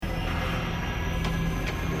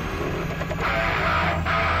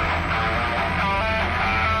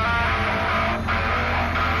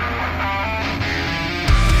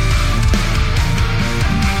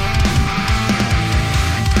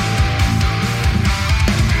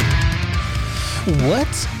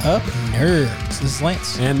What's up, nerds? This is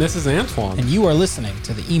Lance. And this is Antoine. And you are listening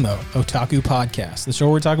to the Emo Otaku Podcast, the show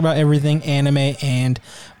where we talk about everything anime and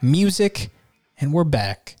music. And we're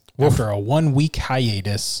back after a 1 week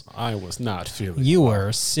hiatus. I was not feeling You were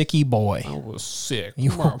a sicky boy. I was sick. You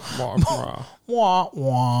were wah,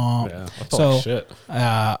 wah. Yeah, I felt like shit.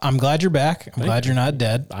 I'm glad you're back. I'm glad you're not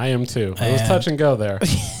dead. I am too. It was touch and go there.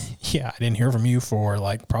 Yeah, I didn't hear from you for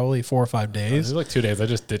like probably 4 or 5 days. It was like 2 days. I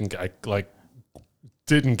just didn't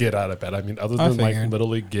get out of bed. I mean, other than like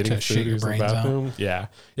literally getting food in the bathroom. Yeah.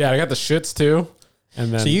 I got the shits too.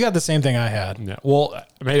 And then so you got the same thing I had. Yeah. Well,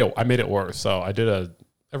 I made it worse. So I did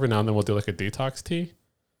every now and then we'll do like a detox tea.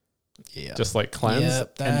 Yeah. Just like cleanse.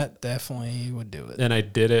 Yep, that definitely would do it. And I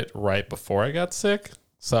did it right before I got sick.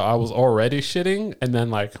 So I was already shitting, and then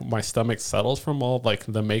like my stomach settled from all like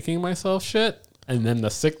the making myself shit, and then the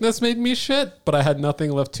sickness made me shit, but I had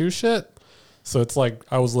nothing left to shit. So it's like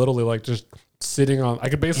I was literally like just sitting on. I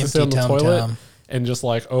could basically sit on the toilet and just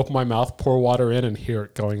like open my mouth, pour water in, and hear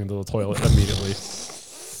it going into the toilet immediately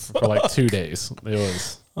for like 2 days. It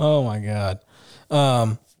was. Oh my God.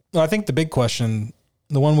 I think the big question,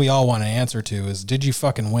 the one we all want to answer to, is: did you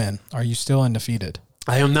fucking win? Are you still undefeated?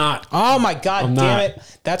 I am not. Oh my God, damn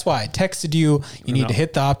it. That's why I texted you. You need to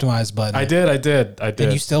hit the optimize button. I did.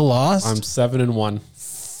 And you still lost? I'm 7-1.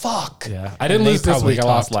 Fuck. Yeah. I didn't lose this week. I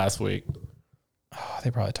lost last week. Oh,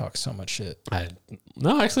 they probably talk so much shit.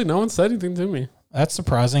 No, actually, no one said anything to me. That's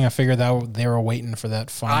surprising. I figured that they were waiting for that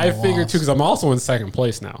final I figured loss. too, because I'm also in second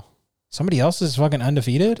place now. Somebody else is fucking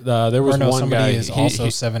undefeated? There was one somebody guy. is also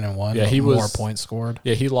 7-1. Yeah, he was more points scored.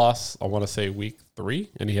 Yeah, he lost, I want to say week 3,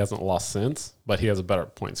 and he hasn't lost since, but he has a better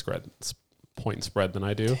point spread than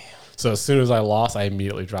I do. Damn. So as soon as I lost, I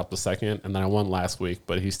immediately dropped the second, and then I won last week,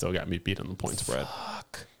 but he still got me beat in the point spread.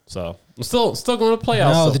 Fuck. So I'm still going to play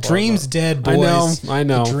out. No, the dream's dead, boys. I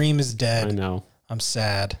know. The dream is dead. I know. I'm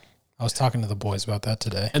sad. I was talking to the boys about that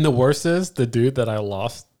today. And the worst is the dude that I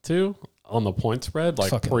lost to on the point spread,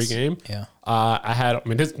 like pre-game. Yeah.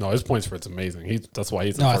 His point spread's amazing. That's why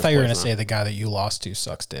he's in I first thought you were going to place say the guy that you lost to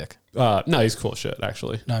sucks dick. No, he's cool shit,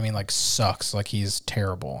 actually. No, I mean, like, sucks. Like, he's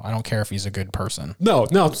terrible. I don't care if he's a good person. No,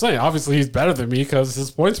 I'm saying, obviously, he's better than me because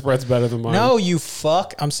his point spread's better than mine. No, you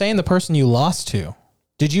fuck. I'm saying the person you lost to.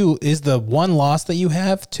 Is the one loss that you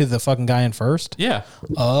have to the fucking guy in first? Yeah.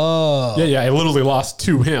 Oh. Yeah, I literally lost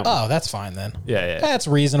to him. Oh, that's fine then. Yeah. That's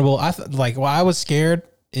reasonable. what I was scared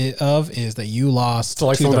of is that you lost to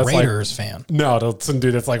the Raiders fan. No, some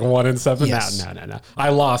dude that's like 1 in 7. Yes. No.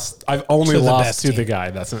 I've only lost to the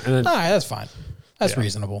guy. All right, that's fine. That's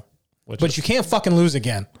reasonable. But you can't fucking lose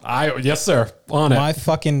again. Yes, sir. On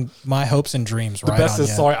it. My hopes and dreams. The best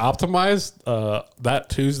is, so I optimized that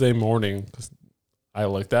Tuesday morning. I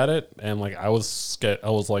looked at it and like I was scared.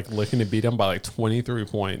 I was like looking to beat him by like 23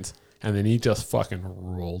 points, and then he just fucking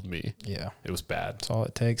rolled me. Yeah, it was bad. That's all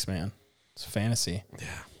it takes, man. It's fantasy. Yeah,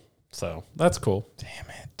 so that's cool. Damn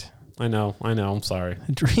it. I know. I'm sorry.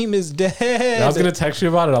 The dream is dead. I was gonna text you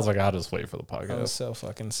about it. I was like, I'll just wait for the podcast. I was so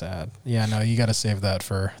fucking sad. Yeah, no, you got to save that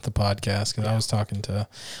for the podcast because I was talking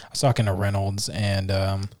to Reynolds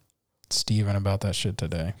and Steven about that shit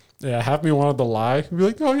today. Yeah, half me wanted to lie and be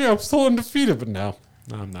like, oh yeah, I'm still undefeated, but no,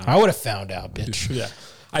 I'm not. I would have found out, bitch. Yeah,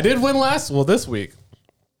 I did win this week.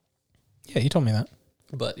 Yeah, you told me that.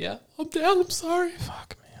 But yeah, I'm down. I'm sorry.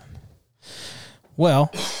 Fuck, man.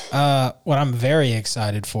 Well, what I'm very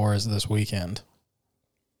excited for is this weekend.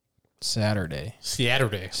 Saturday is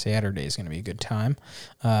going to be a good time.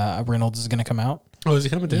 Reynolds is going to come out. Oh, is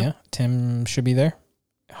he coming too? Yeah, Tim should be there.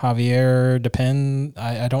 Javier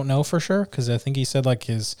I don't know for sure because I think he said like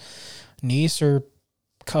his niece or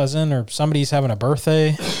cousin or somebody's having a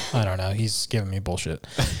birthday. I don't know. He's giving me bullshit.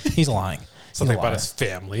 He's lying. Something about his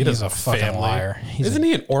family. He He's a fucking liar. Isn't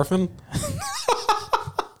he an orphan?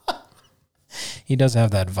 He does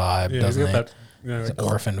have that vibe, doesn't he? That,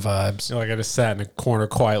 orphan vibes. Like I just sat in a corner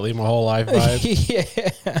quietly my whole life vibe.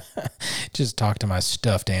 Yeah. Just talk to my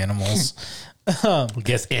stuffed animals. I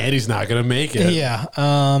guess Andy's not going to make it. Yeah.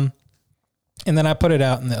 And then I put it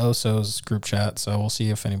out in the Osos group chat, so we'll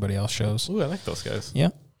see if anybody else shows. Ooh, I like those guys. Yeah.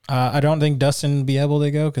 I don't think Dustin would be able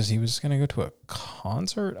to go because he was going to go to a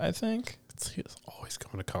concert, I think. He's always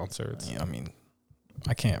going to concerts. Yeah, I mean,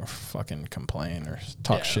 I can't fucking complain or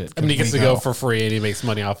talk shit. I mean, he gets to go for free and he makes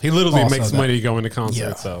money off. He literally makes money going to concerts.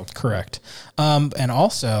 Yeah, so correct. And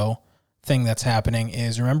also, thing that's happening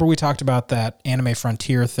is, remember we talked about that Anime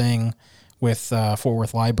Frontier thing with Fort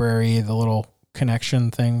Worth Library, the little connection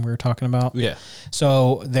thing we were talking about? Yeah.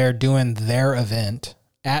 So they're doing their event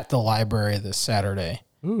at the library this Saturday.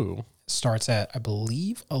 Ooh. Starts at, I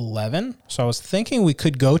believe, 11. So I was thinking we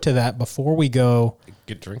could go to that before we go.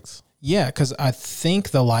 Get drinks. Yeah, because I think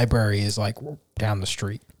the library is like down the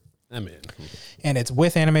street. I mean, And it's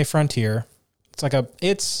with Anime Frontier. It's like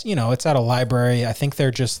it's at a library. I think they're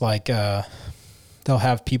just like, they'll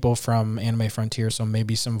have people from Anime Frontier, so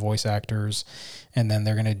maybe some voice actors, and then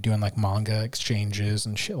they're going to doing like manga exchanges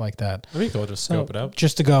and shit like that. I think I'll just scope it out.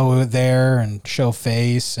 Just to go there and show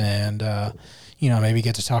face and, maybe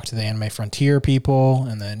get to talk to the Anime Frontier people.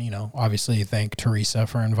 And then, obviously thank Teresa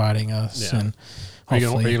for inviting us. Yeah. And Are you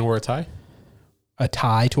hopefully going to wear a tie? a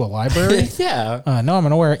tie to a library. Yeah. No, I'm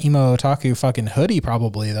going to wear an emo otaku fucking hoodie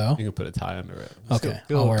probably though. You can put a tie under it. Okay.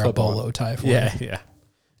 I'll wear a bolo tie for you. Yeah.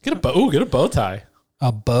 Get a bow tie.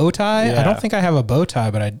 A bow tie? Yeah. I don't think I have a bow tie,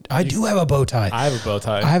 but I do have a bow tie. I have a bow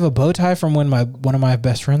tie. I have a bow tie from when one of my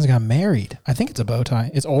best friends got married. I think it's a bow tie.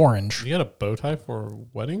 It's orange. You got a bow tie for a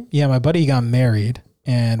wedding? Yeah, my buddy got married,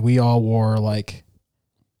 and we all wore like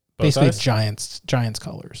Bow basically ties? Giants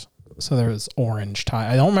colors. So there was orange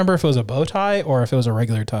tie. I don't remember if it was a bow tie or if it was a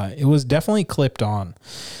regular tie. It was definitely clipped on.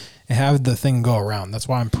 It had the thing go around. That's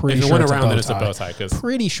why I'm pretty If it sure went it's around, a then bow it's a tie. bow tie. Cause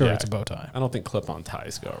Pretty sure yeah, it's a bow tie. I don't think clip-on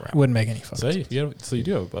ties go around. Wouldn't make any fucking So sense. you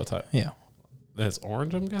do have a bow tie. Yeah. That's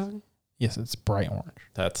orange, I'm guessing? Yes, it's bright orange.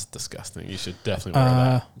 That's disgusting. You should definitely wear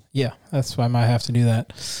that. Yeah, that's why I might have to do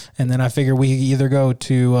that. And then I figure we either go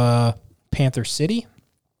to Panther City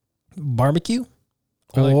barbecue,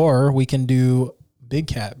 or we can do Big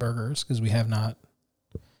Cat Burgers because we have not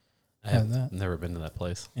had that. Never been to that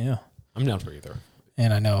place. Yeah. I'm down for either.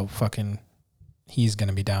 And I know fucking he's going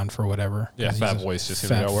to be down for whatever. Yeah, 'cause Fat he's a Boy's just going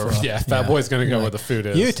to fat go where. fuck. Yeah, Fat Boy's going to go Like, where the food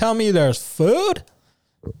is. You tell me there's food?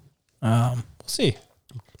 We'll see.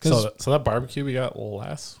 So that barbecue we got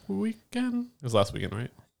last weekend? It was last weekend, right?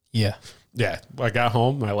 Yeah. Yeah. I got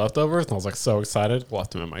home, my leftovers, and I was like so excited.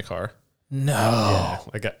 Left them in my car. No.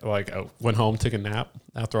 Yeah. I went home, took a nap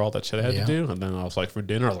after all that shit I had to do. And then I was like, for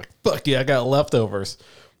dinner, I was like, fuck yeah, I got leftovers.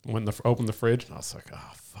 Opened the fridge, and I was like,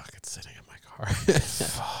 oh, fuck, it's sitting in my car.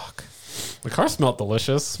 Fuck. The car smelled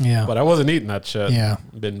delicious. Yeah. But I wasn't eating that shit. Yeah.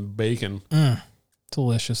 Been bacon.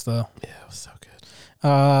 Delicious, though. Yeah, it was so good.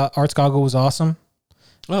 Arts Goggle was awesome.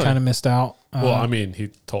 Oh, Kind of missed out. well, I mean, he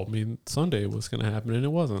told me Sunday was going to happen, and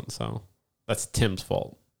it wasn't. So that's Tim's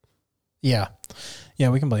fault. Yeah. Yeah,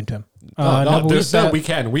 we can blame Tim. We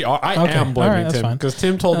can. I am blaming that's Tim fine. because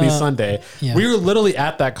Tim told me Sunday. yeah. We were literally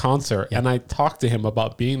at that concert, and I talked to him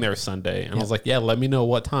about being there Sunday, and I was like, "Yeah, let me know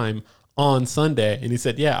what time on Sunday." And he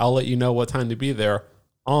said, "Yeah, I'll let you know what time to be there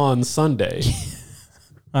on Sunday."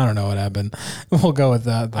 I don't know what happened. We'll go with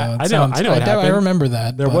that, though. I know what happened. I remember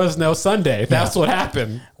that. There was no Sunday. That's what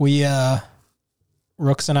happened. We,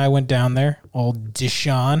 Rooks and I went down there, old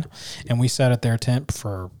Deshaun, and we sat at their tent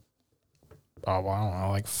for, I don't know,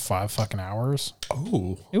 like 5 fucking hours.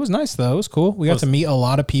 Oh, It was nice, though. It was cool. We got to meet a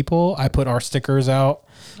lot of people. I put our stickers out.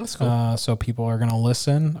 that's cool. So people are going to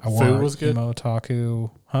listen. Food was good? Emo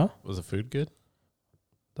Otaku. Huh? Was the food good?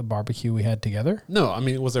 The barbecue we had together? No, I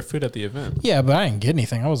mean, was there food at the event? Yeah, but I didn't get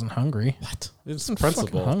anything. I wasn't hungry. What? It's I'm principle.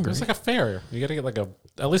 fucking hungry. It's like a fair. You got to get like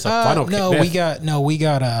at least a funnel cake. We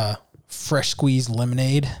got a fresh squeezed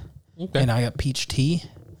lemonade, Okay. and I got peach tea.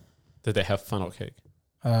 Did they have funnel cake?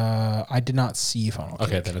 I did not see funnel cake.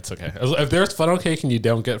 Okay, then it's okay. If there's funnel cake and you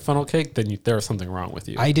don't get funnel cake, then there's something wrong with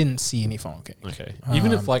you. I didn't see any funnel cake. Okay.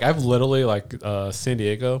 Even if I've literally San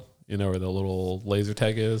Diego, where the little laser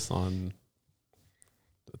tag is on,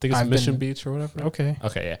 I think it's Mission Beach or whatever. Okay.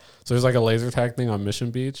 Okay, yeah. So there's like a laser tag thing on Mission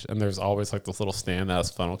Beach, and there's always like this little stand that has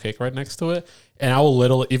funnel cake right next to it. And I will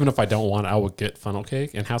literally, even if I don't want it, I will get funnel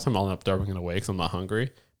cake. And half the time I'll end up throwing it away because I'm not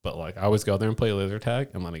hungry. But I always go there and play laser tag,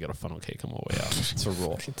 and then I get a funnel cake on my way out. It's a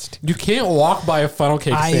rule. You can't walk by a funnel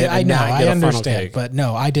cake stand I and know, not I get a funnel understand, cake. but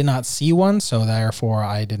no, I did not see one, so therefore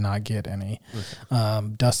I did not get any. Okay.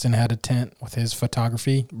 Dustin had a tent with his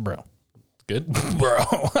photography, bro. Good. Bro,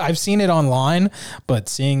 I've seen it online, but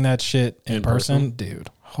seeing that shit in person, dude,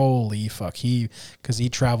 holy fuck. Because he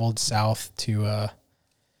traveled south to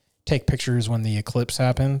take pictures when the eclipse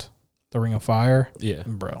happened, the Ring of Fire. Yeah.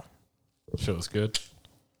 Bro. Shit was good.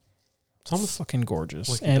 It's almost fucking gorgeous.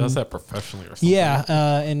 Like he does that professionally or something.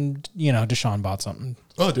 Yeah, and, Deshaun bought something.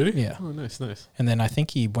 Oh, did he? Yeah. Oh, nice. And then I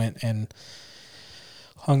think he went and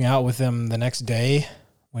hung out with him the next day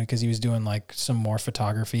because he was doing some more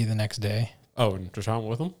photography the next day. Oh, and Deshaun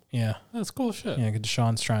with him? Yeah. That's cool shit. Yeah, because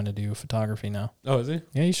Deshaun's trying to do photography now. Oh, is he?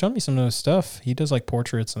 Yeah, he showed me some of his stuff. He does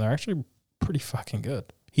portraits, and they're actually pretty fucking good.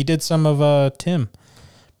 He did some of Tim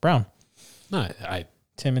Brown. No,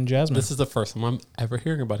 Tim and Jasmine. This is the first time I'm ever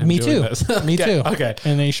hearing about him Me doing too. this. Me too. Okay.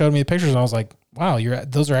 And then he showed me the pictures, and I was like, wow,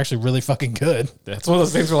 those are actually really fucking good. It's one of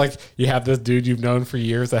those things where like you have this dude you've known for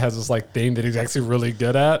years that has this like thing that he's actually really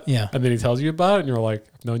good at. Yeah. And then he tells you about it and you're like,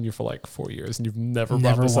 I've known you for like 4 years and you've never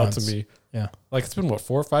brought this up to me. Yeah. Like it's been what,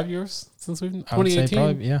 4 or 5 years since we've 2018?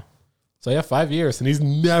 Probably, yeah. So yeah, 5 years. And he's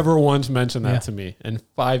never once mentioned that to me in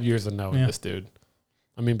 5 years of knowing this dude.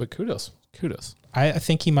 I mean, but kudos. I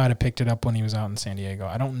think he might have picked it up when he was out in San Diego.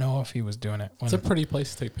 I don't know if he was doing it. It's a pretty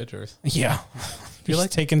place to take pictures. Yeah. You're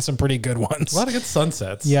like taking some pretty good ones. A lot of good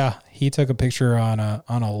sunsets. Yeah. He took a picture on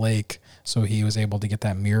a lake, so he was able to get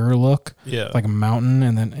that mirror look. Yeah. Like a mountain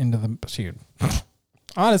and then into the dude.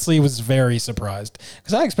 Honestly, was very surprised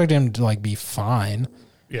because I expected him to like be fine.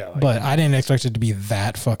 Yeah. Like, but I didn't expect it to be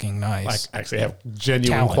that fucking nice. Like actually have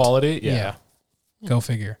genuine Talent. quality. Yeah. Go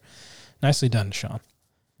figure. Nicely done, Sean.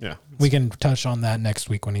 Yeah. We can touch on that next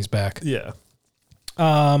week when he's back. Yeah.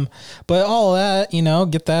 But all of that,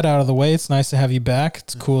 get that out of the way. It's nice to have you back.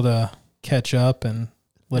 It's cool to catch up and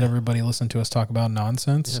let everybody listen to us talk about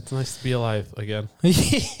nonsense. Yeah, it's nice to be alive again.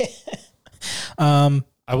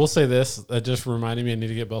 I will say this. That just reminded me I need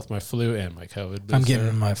to get both my flu and my COVID booster. I'm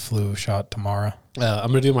getting my flu shot tomorrow. I'm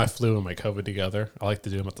going to do my flu and my COVID together. I like to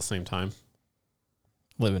do them at the same time.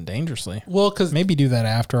 Living dangerously. Well, because maybe do that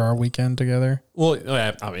after our weekend together. Well,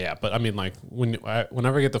 yeah, but I mean, like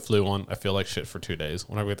whenever I get the flu one, I feel like shit for 2 days.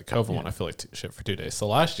 Whenever I get the COVID one, I feel like shit for 2 days. So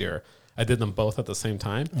last year, I did them both at the same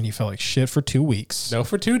time, and you felt like shit for 2 weeks. No,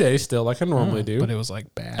 for 2 days still, like I normally do. But it was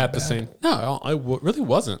like bad at the same. No, really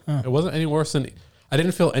wasn't. It wasn't any worse than. I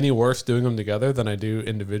didn't feel any worse doing them together than I do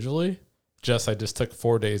individually. I just took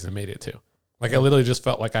 4 days and made it 2. Like I literally just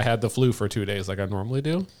felt like I had the flu for 2 days, like I normally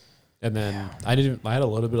do. And then I had a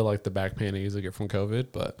little bit of like the back pain I usually get from COVID,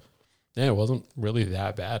 but yeah, it wasn't really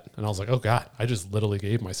that bad. And I was like, oh God, I just literally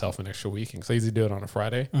gave myself an extra week because I usually do it on a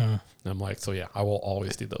Friday. And I'm like, so yeah, I will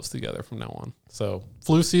always do those together from now on. So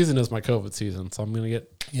flu season is my COVID season. So I'm going to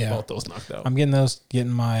get both those knocked out. I'm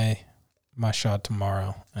getting my shot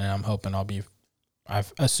tomorrow, and I'm hoping I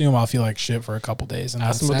assume I'll feel like shit for a couple days. And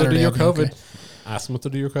ask them what to do your COVID. Okay. Ask them what to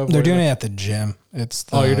do your COVID. They're doing it at the gym. You're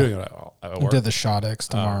doing it at work? Did the shot X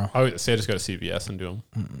tomorrow. I would say I just go to CVS and do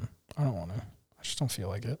them. I don't want to. I just don't feel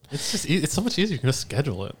like it. It's just it's so much easier. You can just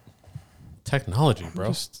schedule it. Technology, bro.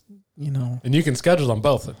 Just, and you can schedule them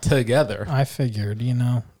both together. I figured,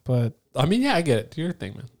 but I mean, yeah, I get it. Do your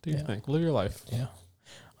thing, man. Do your thing. Live your life. Yeah.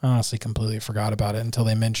 I honestly completely forgot about it until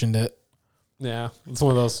they mentioned it. Yeah, it's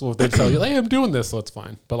one of those. Well, they tell you, "Hey, I'm doing this, so it's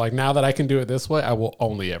fine." But like now that I can do it this way, I will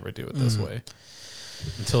only ever do it this way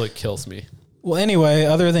until it kills me. Well, anyway,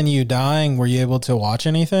 other than you dying, were you able to watch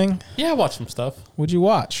anything? Yeah, I watched some stuff. What'd you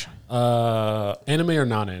watch? Anime or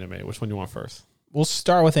non-anime? Which one you want first? We'll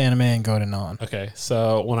start with anime and go to non. Okay,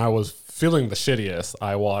 so when I was feeling the shittiest,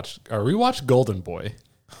 I rewatched Golden Boy.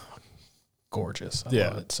 Gorgeous. I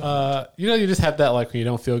love it so you just have that like when you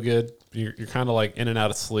don't feel good, you're kind of like in and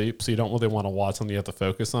out of sleep, so you don't really want to watch something you have to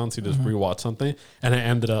focus on, so you just rewatch something. And I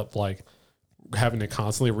ended up like having to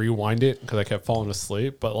constantly rewind it because I kept falling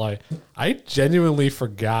asleep. But like I genuinely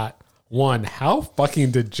forgot how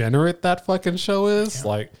fucking degenerate that fucking show is. Yeah.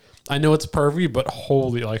 Like I know it's pervy, but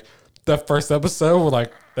holy, like that first episode where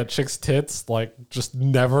like that chick's tits like just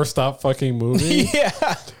never stop fucking moving.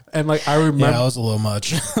 Yeah. And like I remember that was a little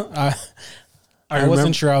much. I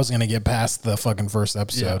wasn't sure I was going to get past the fucking first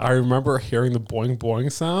episode. Yeah, I remember hearing the boing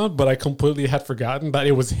boing sound, but I completely had forgotten that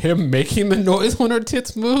it was him making the noise when her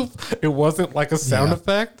tits move. It wasn't like a sound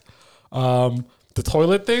effect. The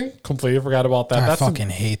toilet thing, completely forgot about that. I fucking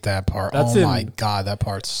hate that part. Oh my God, that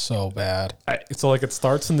part's so bad. So like it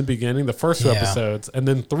starts in the beginning, the first 2 episodes, and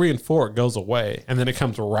then 3 and 4 it goes away, and then it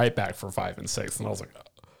comes right back for 5 and 6, and I was like,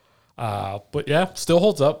 but yeah, still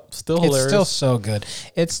holds up, still hilarious. It's still so good.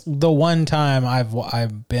 It's the one time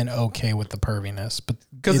I've been okay with the perviness, but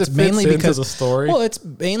because it's mainly because the story. Well, it's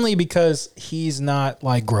mainly because he's not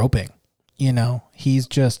like groping. He's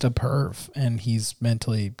just a perv, and he's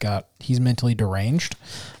mentally deranged.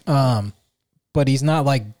 But he's not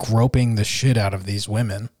like groping the shit out of these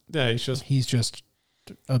women. Yeah, he's just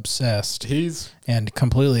obsessed. He's and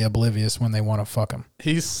completely oblivious when they want to fuck him.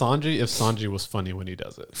 He's Sanji if Sanji was funny when he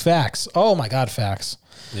does it. Facts. Oh my God, facts.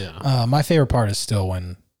 Yeah. My favorite part is still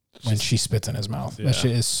when she spits in his mouth. Yeah. That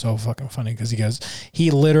shit is so fucking funny because he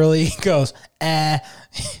literally goes, eh.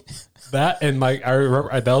 That and like I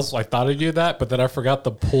remember I thought of you that, but then I forgot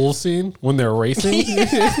the pool scene when they're racing,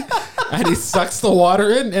 and he sucks the water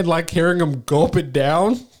in, and like hearing him gulp it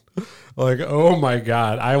down, like oh my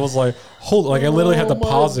God, I was like, I literally had to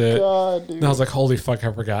pause it, and I was like, holy fuck,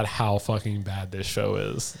 I forgot how fucking bad this show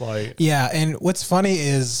is. Like, yeah, and what's funny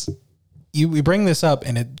is we bring this up,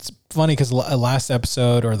 and it's funny because last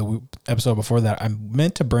episode or the episode before that, I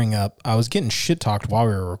meant to bring up, I was getting shit talked while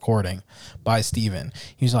we were recording by Steven.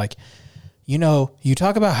 He's like, you know, you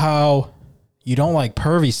talk about how you don't like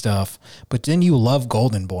pervy stuff, but then you love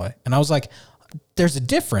Golden Boy. And I was like, there's a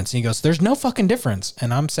difference. And he goes, there's no fucking difference.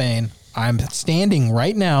 And I'm saying, I'm standing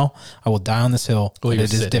right now. I will die on this hill, but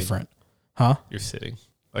it is different. Huh? You're sitting.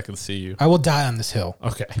 I can see you. I will die on this hill.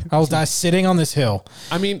 Okay. I will die sitting on this hill.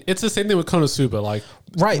 I mean, it's the same thing with Konosuba. Like,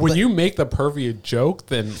 right, when you make the pervy a joke,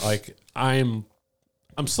 then like I'm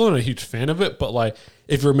still not a huge fan of it. But like,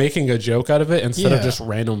 if you're making a joke out of it instead of just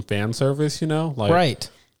random fan service, you know, like right.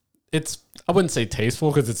 It's, I wouldn't say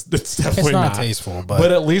tasteful because it's definitely it's not tasteful,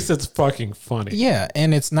 but at least it's fucking funny. Yeah,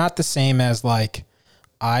 and it's not the same as like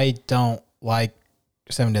I don't like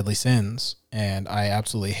Seven Deadly Sins, and I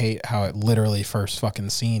absolutely hate how it literally first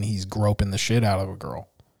fucking scene he's groping the shit out of a girl.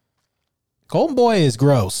 Golden Boy is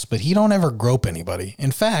gross, but he don't ever grope anybody.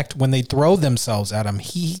 In fact, when they throw themselves at him,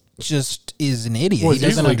 he just is an idiot. Well, he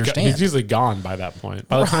doesn't understand. He's usually gone by that point.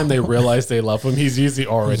 By the time they realize they love him, he's usually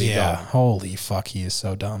already gone. Holy fuck, he is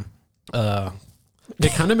so dumb.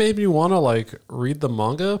 It kind of made me want to like read the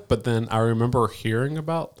manga, but then I remember hearing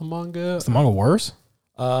about the manga. Is the manga worse?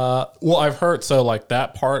 Well, I've heard so like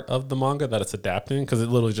that part of the manga that it's adapting because it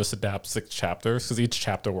literally just adapts 6 chapters because each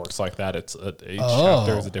chapter works like that. Each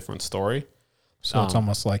chapter is a different story. So it's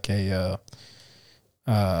almost like a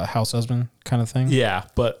house husband kind of thing. Yeah,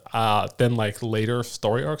 but then like later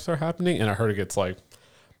story arcs are happening, and I heard it gets like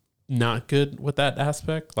not good with that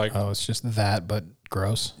aspect. Like, oh, it's just that, but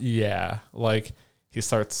gross. Yeah, like he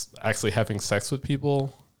starts actually having sex with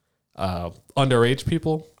people, underage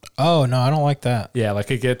people. Oh no, I don't like that. Yeah, like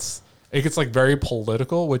it gets like very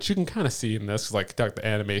political, which you can kind of see in this. Like the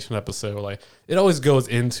animation episode, like it always goes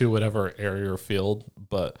into whatever area or field,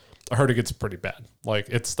 but I heard it gets pretty bad. Like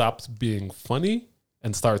it stops being funny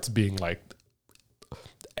and starts being like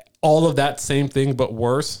all of that same thing, but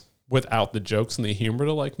worse without the jokes and the humor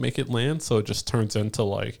to like make it land. So it just turns into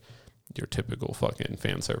like your typical fucking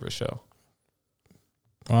fan service show.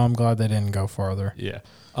 Well, I'm glad they didn't go farther. Yeah.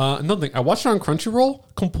 Another thing, I watched it on Crunchyroll,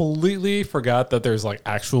 completely forgot that there's like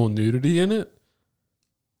actual nudity in it.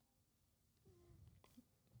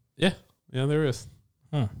 Yeah, there is.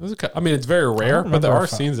 I mean, it's very rare, but there are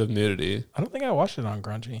scenes of nudity. I don't think I watched it on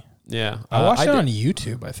Crunchy. Yeah. I watched it on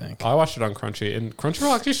YouTube, I think. I watched it on Crunchy, and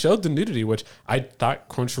Crunchyroll actually showed the nudity, which I thought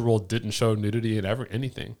Crunchyroll didn't show nudity in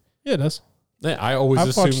anything. Yeah, it does. Yeah, I always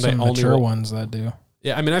assumed they only mature ones that do.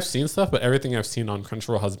 Yeah, I mean, I've seen stuff, but everything I've seen on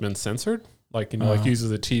Crunchyroll has been censored. Like, you know, like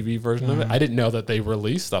uses a TV version of it. I didn't know that they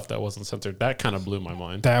released stuff that wasn't censored. That kind of blew my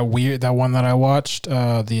mind. That one that I watched,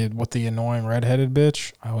 the annoying redheaded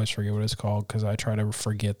bitch. I always forget what it's called because I try to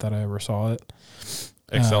forget that I ever saw it.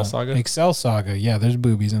 Excel Saga? Excel Saga. Yeah, there's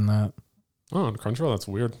boobies in that. Oh, on Crunchyroll, that's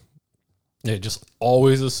weird. They just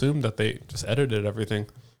always assumed that they just edited everything.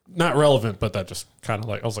 Not relevant, but that just kind of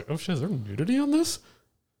like, I was like, oh shit, is there nudity on this?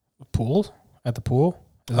 Pool? At the pool?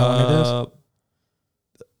 Is that what it is?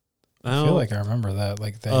 I feel like I remember that.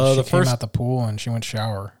 Like she came out the pool and she went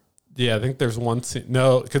shower. Yeah, I think there's one scene.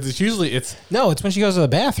 No, because it's when she goes to the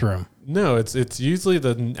bathroom. No, it's usually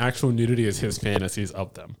the actual nudity is his fantasies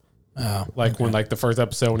of them. Oh, like when like the first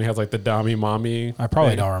episode when he has like the Dami Mommy. I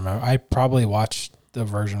probably don't remember. I probably watched the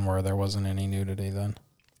version where there wasn't any nudity then.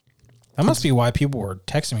 That must be why people were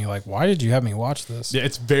texting me like, why did you have me watch this? Yeah,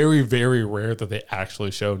 it's very, very rare that they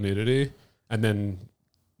actually show nudity. And then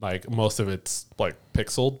like most of it's like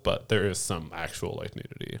pixeled, but there is some actual like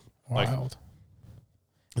nudity. Wild.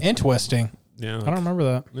 Like, interesting. Yeah. I don't remember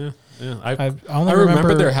that. Yeah. I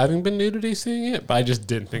remember there having been nudity seeing it, but I just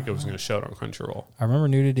didn't think it was going to show it on Crunchyroll. I remember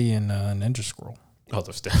nudity in Ninja Scroll. Oh,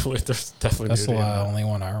 there's definitely That's nudity. The only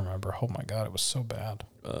one I remember. Oh my God, it was so bad.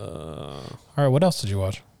 All right, what else did you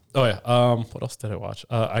watch? Oh yeah. What else did I watch?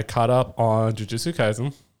 I caught up on Jujutsu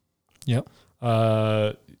Kaisen. Yep.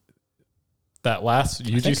 That last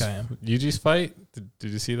Yuji's fight.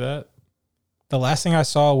 Did you see that? The last thing I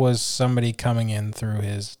saw was somebody coming in through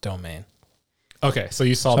his domain. Okay, so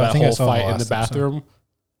you saw that whole fight in the bathroom? Episode.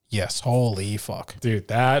 Yes. Holy fuck. Dude,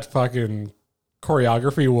 that fucking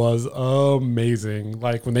choreography was amazing.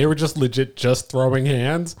 Like when they were just legit just throwing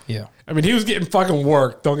hands. Yeah. I mean, he was getting fucking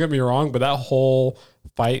work, don't get me wrong, but that whole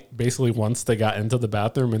fight basically once they got into the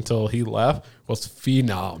bathroom until he left was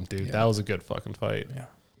phenom, dude. Yeah. That was a good fucking fight. Yeah.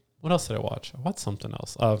 What else did I watch? I watched something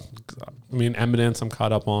else. I mean, Eminence I'm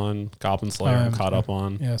caught up on. Goblin Slayer I'm caught up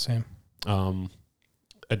on. Yeah, same.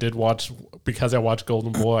 I did watch, because I watched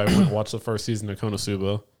Golden Boy, I went and watched the first season of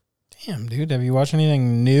Konosuba. Damn, dude. Have you watched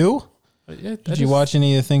anything new? Yeah, did you watch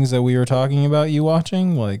any of the things that we were talking about you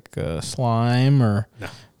watching? Like Slime or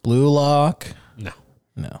Blue Lock? No.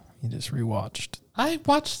 No, you just rewatched. I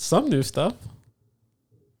watched some new stuff.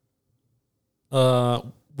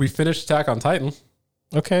 We finished Attack on Titan.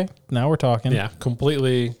 Okay, now we're talking. Yeah,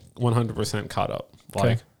 completely 100% caught up. Okay.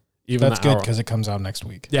 Like, even That's good because it comes out next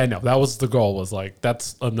week. Yeah, I know. That was the goal. Was like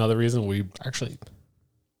that's another reason we Actually,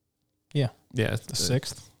 yeah, the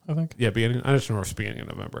 6th, I think. Yeah, beginning. I just remember it's beginning of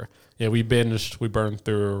November. Yeah, we binged. We burned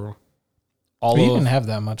through all. We of, didn't have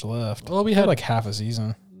that much left. Well, we had had like half a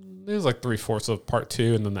season. It was like 3/4 of part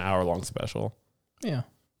 2, and then the hour-long special. Yeah.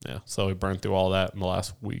 Yeah, so we burned through all that in the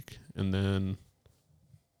last week, and then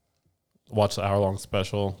watched the hour-long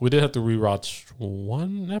special. We did have to rewatch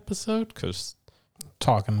one episode because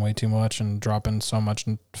Talking way too much and dropping so much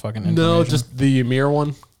fucking information. no, just the Ymir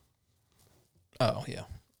one. Oh yeah.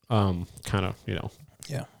 Kind of,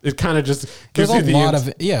 Yeah. It kind of just There's gives you a lot of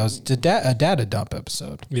it. Yeah, it was a data dump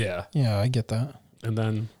episode. Yeah, Yeah, I get that. and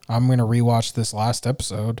then I'm gonna rewatch this last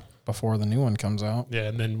episode before the new one comes out. yeah,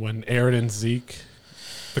 and then when Aaron and Zeke,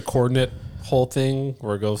 the coordinate whole thing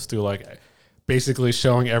where it goes through like basically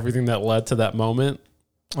showing everything that led to that moment.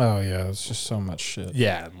 Oh yeah, it's just so much shit.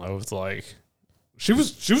 Yeah, and I was like, she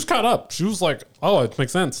was caught up. She was like, oh, it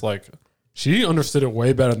makes sense. Like she understood it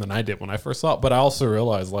way better than I did when I first saw it. But I also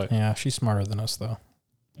realized like, Yeah, she's smarter than us though.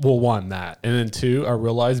 well, one, that, and then two, I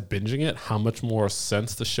realized binging it how much more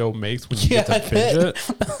sense the show makes when you get to binge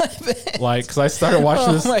it. Like, because I started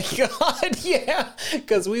watching this. Oh my god, yeah.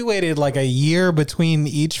 Because we waited like a year between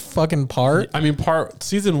each fucking part. I mean,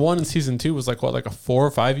 season 1 and season 2 was like what, like a 4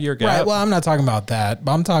 or 5 year gap. Right. Well, I'm not talking about that,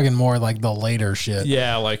 but I'm talking more like the later shit.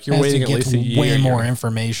 Yeah, like you're As waiting it at gets least a year. way more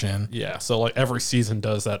information. Yeah, so like every season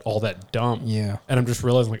does that, all that dump. Yeah. And I'm just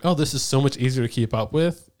realizing like, oh, this is so much easier to keep up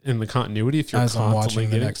with in the continuity if you're As I'm constantly watching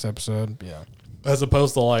the getting, next episode. Yeah. as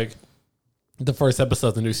opposed to like the first episode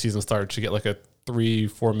of the new season started, you get like a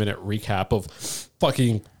 3-4 minute recap of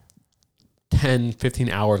fucking 10-15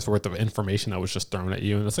 hours worth of information that was just thrown at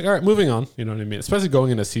you, and it's like, all right, moving on. You know what I mean? Especially going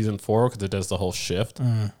into season 4 because it does the whole shift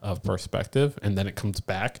of perspective, and then it comes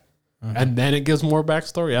back, and then it gives more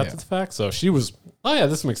backstory after the fact. So she was, oh yeah,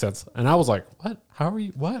 this makes sense, and I was like, what? How are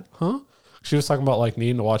you? What? Huh? She was talking about like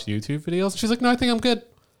needing to watch YouTube videos. She's like, no, I think I'm good.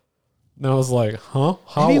 And I was like, huh?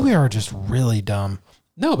 How? Maybe we are just really dumb.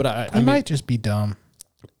 No, but I mean, might just be dumb.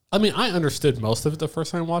 I mean, I understood most of it the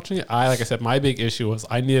first time watching it. Like I said, my big issue was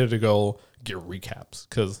I needed to go get recaps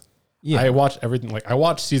because I watched everything. Like I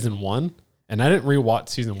watched season 1, and I didn't rewatch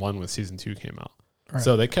season 1 when season 2 came out. Right.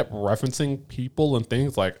 So they kept referencing people and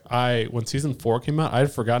things. Like when season 4 came out, I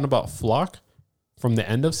had forgotten about Flock from the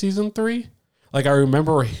end of season 3. Like I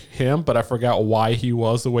remember him, but I forgot why he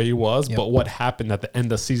was the way he was. Yep. But what happened at the end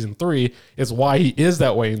of season 3 is why he is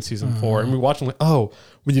that way in season 4. And we watch him like, oh,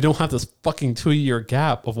 when you don't have this fucking 2-year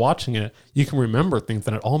gap of watching it, you can remember things,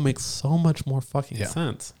 and it all makes so much more fucking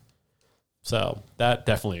sense. So that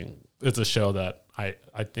definitely is a show that I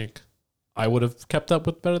think I would have kept up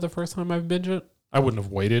with better the first time I binged it. I wouldn't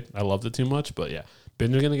have waited. I loved it too much, but yeah,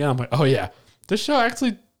 binging it again, I'm like, oh yeah, this show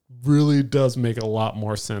actually really does make a lot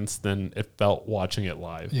more sense than it felt watching it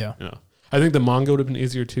live. Yeah. I think the manga would have been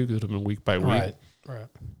easier too because it would have been week by week.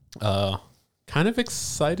 Right. Kind of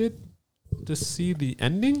excited to see the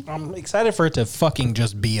ending. I'm excited for it to fucking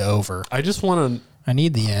just be over. I just want to. I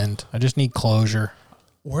need the end. I just need closure.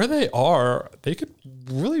 Where they are, they could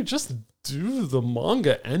really just do the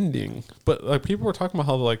manga ending. But like people were talking about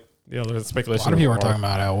how like there's speculation. A lot of people were talking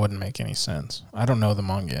about how it wouldn't make any sense. I don't know the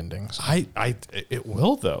manga endings. It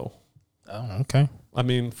will though. Oh, okay. I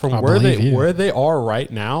mean, from where they are right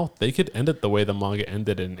now, they could end it the way the manga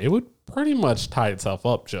ended, and it would pretty much tie itself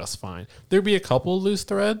up just fine. There'd be a couple of loose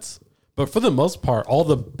threads, but for the most part, all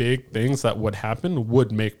the big things that would happen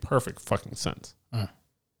would make perfect fucking sense.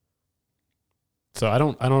 So I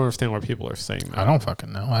don't understand why people are saying that. I don't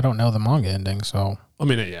fucking know. I don't know the manga ending, so I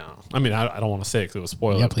mean, yeah. I mean, I don't want to say it because it was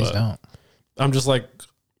spoiled. Yeah, please don't. I'm just like,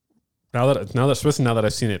 especially now that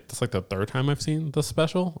I've seen it, it's like the third time I've seen the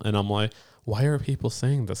special, and I'm like, why are people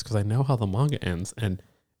saying this? Because I know how the manga ends, and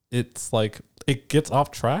it's like it gets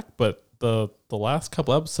off track, but the last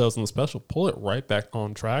couple episodes in the special pull it right back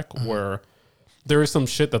on track, where there is some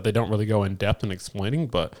shit that they don't really go in depth in explaining,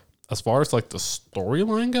 but as far as like the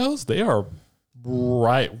storyline goes, they are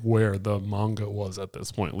right where the manga was at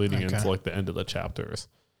this point, leading into like the end of the chapters.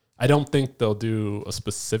 I don't think they'll do a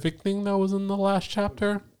specific thing that was in the last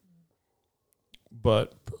chapter,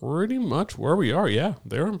 but pretty much where we are, yeah,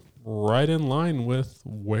 they're right in line with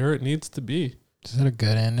where it needs to be. Is it a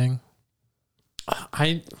good ending?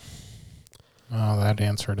 Oh, that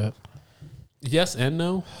answered it. Yes and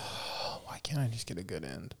no. Why can't I just get a good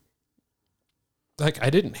end? Like, I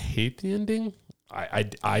didn't hate the ending.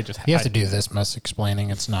 I just you have to do this much explaining.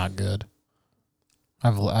 It's not good.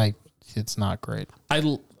 It's not great.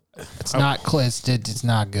 It's It's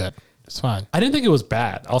not good. It's fine. I didn't think it was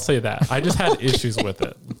bad. I'll say that. I just had issues with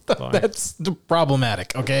it. That's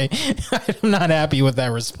problematic. Okay, I'm not happy with that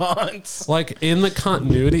response. Like in the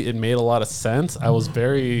continuity, it made a lot of sense. I was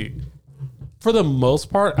for the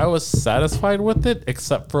most part, I was satisfied with it,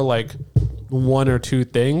 except for like one or two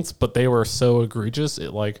things, but they were so egregious.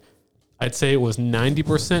 I'd say it was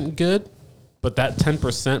 90% good, but that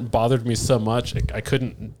 10% bothered me so much I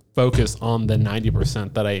couldn't focus on the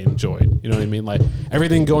 90% that I enjoyed. You know what I mean? Like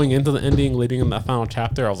everything going into the ending, leading in that final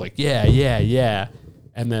chapter, I was like, yeah.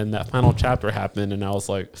 And then that final chapter happened, and I was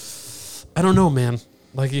like, I don't know, man.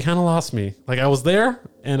 Like you kind of lost me. Like I was there,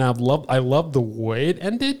 and I loved the way it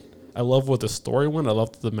ended. I love what the story went. I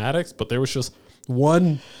love the thematics, but there was just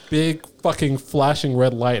one big fucking flashing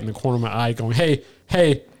red light in the corner of my eye going,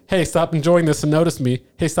 hey, stop enjoying this and notice me.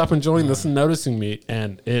 Hey, stop enjoying this and noticing me.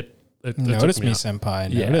 And it notice took me, out.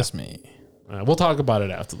 senpai. Yeah. Notice me. We'll talk about it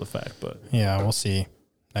after the fact, but yeah, we'll see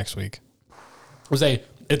next week.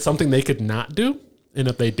 It's something they could not do. And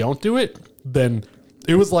if they don't do it, then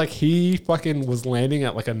it was like he fucking was landing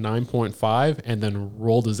at like a 9.5 and then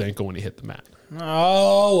rolled his ankle when he hit the mat.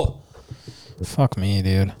 Oh, fuck me,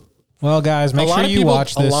 dude. Well, guys, make sure you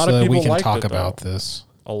watch this so we can talk about this.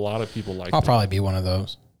 A lot of people like it. I'll probably be one of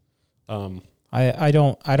those. I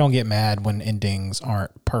don't get mad when endings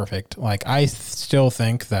aren't perfect. Like I still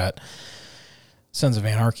think that Sons of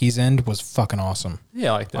Anarchy's end was fucking awesome. Yeah,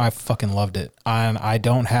 I like that. I fucking loved it. And I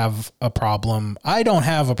don't have a problem. I don't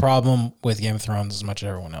have a problem with Game of Thrones as much as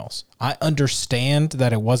everyone else. I understand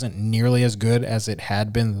that it wasn't nearly as good as it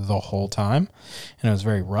had been the whole time. And it was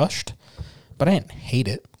very rushed. But I didn't hate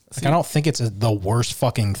it. Like, I don't think it's the worst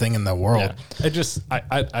fucking thing in the world. Yeah.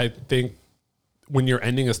 I think when your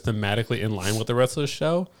ending is thematically in line with the rest of the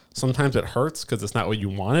show, sometimes it hurts because it's not what you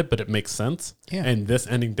wanted, but it makes sense. Yeah. And this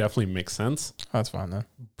ending definitely makes sense. Oh, that's fine then.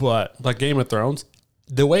 But like Game of Thrones,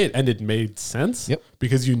 the way it ended made sense. Yep.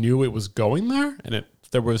 Because you knew it was going there, and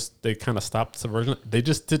they kind of stopped subversion. They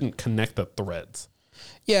just didn't connect the threads.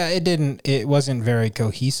 Yeah, it wasn't very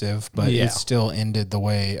cohesive, but it still ended the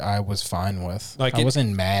way I was fine with. Like I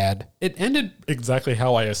wasn't mad. It ended exactly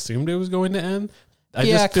how I assumed it was going to end.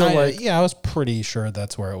 I was pretty sure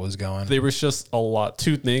that's where it was going. There was just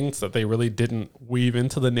two things that they really didn't weave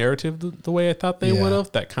into the narrative the way I thought they would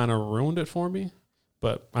have that kind of ruined it for me.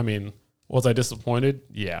 But I mean, was I disappointed?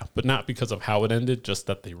 Yeah, but not because of how it ended, just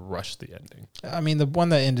that they rushed the ending. I mean, the one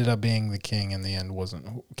that ended up being the king in the end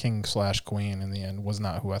wasn't king/queen in the end was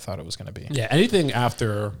not who I thought it was going to be. Yeah, anything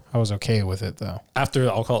after I was okay with it though. After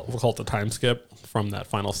we'll call it the time skip from that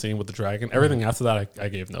final scene with the dragon. Everything after that, I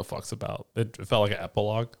gave no fucks about. It felt like an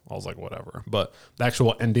epilogue. I was like, whatever. But the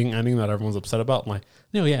actual ending that everyone's upset about, I'm like,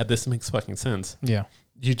 no, yeah, this makes fucking sense. Yeah,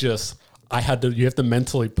 you have to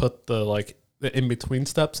mentally put the in-between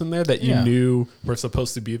steps in there that you knew were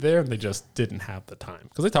supposed to be there, and they just didn't have the time.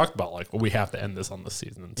 Because they talked about, we have to end this on this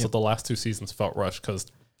season. Yep. So the last two seasons felt rushed because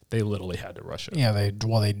they literally had to rush it. Yeah, they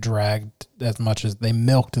dragged as much as they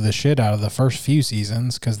milked the shit out of the first few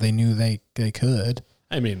seasons because they knew they could.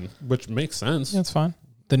 I mean, which makes sense. Yeah, it's fine.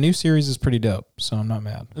 The new series is pretty dope, so I'm not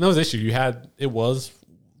mad. And that was the issue. It was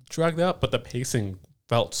dragged out, but the pacing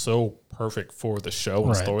felt so perfect for the show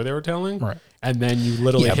and story they were telling. Right. And then you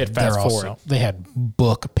literally hit fast forward. They had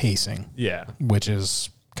book pacing. Yeah. Which is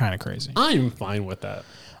kind of crazy. I'm fine with that.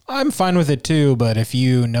 I'm fine with it too, but if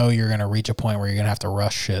you know you're going to reach a point where you're going to have to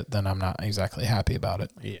rush shit, then I'm not exactly happy about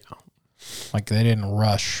it. Yeah. Like they didn't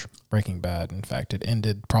rush Breaking Bad. In fact, it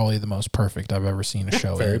ended probably the most perfect I've ever seen a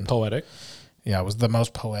show Very end. poetic. Yeah, it was the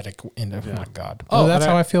most poetic end of my God. Oh, that's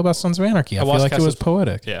how I feel about Sons of Anarchy. I feel like it was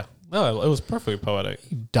poetic. Yeah. No, it was perfectly poetic.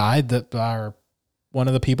 He died one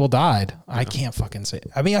of the people died. Yeah. I can't fucking say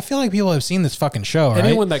it. I mean, I feel like people have seen this fucking show, right?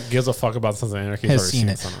 Anyone that gives a fuck about Sons of Anarchy has seen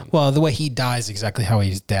it. Well, the way he dies exactly how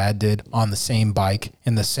his dad did, on the same bike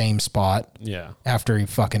in the same spot. Yeah. After he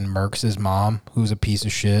fucking murks his mom, who's a piece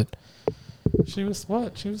of shit. She was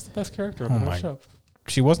what? She was the best character on the show.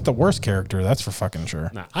 She wasn't the worst character, that's for fucking sure.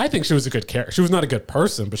 Nah, I think she was a good character. She was not a good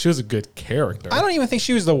person, but she was a good character. I don't even think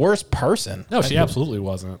she was the worst person. No, she absolutely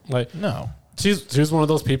wasn't. No. She's one of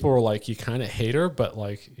those people where you kind of hate her, but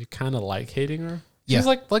you kind of like hating her. She's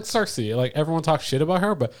like Cersei. Everyone talks shit about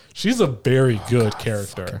her, but she's a very good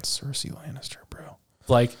character. Fucking Cersei Lannister, bro.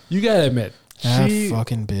 You gotta admit, that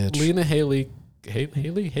fucking bitch. Lena Hadley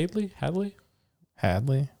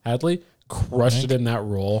crushed it in that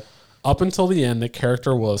role. Up until the end, the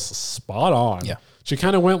character was spot on. Yeah. She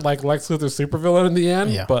kind of went like Lex Luthor supervillain in the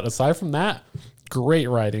end, but aside from that, great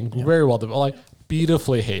writing, very well developed.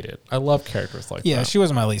 Beautifully hated. I love characters like that. Yeah, she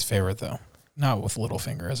wasn't my least favorite though. Not with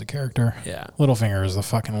Littlefinger as a character. Yeah. Littlefinger is the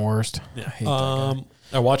fucking worst. Yeah. I hate that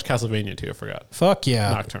guy. I watched Castlevania too. I forgot. Fuck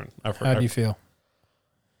yeah. Nocturne. How do you feel?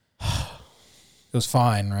 It was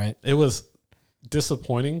fine, right? It was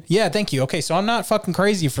disappointing. Yeah, thank you. Okay, so I'm not fucking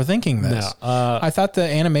crazy for thinking this. No, I thought the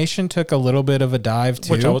animation took a little bit of a dive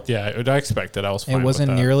too. Which I expected. I was fine It wasn't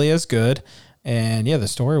with that. nearly as good. And yeah, the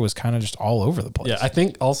story was kind of just all over the place. Yeah, I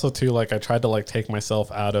think also too, like I tried to like take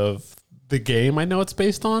myself out of the game I know it's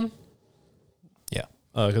based on. Yeah.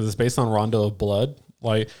 Because it's based on Rondo of Blood.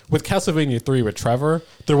 Like with Castlevania 3 with Trevor,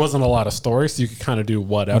 there wasn't a lot of story, so you could kind of do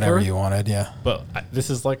whatever you wanted, yeah. But this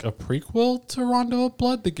is like a prequel to Rondo of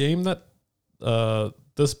Blood, the game that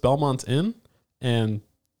this Belmont's in, and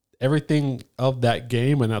everything of that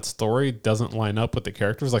game and that story doesn't line up with the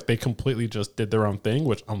characters. Like they completely just did their own thing,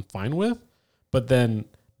 which I'm fine with. But then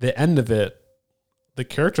the end of it, the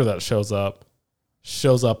character that shows up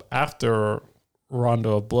after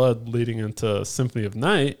Rondo of Blood leading into Symphony of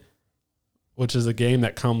Night, which is a game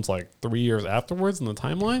that comes like 3 years afterwards in the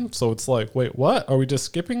timeline. So it's like, wait, what? Are we just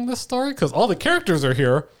skipping this story? Because all the characters are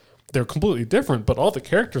here. They're completely different, but all the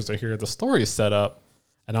characters are here. The story is set up.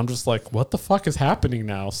 And I'm just like, what the fuck is happening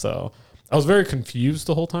now? So I was very confused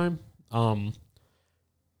the whole time.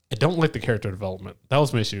 I don't like the character development. That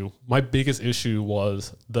was my issue. My biggest issue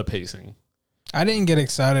was the pacing. I didn't get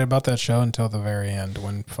excited about that show until the very end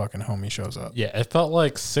when fucking homie shows up. Yeah, it felt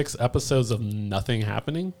like 6 episodes of nothing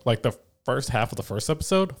happening. Like the first half of the first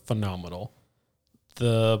episode, phenomenal.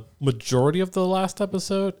 The majority of the last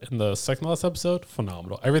episode and the second last episode,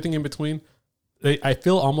 phenomenal. Everything in between, I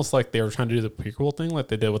feel almost like they were trying to do the prequel thing like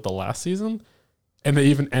they did with the last season. And they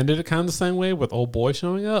even ended it kind of the same way with old boy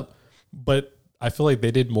showing up. But I feel like they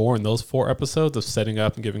did more in those 4 episodes of setting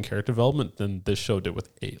up and giving character development than this show did with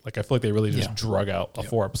 8. Like I feel like they really just drug out a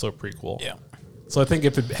 4-episode prequel. Yeah. So I think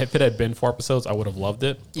if it had been 4 episodes, I would have loved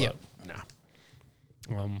it. Yeah.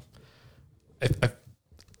 Nah.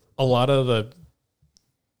 A lot of the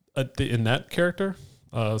in that character,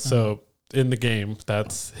 so in the game,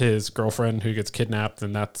 that's his girlfriend who gets kidnapped,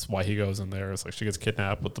 and that's why he goes in there. It's like she gets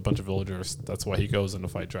kidnapped with a bunch of villagers. That's why he goes in to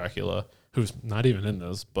fight Dracula, who's not even in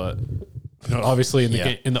this, but obviously in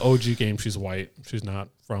the in the OG game, she's white. She's not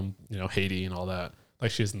from Haiti and all that,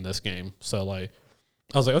 like she's in this game. So like,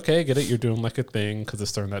 I was like, okay, I get it. You're doing like a thing because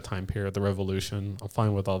it's during that time period, the revolution. I'm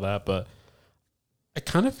fine with all that, but I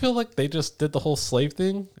kind of feel like they just did the whole slave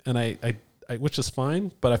thing, and I which is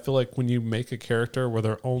fine, but I feel like when you make a character where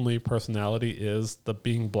their only personality is the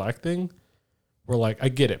being black thing, we're like, I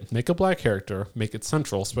get it. Make a black character, make it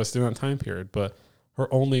central, especially during that time period, but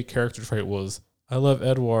her only character trait was, I love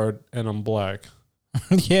Edward and I'm black.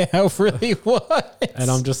 Yeah, really what?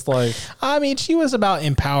 And I'm just like... I mean, she was about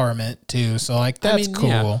empowerment too, so like, that's cool.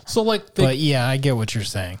 Yeah. So like... But yeah, I get what you're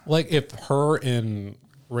saying. Like if her and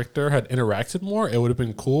Richter had interacted more, it would have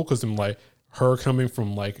been cool because I'm like, her coming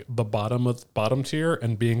from like the bottom tier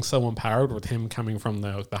and being so empowered with him coming from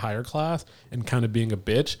the higher class and kind of being a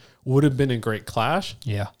bitch would have been a great clash.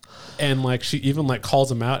 Yeah. And like she even like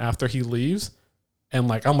calls him out after he leaves. And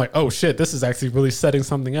like, I'm like, oh shit, this is actually really setting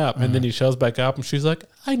something up. And then he shows back up and she's like,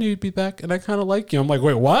 I knew you'd be back and I kind of like you. I'm like,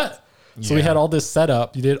 wait, what? Yeah. So we had all this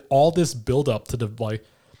setup. You did all this build up to like,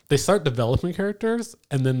 they start developing characters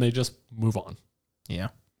and then they just move on. Yeah.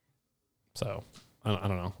 So I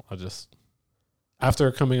don't know.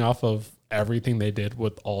 After coming off of everything they did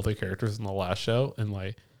with all the characters in the last show, and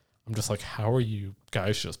like, I'm just like, how are you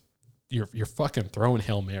guys just, you're fucking throwing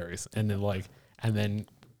Hail Marys, and then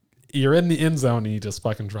you're in the end zone and you just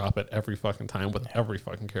fucking drop it every fucking time with every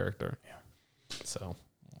fucking character. Yeah. So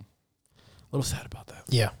a little sad about that.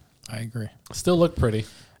 Yeah, I agree. Still looked pretty.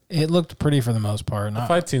 It looked pretty for the most part. The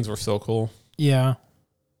fight scenes were so cool. Yeah.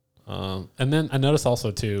 And then I noticed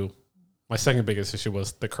also too, my second biggest issue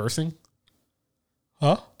was the cursing.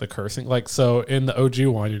 Huh? The cursing. Like, so in the OG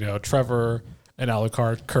one, Trevor and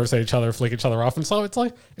Alucard curse at each other, flick each other off. And so it's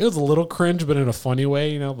like, it was a little cringe, but in a funny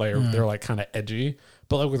way, they're like kind of edgy.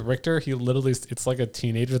 But like with Richter, he literally, it's like a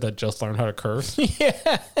teenager that just learned how to curse.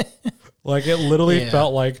 Yeah. Like it literally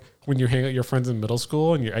felt like when you hang out with your friends in middle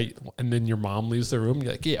school and then your mom leaves the room, and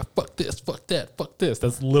you're like, yeah, fuck this, fuck that, fuck this.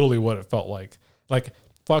 That's literally what it felt like. Like,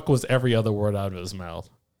 fuck was every other word out of his mouth.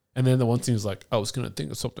 And then the one scene was like, I was going to think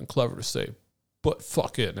of something clever to say, but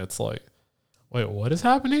fuck it. And it's like, wait, what is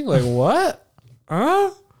happening? Like, what?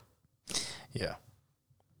 Huh? Yeah.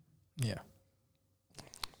 Yeah.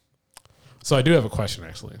 So I do have a question,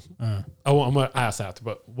 actually. I'm going to ask after,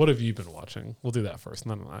 but what have you been watching? We'll do that first.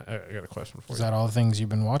 And then I got a question for you. Is that all the things you've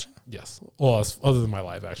been watching? Yes. Well, other than my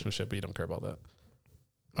live action shit, but you don't care about that.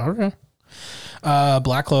 Okay.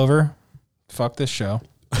 Black Clover. Fuck this show.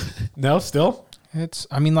 No, still?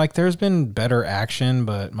 I mean, like, there's been better action,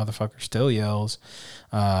 but motherfucker still yells.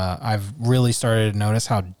 I've really started to notice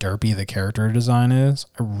how derpy the character design is.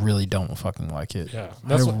 I really don't fucking like it. Yeah,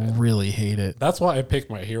 I really hate it. That's why I picked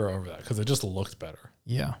My Hero over that, because it just looked better.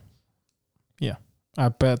 Yeah. Yeah. I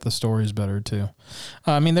bet the story's better too.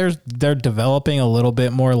 I mean, they're developing a little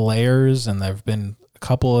bit more layers, and there've been a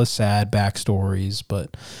couple of sad backstories,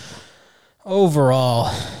 but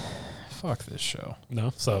overall, fuck this show.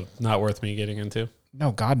 No, so not worth me getting into.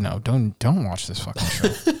 No, God, no. Don't watch this fucking show.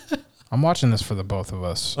 I'm watching this for the both of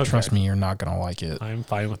us. Okay. Trust me, you're not gonna like it. I'm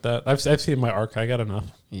fine with that. I've seen my arc. I got enough.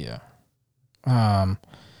 Yeah.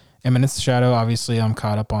 Eminence Shadow, obviously I'm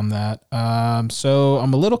caught up on that. So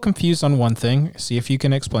I'm a little confused on one thing. See if you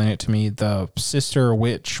can explain it to me. The sister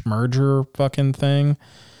witch merger fucking thing.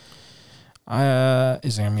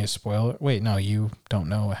 Is it gonna be a spoiler? Wait, no, you don't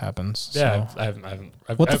know what happens. Yeah, so.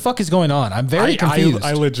 What the fuck is going on? I'm very confused.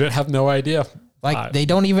 I legit have no idea. Like, they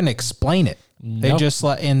don't even explain it. Nope. They just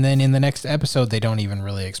and then in the next episode they don't even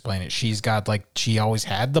really explain it. She's got, like, she always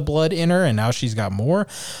had the blood in her and now she's got more.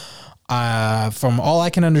 From all I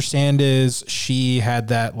can understand is she had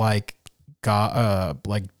that like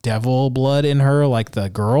devil blood in her, like the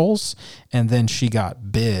girls, and then she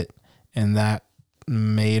got bit, and that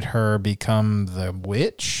made her become the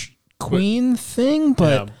witch queen thing.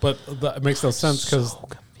 But yeah, but that makes no sense because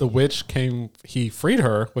the witch he freed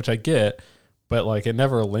her, which I get. But, like, it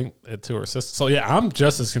never linked it to her sister. So, yeah, I'm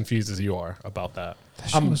just as confused as you are about that. That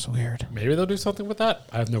shit was weird. Maybe they'll do something with that.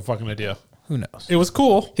 I have no fucking idea. Who knows? It was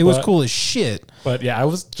cool. It was cool as shit. But, yeah, I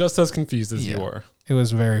was just as confused as you were. It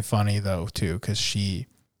was very funny, though, too, because she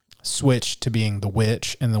switched to being the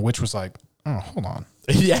witch, and the witch was like, oh, hold on.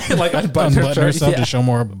 Yeah, like, unbuttoned herself to show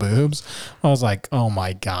more boobs. I was like, oh,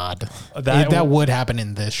 my God. That would happen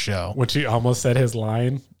in this show. When she almost said his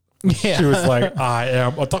line. Yeah. She was like, I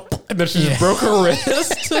am a and then she just broke her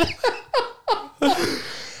wrist.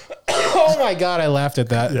 Oh my God, I laughed at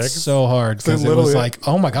that so hard because it was like,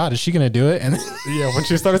 oh my God, is she going to do it? And yeah, when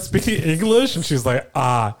she started speaking English and she's like,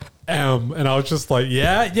 I am. And I was just like,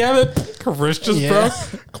 yeah, her wrist just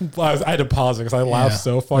broke. I had to pause it because I laughed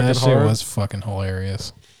so fucking hard. That shit was fucking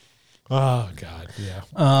hilarious. Oh God, yeah.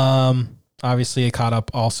 Obviously, I caught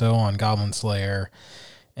up also on Goblin Slayer.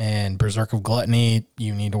 And Berserk of Gluttony,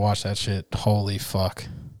 you need to watch that shit. Holy fuck.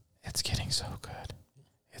 It's getting so good.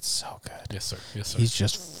 It's so good. Yes, sir. Yes, sir. He's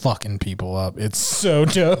just fucking people up. It's so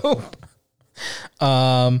dope.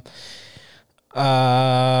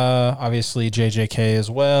 Obviously JJK as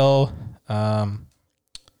well. And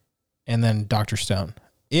then Dr. Stone.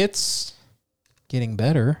 It's getting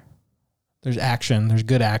better. There's action. There's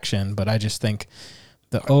good action, but I just think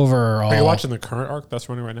the overall... Are you watching the current arc that's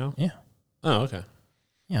running right now? Yeah. Oh, okay.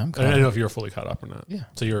 Yeah, I don't know if you're fully caught up or not. Yeah.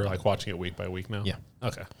 So you're like watching it week by week now? Yeah.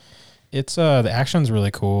 Okay. It's the action's really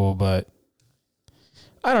cool, but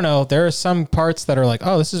I don't know. There are some parts that are like,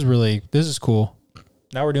 oh, this is cool.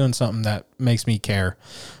 Now we're doing something that makes me care.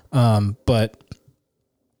 But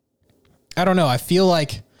I don't know. I feel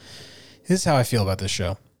like this is how I feel about this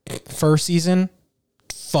show. First season,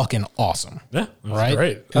 fucking awesome. Yeah. Right?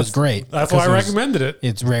 Great. It was great. That's why I recommended it.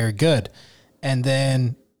 It's very good. And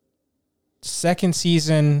then second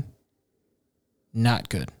season, not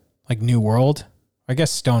good. Like New World. I guess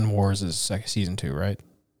Stone Wars is season 2, right?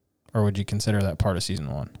 Or would you consider that part of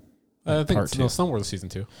season 1? I think Stone Wars is season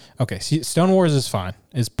 2. Okay, Stone Wars is fine.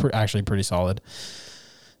 It's actually pretty solid.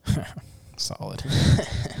 Solid.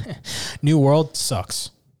 New World sucks.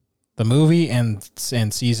 The movie and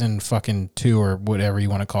season fucking 2 or whatever you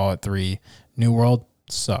want to call it, 3, New World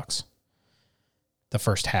sucks. The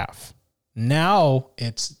first half. Now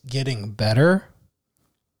it's getting better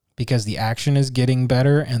because the action is getting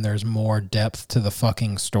better and there's more depth to the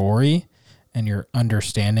fucking story and you're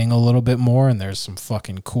understanding a little bit more and there's some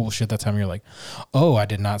fucking cool shit that time you're like, oh, I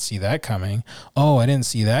did not see that coming. Oh, I didn't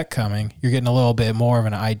see that coming. You're getting a little bit more of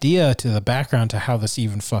an idea to the background to how this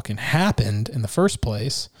even fucking happened in the first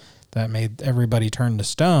place that made everybody turn to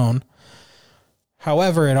stone.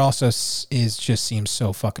 However, it also just seems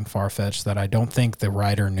so fucking far-fetched that I don't think the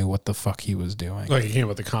writer knew what the fuck he was doing. Like he came up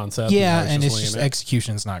with the concept. Yeah, and it's just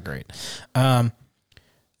execution's not great. The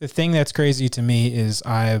thing that's crazy to me is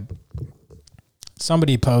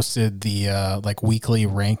somebody posted the like weekly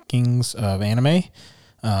rankings of anime.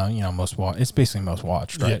 It's basically most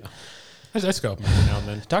watched, right? Yeah. I go up every now and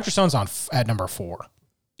then. Dr. Stone's at number 4.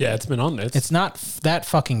 Yeah, it's been on. It's not that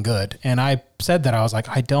fucking good. And I said that. I was like,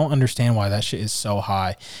 I don't understand why that shit is so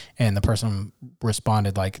high. And the person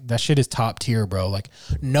responded like, that shit is top tier, bro. Like,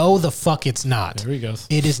 no, the fuck it's not. There he goes.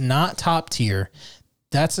 It is not top tier.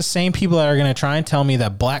 That's the same people that are going to try and tell me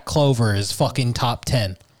that Black Clover is fucking top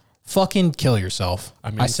 10. fucking kill yourself.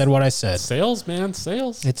 I mean, I said what I said. Sales, man,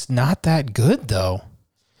 sales. It's not that good though.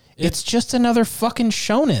 It's just another fucking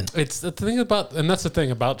shonen. It's the thing about, and that's the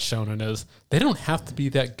thing about shonen is they don't have to be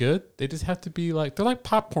that good. They just have to be like, they're like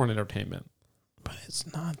popcorn entertainment. But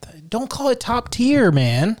it's not that. Don't call it top tier,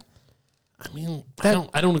 man. I mean,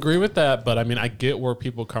 I don't agree with that, but I mean, I get where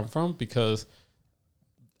people come from because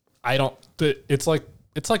it's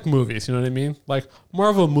like movies, you know what I mean? Like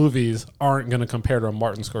Marvel movies aren't going to compare to a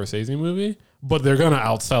Martin Scorsese movie, but they're going to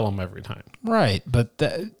outsell them every time. Right, but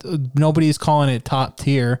nobody's calling it top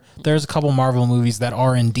tier. There's a couple Marvel movies that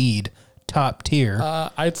are indeed top tier.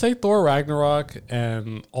 I'd say Thor Ragnarok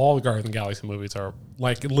and all the Guardians of the Galaxy movies are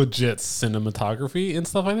like legit cinematography and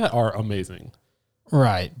stuff like that are amazing.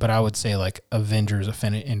 Right, but I would say like Avengers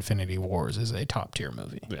Infinity Wars is a top tier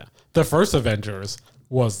movie. Yeah. The first Avengers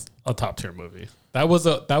was a top tier movie. It was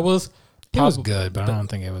good, but I don't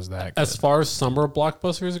think it was that good. As far as summer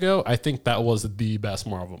blockbusters go, I think that was the best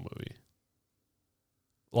Marvel movie.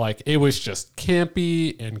 Like it was just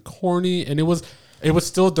campy and corny, and it was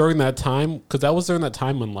still during that time because that was during that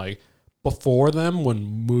time when like before them when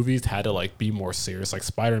movies had to like be more serious, like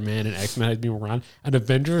Spider-Man and X-Men had to be around, and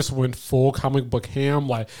Avengers went full comic book ham,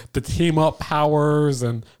 like the team up powers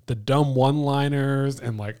and the dumb one-liners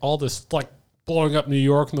and like all this like blowing up New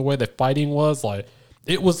York and the way the fighting was. Like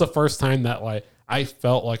it was the first time that like I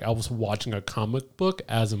felt like I was watching a comic book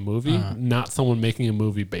as a movie, not someone making a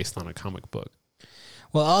movie based on a comic book.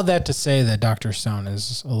 Well, all that to say that Dr. Stone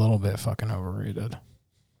is a little bit fucking overrated.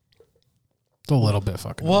 It's a little bit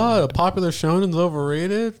fucking overrated. A popular shonen's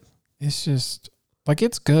overrated? It's just, like,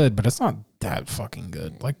 it's good, but it's not that fucking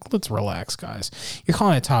good. Like, let's relax, guys. You're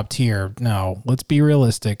calling it top tier. No, let's be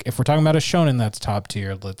realistic. If we're talking about a shonen that's top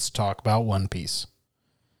tier, let's talk about One Piece.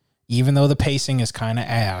 Even though the pacing is kind of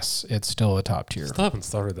ass, it's still a top tier. Still haven't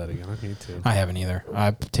started that again. I need to. I haven't either.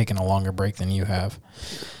 I've taken a longer break than you have.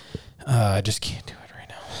 I just can't do it.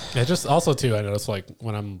 Yeah, just also too, I noticed like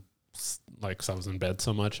when I'm like, cause I was in bed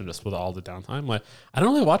so much and just with all the downtime, like I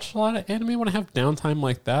don't really watch a lot of anime when I have downtime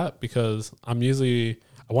like that because I'm usually,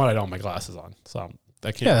 I don't have my glasses on, so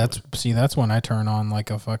I can't. Yeah, that's when I turn on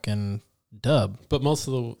like a fucking dub. But most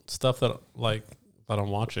of the stuff that I'm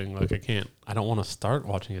watching, like I don't want to start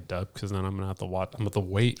watching a dub because then I'm gonna have to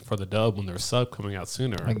wait for the dub when there's sub coming out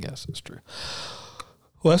sooner. I guess it's true.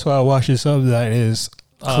 Well, that's why I watch a sub that is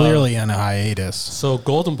clearly on a hiatus. So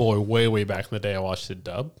Golden Boy, way back in the day, I watched the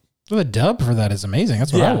dub. Well, the dub for that is amazing.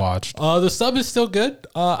 That's what I watched. The sub is still good.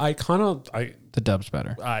 The dub's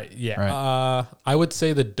better. Right. I would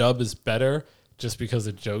say the dub is better just because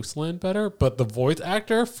the jokes land better. But the voice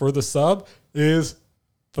actor for the sub is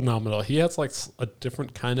phenomenal. He has like a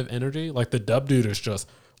different kind of energy. Like the dub dude is just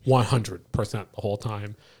 100% the whole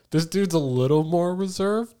time. This dude's a little more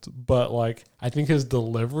reserved, but like I think his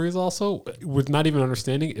delivery is also, with not even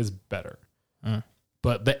understanding, is better.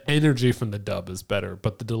 But the energy from the dub is better.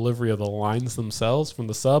 But the delivery of the lines themselves from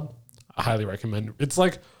the sub, I highly recommend. It's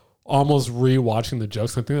like almost rewatching the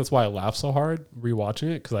jokes. I think that's why I laugh so hard rewatching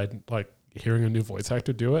it because I like hearing a new voice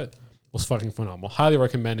actor do it was fucking phenomenal. Highly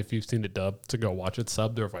recommend if you've seen it dub to go watch it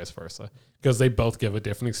subbed or vice versa because they both give a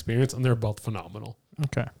different experience and they're both phenomenal.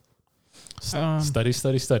 Okay. Study,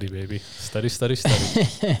 baby. Study.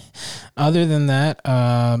 Other than that,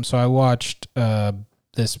 so I watched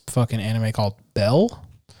this fucking anime called Belle.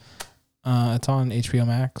 It's on HBO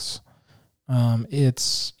Max.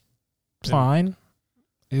 It's fine.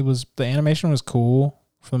 The animation was cool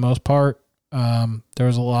for the most part. There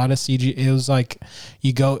was a lot of CG. It was like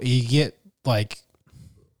you get like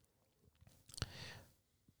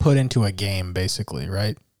put into a game basically,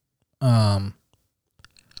 right?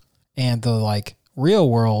 And the like real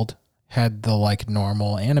world had the like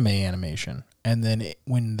normal anime animation. And then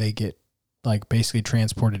when they get like basically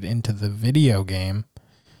transported into the video game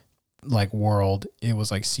like world, it was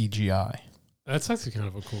like CGI. That's actually kind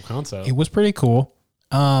of a cool concept. It was pretty cool.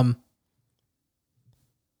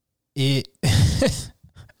 It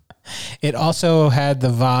it also had the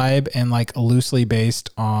vibe and like loosely based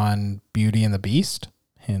on Beauty and the Beast,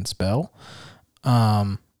 hence Belle.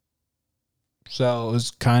 So it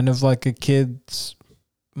was kind of like a kid's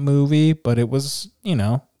movie, but it was,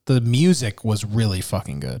 the music was really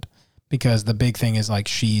fucking good because the big thing is like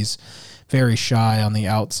she's very shy on the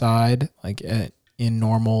outside, like in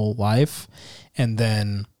normal life. And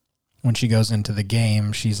then when she goes into the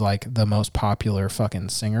game, she's like the most popular fucking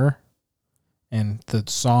singer. And the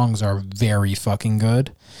songs are very fucking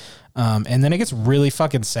good. And then it gets really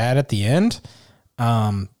fucking sad at the end.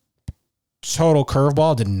 Total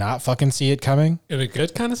curveball. Did not fucking see it coming. In a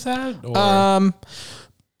good kind of sad? Or?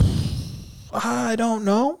 I don't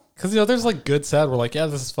know. Because, there's like good sad where like, yeah,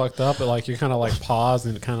 this is fucked up, but like you kind of like pause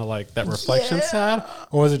and kind of like that reflection sad?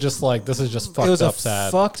 Or was it just like, this is just fucked up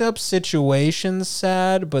sad? Fucked up situation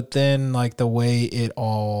sad, but then like the way it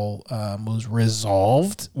all was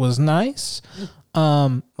resolved was nice.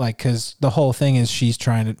 Like, because the whole thing is she's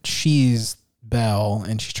Belle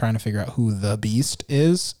and she's trying to figure out who the Beast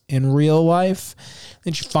is in real life.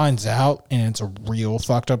 Then she finds out and it's a real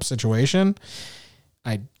fucked up situation.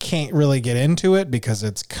 I can't really get into it because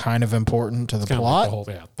it's kind of important to the plot.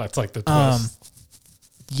 Like that's like the twist.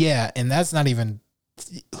 Yeah, and that's not even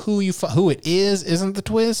who it is isn't the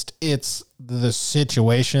twist. It's the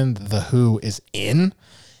situation the who is in.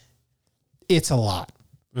 It's a lot.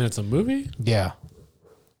 And it's a movie? Yeah.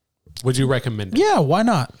 Would you recommend it? Yeah, why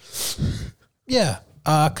not? Yeah,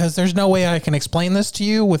 because there's no way I can explain this to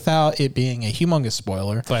you without it being a humongous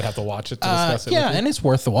spoiler. So I'd have to watch it to discuss it. Yeah, and it's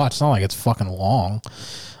worth the watch. It's not like it's fucking long,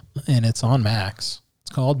 and it's on Max.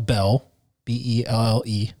 It's called Belle, Belle.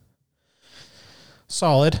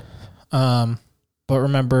 Solid, but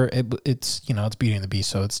remember it's it's Beauty and the Beast,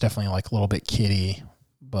 so it's definitely like a little bit kiddie,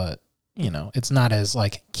 but it's not as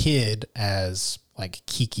like kid as like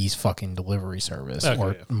Kiki's fucking delivery service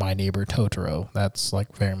or My Neighbor Totoro. That's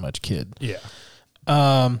like very much kid. Yeah.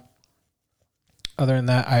 Other than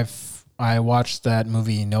that, I watched that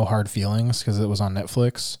movie No Hard Feelings because it was on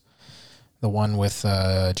Netflix. The one with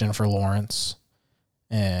Jennifer Lawrence,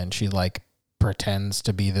 and she like pretends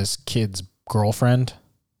to be this kid's girlfriend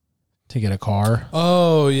to get a car.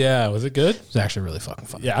 Oh yeah, was it good? It was actually really fucking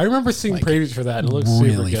fun. Yeah, I remember seeing previews for that. And it looks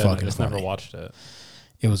really super good. fucking I just funny. never watched it.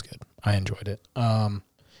 It was good. I enjoyed it. And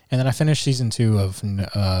then I finished season 2 of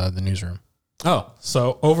The Newsroom. Oh,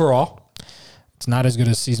 so overall, it's not as good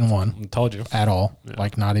as season 1. I told you At all. Yeah.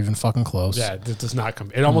 Like not even fucking close. Yeah, it does not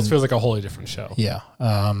come. It almost feels like a wholly different show. Yeah.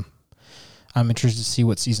 I'm interested to see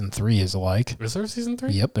what season 3 is like. Is there a season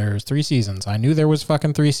 3? Yep, there's 3 seasons. I knew there was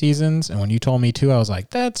fucking 3 seasons, and when you told me 2, I was like,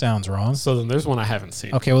 that sounds wrong. So then there's one I haven't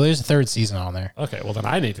seen. Okay, well, there's a 3rd season on there. Okay, well then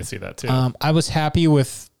I need to see that too. I was happy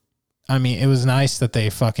with. I mean, it was nice that they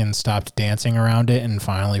fucking stopped dancing around it and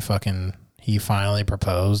he finally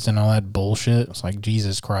proposed and all that bullshit. It's like,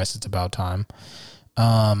 Jesus Christ, it's about time.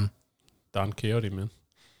 Don Quixote, man.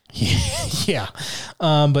 Yeah.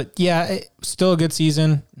 But yeah, still a good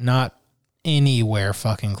season. Not anywhere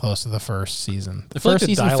fucking close to the first season. The first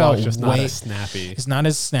season felt just not as snappy. It's not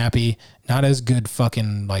as snappy, not as good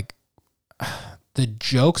fucking like the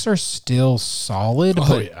jokes are still solid,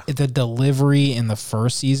 but the delivery in the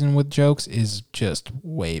first season with jokes is just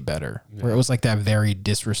way better. Yeah. Where it was like that very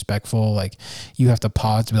disrespectful, like you have to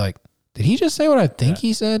pause to be like, did he just say what I think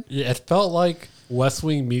he said? Yeah, it felt like West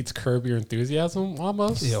Wing meets Curb Your Enthusiasm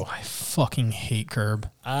almost. Ew, I fucking hate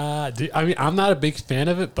Curb. I mean, I'm not a big fan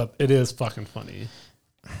of it, but it is fucking funny.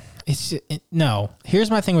 No.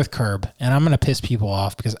 Here's my thing with Curb, and I'm gonna piss people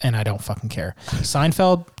off and I don't fucking care.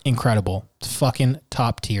 Seinfeld, incredible, fucking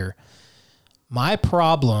top tier. My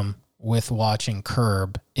problem with watching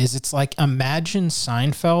Curb is it's like imagine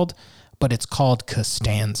Seinfeld, but it's called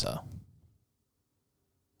Costanza.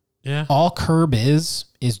 Yeah. All Curb is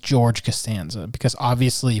George Costanza because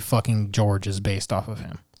obviously fucking George is based off of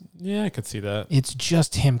him. Yeah, I could see that. It's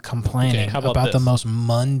just him complaining about the most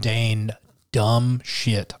mundane, dumb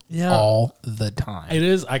shit all the time. It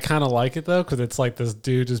is. I kind of like it though because it's like this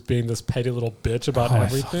dude just being this petty little bitch about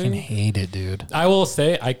everything. I fucking hate it, dude. I will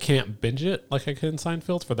say I can't binge it like I can in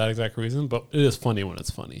Seinfeld for that exact reason, but it is funny when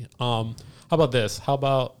it's funny. How about this? How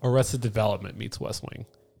about Arrested Development meets West Wing?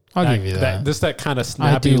 I'll give you that. Just that kind of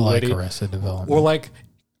snappy, I do like witty, Arrested Development. or like,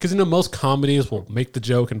 because most comedies will make the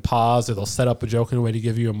joke and pause, or they'll set up a joke in a way to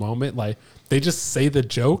give you a moment. Like they just say the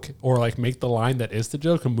joke or like make the line that is the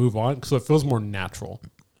joke and move on, so it feels more natural.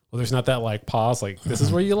 Well, there's not that like pause, like this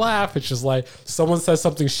is where you laugh. It's just like someone says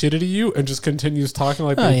something shitty to you and just continues talking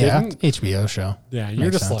like they didn't. HBO show. Yeah, and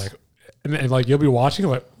you're just sense. Like. And like you'll be watching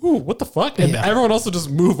like, ooh, what the fuck? And everyone else will just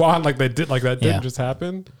move on like they did, like that didn't just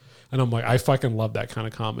happen. And I'm like, I fucking love that kind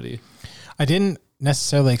of comedy. I didn't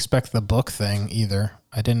necessarily expect the book thing either.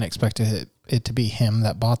 I didn't expect it to be him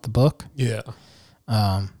that bought the book. Yeah.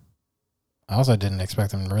 I also didn't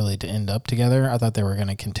expect them really to end up together. I thought they were going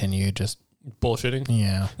to continue just bullshitting.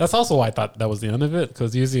 Yeah. That's also why I thought that was the end of it.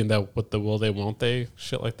 Because usually in that with the will they, won't they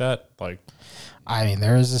shit like that, like. I mean,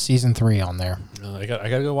 there is a season 3 on there. I got to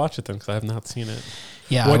go watch it then because I have not seen it.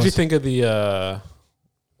 Yeah. What'd you think of the,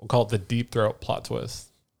 we'll call it the Deep Throat plot twist?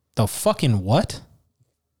 The fucking what?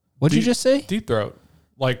 What'd you just say? Deep Throat.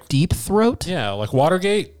 Like Deep Throat? Yeah, like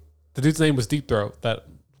Watergate. The dude's name was Deep Throat. That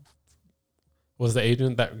was the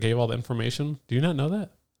agent that gave all the information. Do you not know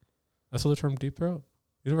that? That's what the term Deep Throat.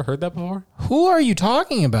 You never heard that before? Who are you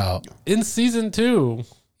talking about? In season 2.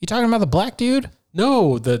 You talking about the black dude?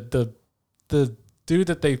 No, the dude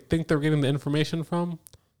that they think they're getting the information from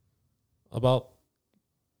about,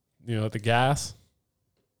 the gas.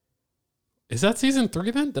 Is that season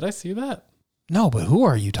 3 then? Did I see that? No, but who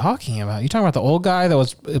are you talking about? You talking about the old guy that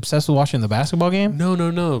was obsessed with watching the basketball game? No.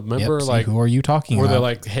 Remember, who are you talking where about? they're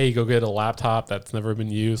like, hey, go get a laptop that's never been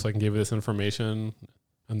used so I can give you this information.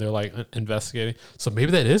 And they're like investigating. So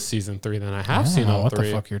maybe that is season 3 then. I have seen all what 3.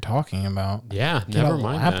 the fuck you're talking about. Yeah, Get never a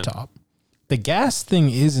mind. laptop. The gas thing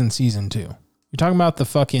is in season 2. You're talking about the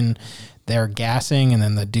fucking, they're gassing and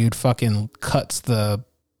then the dude fucking cuts the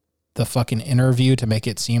fucking interview to make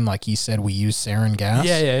it seem like he said we use sarin gas.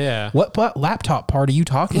 Yeah. What laptop part are you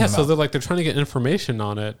talking about? Yeah, so they're trying to get information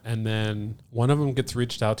on it, and then one of them gets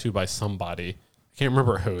reached out to by somebody. I can't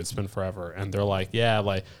remember who. It's been forever. And they're like, yeah, I'm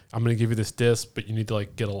going to give you this disc, but you need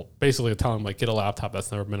to basically tell them get a laptop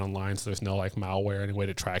that's never been online. So there's no malware, any way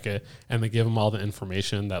to track it. And they give them all the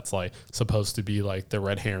information that's supposed to be the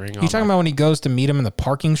red herring. You talking about when he goes to meet him in the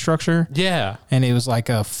parking structure? Yeah. And it was like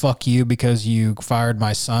a fuck you because you fired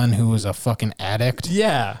my son who was a fucking addict.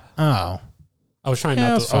 Yeah. Oh. I was trying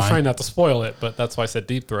not to spoil it, but that's why I said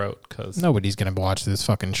Deep Throat, because nobody's gonna watch this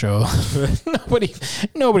fucking show.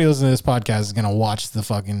 nobody listening to this podcast is gonna watch the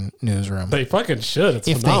fucking newsroom. They fucking should. It's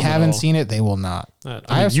if phenomenal. they haven't seen it, they will not.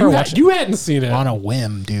 You hadn't seen it on a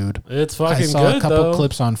whim, dude. It's fucking good. I saw a couple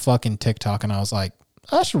clips on fucking TikTok, and I was like,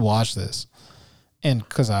 I should watch this, and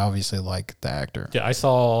because I obviously like the actor. Yeah, I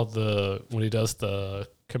saw when he does the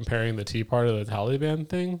comparing the Tea Party to the Taliban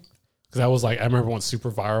thing, because I was I remember when super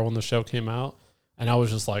viral when the show came out. And I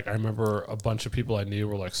was just I remember a bunch of people I knew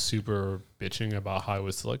were super bitching about how it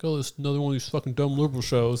was oh, this another one of these fucking dumb liberal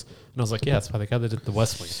shows. And I was like, yeah, that's why the guy that did The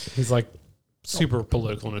West Wing. He's super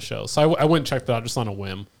political in the show. So I went and checked it out just on a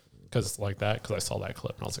whim because I saw that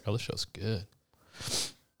clip and I was like, oh, this show's good.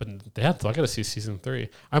 But yeah, so I got to see season 3.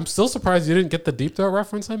 I'm still surprised you didn't get the Deep Throat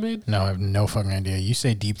reference I made. No, I have no fucking idea. You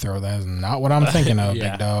say Deep Throat, that is not what I'm thinking of,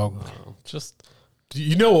 big dog.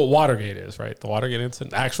 You know what Watergate is, right? The Watergate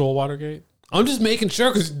incident, actual Watergate. I'm just making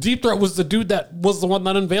sure because Deep Throat was the dude that was the one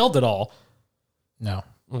that unveiled it all. No.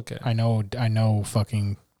 Okay. I know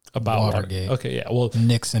fucking about Watergate. Okay, yeah. Well,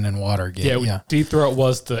 Nixon and Watergate. Yeah. Deep Throat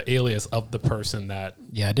was the alias of the person that.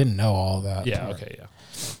 Yeah, I didn't know all that. Yeah. Okay. Yeah.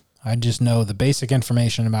 I just know the basic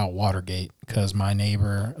information about Watergate because my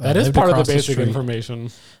neighbor. That is part of the basic information.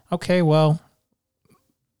 Okay, well,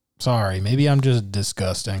 sorry. Maybe I'm just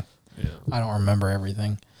disgusting. Yeah. I don't remember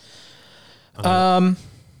everything. I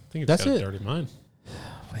think it's that's got a dirty mind.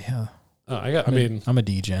 Yeah. I'm a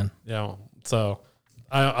D-gen. Yeah. So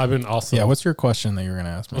I've been also. Yeah. What's your question that you're going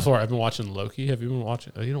to ask me? Before, I've been watching Loki. Have you been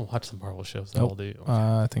watching? You don't watch the Marvel shows at all, do you? Okay.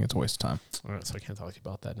 I think it's a waste of time. All right. So I can't talk to you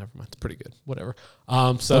about that. Never mind. It's pretty good. Whatever.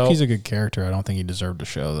 So Loki's a good character. I don't think he deserved a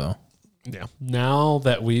show though. Yeah. Now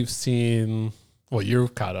that we've seen, well, you're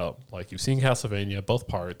caught up. You've seen Castlevania, both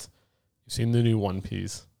parts. You've seen the new One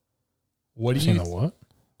Piece. What do you? Seen the what?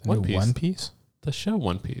 The One new Piece. One Piece? The show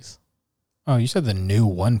One Piece. Oh, you said the new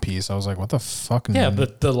One Piece. I was like, what the fuck? Yeah,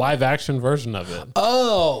 the live action version of it.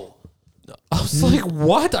 Oh. I was like,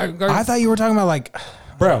 what? I thought you were talking about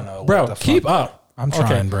bro, keep up. I'm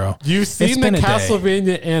trying, bro. You've seen the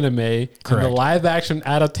Castlevania anime and the live action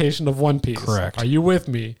adaptation of One Piece. Correct. Are you with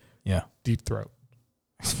me? Yeah. Deep Throat.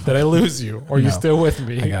 Did I lose you? Or are you still with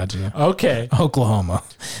me? I got you. Okay. Oklahoma.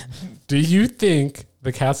 Do you think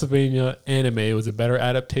the Castlevania anime was a better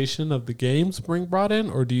adaptation of the games Spring brought in,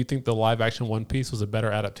 or do you think the live action One Piece was a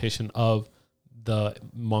better adaptation of the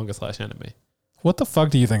manga/anime? What the fuck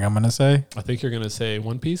do you think I'm going to say? I think you're going to say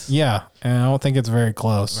One Piece. Yeah, and I don't think it's very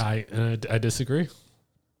close. I disagree.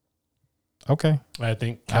 Okay. I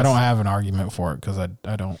think I don't have an argument for it because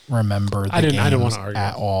I don't remember the games I didn't want to argue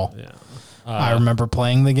at all. Yeah. I remember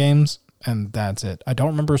playing the games, and that's it. I don't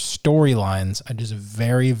remember storylines. I just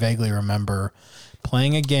very vaguely remember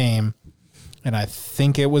playing a game, and I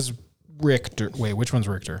think it was Richter. Wait, which one's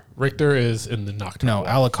Richter? Richter is in the Nocturne. No,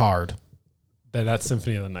 Alucard. That's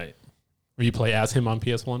Symphony of the Night. Where you play as him on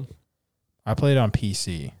PS1? I played it on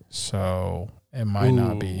PC, so it might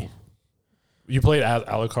not be. You played as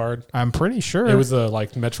Alucard? I'm pretty sure. It was a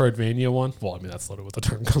Metroidvania one. Well, I mean, that's literally what the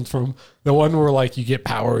term comes from. The one where you get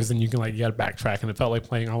powers and you can you got to backtrack, and it felt like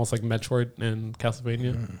playing almost like Metroid and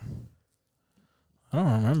Castlevania. I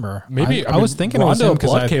don't remember. Maybe I was thinking Rondo it was him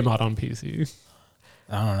Blood came out on PC.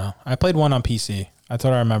 I don't know. I played one on PC. That's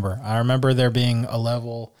what I remember. I remember there being a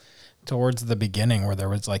level towards the beginning where there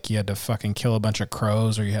was you had to fucking kill a bunch of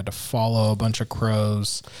crows or you had to follow a bunch of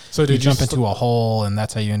crows. So did you jump into a hole and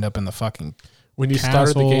that's how you end up in the fucking When you castle.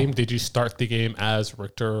 started the game, did you start the game as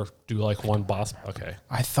Richter, do one boss? Okay.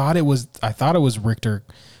 I thought it was Richter.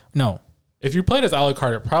 No. If you played as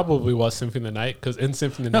Alucard, it probably was Symphony of the Night, because in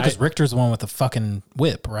Symphony of the No, Night, because Richter's the one with the fucking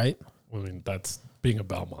whip, right? I mean, that's being a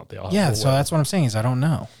Belmont. They all have Yeah, the so whip. that's what I'm saying is I don't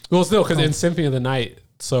know. Well, still, because in Symphony of the Night,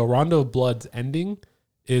 so Rondo of Blood's ending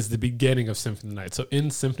is the beginning of Symphony of the Night. So in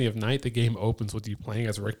Symphony of Night, the game opens with you playing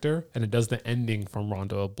as Richter, and it does the ending from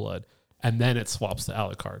Rondo of Blood, and then it swaps to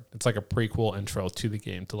Alucard. It's like a prequel intro to the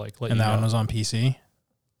game to like let And you that know. one was on PC?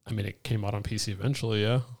 I mean, it came out on PC eventually,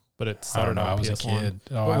 yeah, but it I started don't know. on I was a PS1. kid.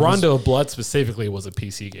 Oh, But Rondo of Blood specifically was a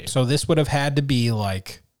PC game. So this would have had to be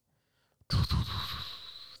like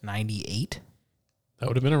 98. That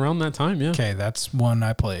would have been around that time, yeah. Okay, that's one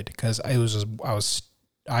I played because it was just,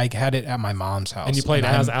 I had it at my mom's house. And you played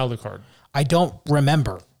as Alucard. I don't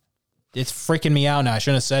remember. It's freaking me out now. I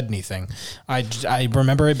shouldn't have said anything. I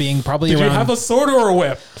remember it being probably Did around. you have a sword or a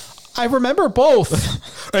whip? I remember both.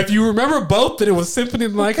 If you remember both, then it was Symphony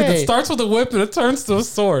of the Night, 'cause Okay. it starts with a whip and it turns to a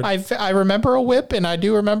sword. I remember a whip and I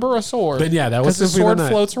do remember a sword. Then yeah, that was because the Symphony of sword the Night.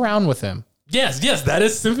 floats around with him. Yes, that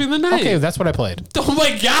is Symphony of the Night. Okay, that's what I played. Oh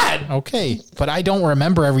my god. Okay, but I don't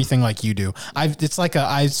remember everything like you do. It's like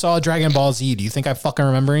I saw Dragon Ball Z. Do you think I fucking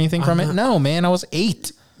remember anything from it? No, man. I was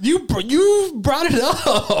 8. You brought it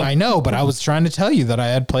up. I know, but I was trying to tell you that I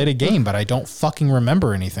had played a game, but I don't fucking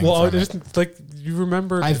remember anything. Well, from it. just like you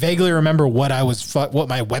remember. I vaguely remember what what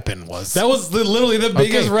my weapon was. That was literally the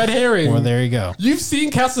biggest red herring. Well, there you go. You've seen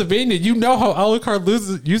Castlevania. You know how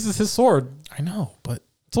Alucard uses his sword. I know, but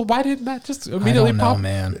So why didn't that just I immediately don't know, pop?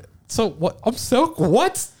 man. So what?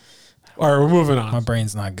 What? All right, we're moving on. My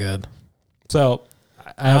brain's not good. So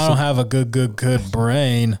I don't have a good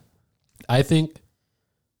brain. I think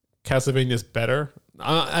Castlevania is better.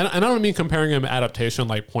 And I don't mean comparing them adaptation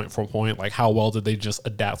like point for point, like how well did they just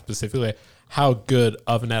adapt specifically. How good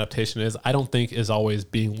of an adaptation is, I don't think is always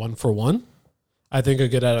being one for one. I think a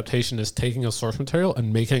good adaptation is taking a source material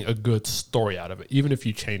and making a good story out of it, even if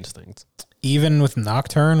you change things. Even with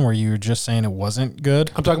Nocturne, where you were just saying it wasn't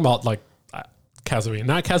good, I'm talking about like Castlevania,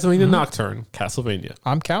 not Castlevania Nocturne, Castlevania.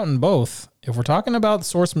 I'm counting both. If we're talking about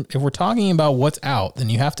source, if we're talking about what's out, then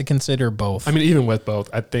you have to consider both. I mean, even with both,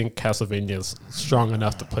 I think Castlevania is strong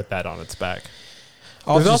enough to put that on its back.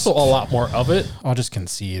 I'll There's just- also a lot more of it. I'll just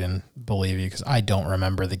concede and believe you because I don't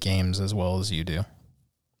remember the games as well as you do.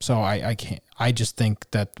 So I can't. I just think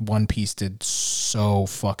that One Piece did so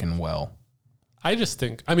fucking well. I just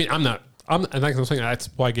think, I mean, I'm like I'm saying that's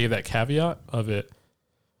why I gave that caveat of it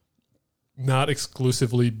not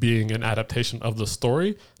exclusively being an adaptation of the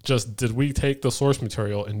story. Just did we take the source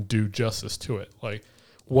material and do justice to it? Like,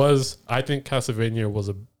 I think Castlevania was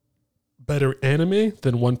a better anime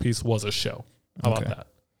than One Piece was a show. How about that?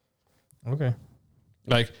 Okay.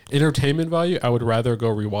 Like, entertainment value, I would rather go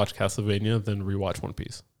rewatch Castlevania than rewatch One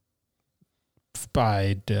Piece.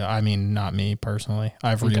 I mean, not me personally.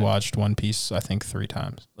 I've Okay. rewatched One Piece, I think 3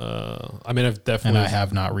 times. I mean, I've And definitely, I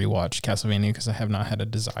have not rewatched Castlevania because I have not had a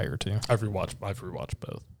desire to. I've rewatched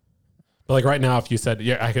both. But like right now, if you said,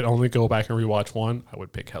 yeah, I could only go back and rewatch one, I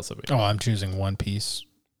would pick Castlevania. Oh, I'm choosing One Piece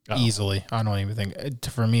easily. I don't even think,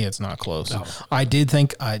 for me, it's not close. No. I did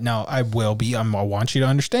think, now I will be, I want you to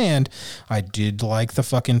understand, I did like the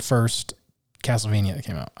fucking first Castlevania that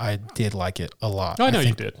came out. I did like it a lot. No, I know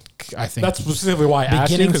think, you did. I think That's specifically why I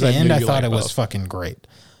asked you, beginning because to I end, knew I you thought liked it was both. fucking great.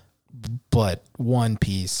 But One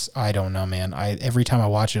Piece, I don't know, man. Every time I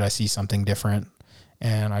watch it, I see something different,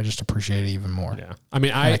 and I just appreciate it even more. Yeah, I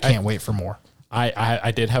mean, And I can't wait for more.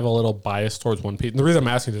 I did have a little bias towards One Piece. And the reason I'm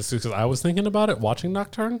asking this is because I was thinking about it watching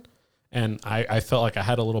Nocturne, and I felt like I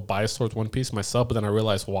had a little bias towards One Piece myself, but then I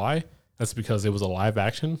realized why. That's because it was a live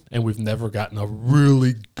action, and we've never gotten a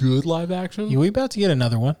really good live action. We about to get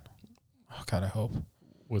another one. Oh God, I hope.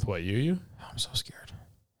 With what you? I'm so scared.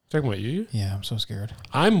 Talking about you? Yeah, I'm so scared.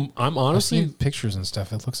 I'm I've honestly, seen pictures and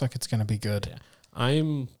stuff. It looks like it's gonna be good.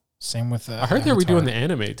 I'm. Same with. I heard they were Avatar. doing the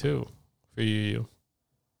anime too for you.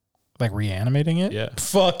 like reanimating it. Yeah.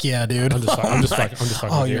 Fuck yeah, dude. I'm just fucking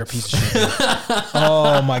Oh, with you. you're a piece of shit.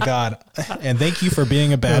 Oh my God. And thank you for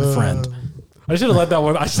being a bad friend. I should have let that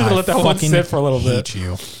one. I should have let that one fucking sit for a little bit. hate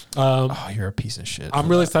you. Um, Oh, you're a piece of shit. I'm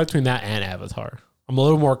really excited between that and Avatar. I'm a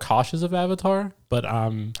little more cautious of Avatar, but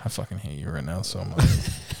I fucking hate you right now so much.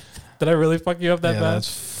 did I really fuck you up that Yeah, bad?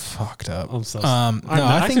 that's fucked up. I'm so. No, I'm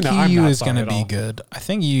not- I think actually, no, I'm EU not is sorry going at to be all. good. I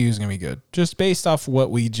think EU is going to be good. Just based off what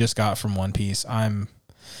we just got from One Piece.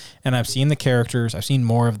 And I've seen the characters. I've seen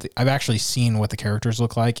more of I've actually seen what the characters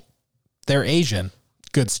look like. They're Asian.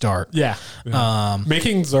 Good start. Yeah.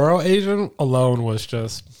 Making Zoro Asian alone was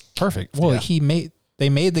just Perfect. Well, Yeah. they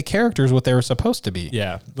made the characters what they were supposed to be.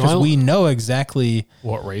 yeah. Because we know exactly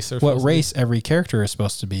what race they're what supposed to race every character is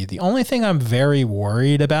supposed to be. The only thing I'm very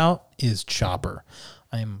worried about is Chopper.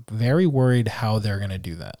 I'm very worried how they're going to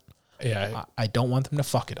do that. Yeah. I don't want them to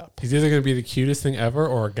fuck it up. He's either going to be the cutest thing ever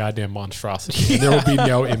or a goddamn monstrosity. And there will be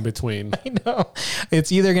no in between. I know.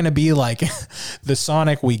 It's either going to be like the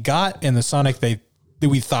Sonic we got and the Sonic that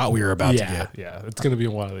we thought we were about to get. Yeah. It's going to be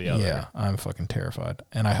one or the other. Yeah, I'm fucking terrified.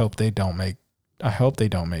 And I hope they don't make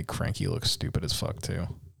Frankie look stupid as fuck too.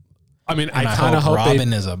 I mean, And I kind of hope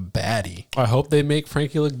Robin is a baddie. I hope they make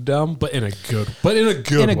Frankie look dumb, but in a good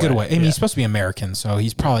way. I mean, he's supposed to be American, so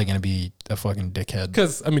he's probably going to be a fucking dickhead.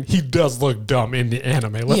 Because, I mean, he does look dumb in the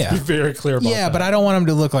anime. Let's be very clear about that. Yeah, but I don't want him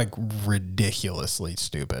to look like ridiculously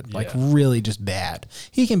stupid. Like really just bad.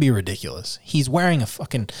 He can be ridiculous. He's wearing a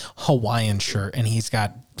fucking Hawaiian shirt and he's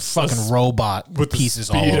got fucking robot with pieces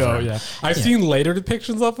all over him. Yeah. I've seen later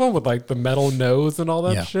depictions of him with like the metal nose and all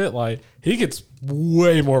that shit. Like he gets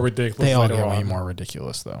way more ridiculous. They all get way more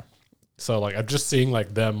ridiculous though. So like I'm just seeing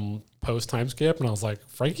like them post time skip and I was like,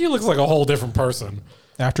 Frankie looks like a whole different person.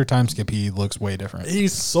 After time skip, he looks way different.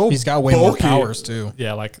 He's got way more powers too.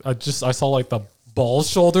 Yeah, like I saw like the ball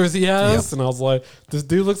shoulders he has, and I was like, this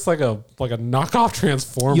dude looks like a knockoff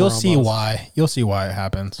Transformer. You'll see why. You'll see why it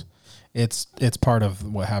happens. It's part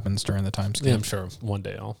of what happens during the time skip. Yeah, I'm sure one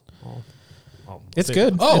day I'll it's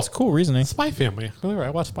good. Oh, it's cool reasoning. Spy Family. I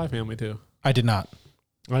watched Spy Family too. I did not.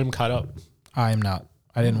 I'm caught up. I am not.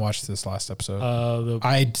 I didn't watch this last episode.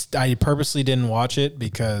 I purposely didn't watch it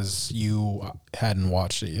because you hadn't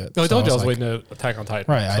watched it yet. No, I told you I was waiting to Attack on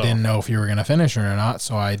Titan. Right, so. I didn't know if you were going to finish it or not,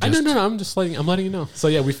 so I just... No, I'm just letting you know. So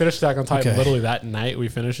yeah, we finished Attack on Titan. Literally that night we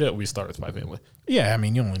finished it, we started Spy Family. Yeah, I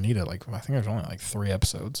mean, you only needed I think there's only 3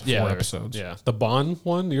 episodes, 4 episodes. Yeah, the Bond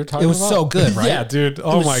one you're talking about? It was so good, right? Yeah, dude.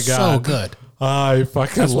 Oh my God. So good. I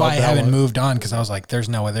fucking That's why I haven't one. moved on, because I was like, there's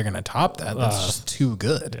no way they're going to top that. That's just too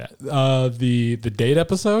good. Yeah. The date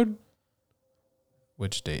episode...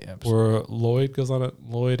 Which date episode? Where Lloyd goes on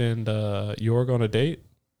Lloyd and Yor go on a date.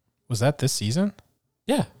 Was that this season?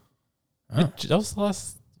 Yeah. Oh. That was the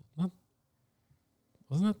last.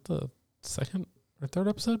 Wasn't that the second or third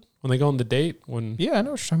episode when they go on the date? Yeah, I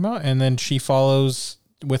know what you're talking about. And then she follows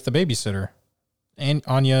with the babysitter. And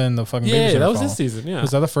Anya and the fucking babysitter. Yeah, that was this season. Yeah.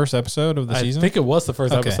 Was that the first episode of the season? I think it was the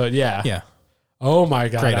first episode. Yeah. Yeah. Oh my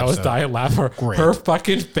God. Great I was dying laughing. Her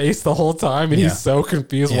fucking face the whole time. And he's so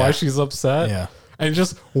confused why she's upset. Yeah. And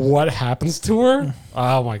just what happens to her.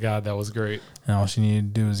 Oh my God, that was great. And all she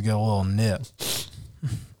needed to do is get a little nip.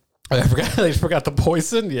 I forgot the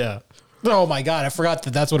poison. Yeah. Oh my God, I forgot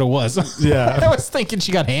that's what it was. Yeah. I was thinking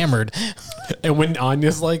she got hammered. And when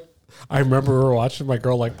Anya's like, I remember we were watching my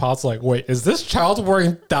girl like pause like, wait, is this child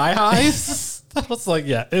wearing thigh highs? I was like,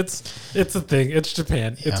 yeah, it's a thing. It's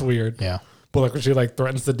Japan. Yeah. It's weird. Yeah. But like when she like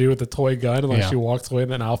threatens to do with the toy gun and like she walks away in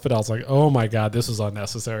that outfit, I was like, oh my God, this was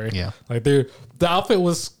unnecessary. Yeah. Like the outfit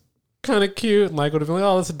was kind of cute and like would have been like,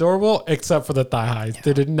 oh, that's adorable, except for the thigh highs. Yeah.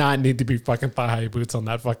 They did not need to be fucking thigh high boots on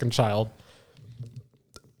that fucking child.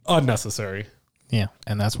 Unnecessary. Yeah.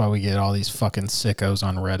 And that's why we get all these fucking sickos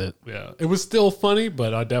on Reddit. Yeah. It was still funny,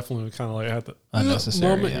 but I definitely kind of like had the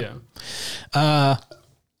unnecessary moment. Yeah.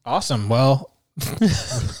 Awesome. Well,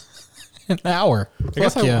 an hour. I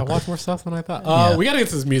guess I watched more stuff than I thought. We got to get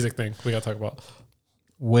to this music thing we got to talk about.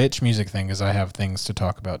 Which music thing? Because I have things to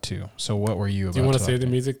talk about too. So what were you about? Do you want to say the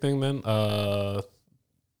music thing then? The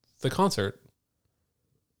concert.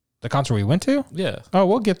 The concert we went to? Yeah. Oh,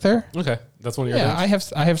 we'll get there. Okay. That's one of your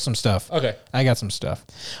things? I have some stuff. Okay. I got some stuff.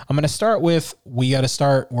 I'm going to start with, we got to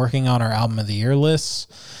start working on our album of the year lists.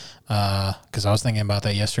 Because I was thinking about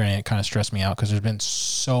that yesterday and it kind of stressed me out because there's been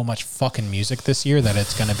so much fucking music this year that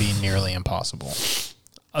it's going to be nearly impossible.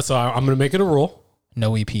 So I'm going to make it a rule.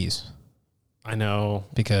 No EPs. I know.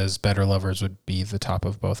 Because Better Lovers would be the top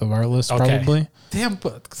of both of our lists, probably. Damn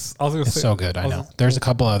books. I was going to say. It's so good, I know. There's a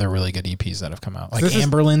couple other really good EPs that have come out. Like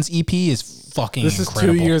Amberlin's EP is fucking incredible. This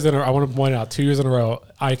is 2 years in a row. I want to point out, 2 years in a row,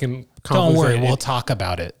 I can Don't worry, we'll talk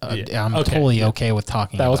about it. I'm totally okay with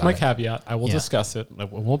talking about it. That was my caveat. I will discuss it. I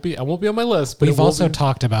won't be on my list. But we've also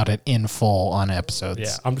talked about it in full on episodes.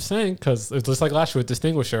 Yeah, I'm just saying, because it's just like last year with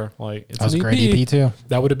Distinguisher. Like, it's that was a great EP too.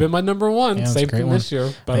 That would have been my number one. Yeah, same thing this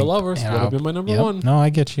year. Better Lovers would have been my number one. No, I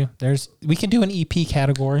get you. We can do an EP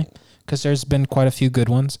category. Because there's been quite a few good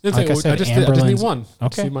ones. Like I said, I just need one.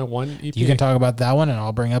 Okay. See my one EP. You can talk about that one, and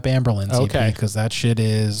I'll bring up Amberlin's EP because that shit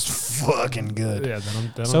is fucking good. Yeah,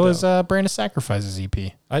 then so is Brain of Sacrifice's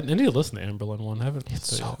EP. I need to listen to Amberlin one. I haven't.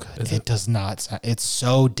 It's so good. It does not. It's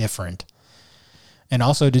so different. And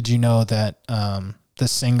also, did you know that the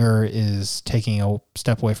singer is taking a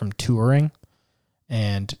step away from touring,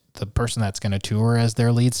 and the person that's going to tour as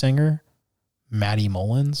their lead singer, Maddie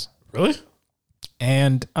Mullins? Really?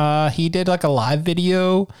 And he did like a live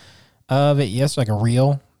video of it. Yes, like a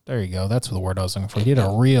reel There you go. That's the word I was looking for. He did a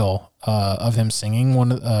reel of him singing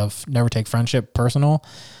one of Never Take Friendship Personal.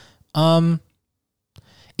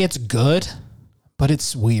 It's good, but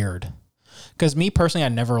it's weird. Because me personally, I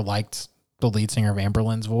never liked the lead singer of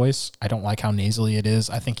Amberlynn's voice. I don't like how nasally it is.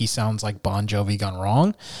 I think he sounds like Bon Jovi gone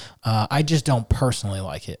wrong. I just don't personally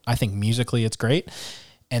like it. I think musically it's great.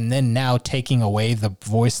 And then now taking away the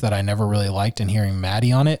voice that I never really liked and hearing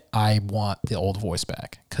Maddie on it, I want the old voice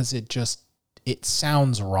back because it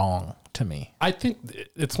sounds wrong to me. I think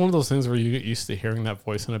it's one of those things where you get used to hearing that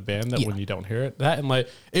voice in a band that when you don't hear it, that and like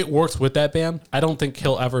it works with that band. I don't think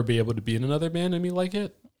he'll ever be able to be in another band and me like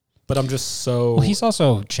it. But I'm just so. Well, he's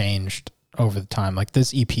also changed over the time. Like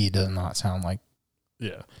this EP does not sound like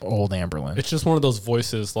old Amberlynn. It's just one of those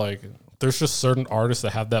voices like. There's just certain artists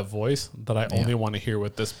that have that voice that I only want to hear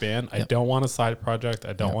with this band. I don't want a side project.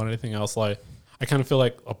 I don't want anything else. Like, I kind of feel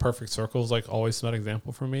like A Perfect Circle is like always that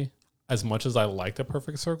example for me. As much as I like The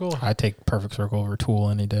Perfect Circle, I take Perfect Circle over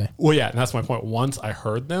Tool any day. Well, yeah, and that's my point. Once I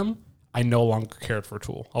heard them, I no longer cared for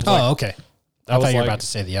Tool. I was okay. I thought you were about to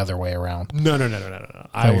say the other way around. No.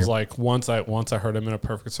 I was like, once I heard him in A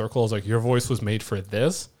Perfect Circle, I was like, your voice was made for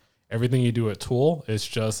this. Everything you do at Tool is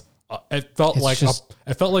just. It felt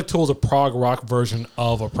like Tool's a prog rock version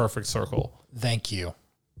of A Perfect Circle. Thank you.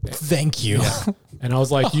 Yeah. And I was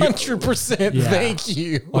like, 100%. Thank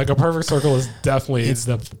you. Like A Perfect Circle is definitely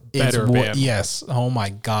the better band. Yes. Oh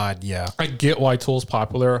my God. Yeah. I get why Tool's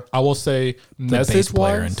popular. I will say, the bass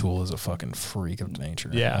player in Tool is a fucking freak of nature.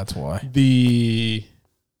 Yeah, that's why. The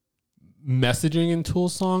messaging in Tool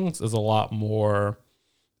songs is a lot more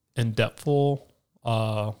in depthful.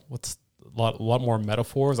 A lot more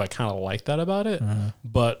metaphors. I kind of like that about it.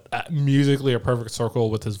 But musically, A Perfect Circle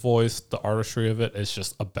with his voice, the artistry of it is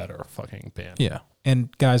just a better fucking band. Yeah.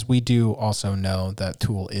 And guys, we do also know that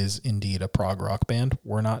Tool is indeed a prog rock band.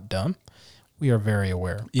 We're not dumb. We are very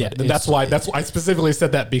aware. Yeah. That's why I specifically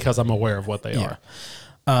said that because I'm aware of what they are.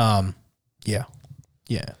 Yeah.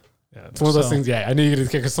 Yeah, it's one of those things. Yeah, I knew you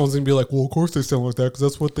get because someone's gonna be like, "Well, of course they sound like that because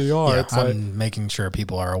that's what they are." Yeah, it's I'm making sure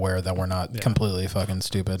people are aware that we're not completely fucking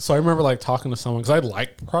stupid. So I remember like talking to someone because I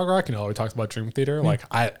like prog rock. You know, we talked about Dream Theater. Like,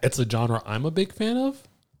 it's a genre I'm a big fan of.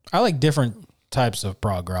 I like different types of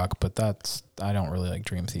prog rock, but I don't really like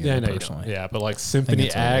Dream Theater personally. Yeah, but like Symphony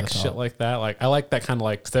X, shit like that. Like, I like that kind of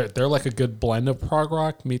like they're like a good blend of prog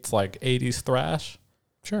rock meets like 80s thrash.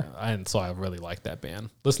 Sure. And so I really like that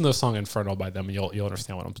band. Listen to the song Inferno by them and you'll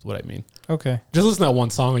understand what I mean. Okay. Just listen to that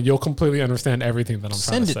one song and you'll completely understand everything that I'm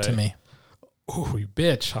trying to say. Send it to me. Ooh, you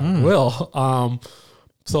bitch. I will.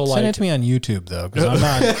 So send it to me on YouTube though, because I'm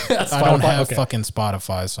not I don't have fucking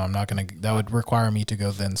Spotify, so I'm not gonna that would require me to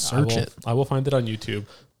go then search it. I will find it on YouTube.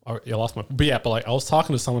 You lost my but like I was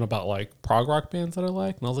talking to someone about like prog rock bands that I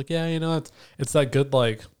like, and I was like, yeah, you know, it's that good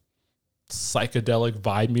like psychedelic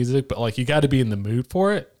vibe music, but like you got to be in the mood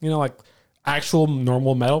for it. You know, like actual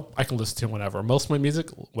normal metal, I can listen to whenever. Most of my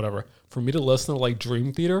music, whatever. For me to listen to like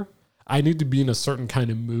Dream Theater, I need to be in a certain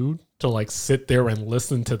kind of mood to like sit there and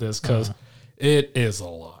listen to this because it is a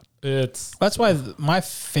lot. That's why my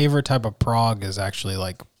favorite type of prog is actually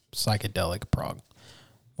like psychedelic prog,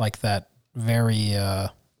 like that very.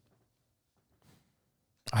 I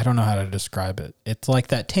don't know how to describe it. It's like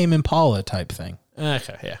that Tame Impala type thing.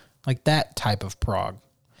 Okay, yeah. Like that type of prog.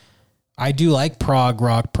 I do like prog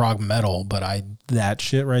rock, prog metal, but that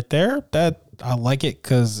shit right there, that I like it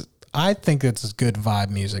because I think it's good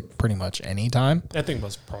vibe music pretty much anytime. I think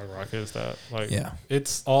most prog rock is that. Like,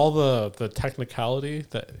 it's all the technicality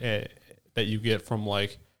that you get from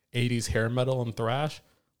like 80s hair metal and thrash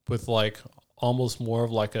with like almost more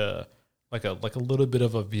of like a little bit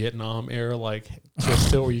of a Vietnam era like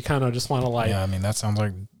twist where you kind of just want to like. Yeah, I mean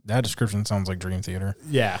that description sounds like Dream Theater.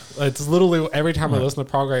 Yeah, it's literally every time I listen to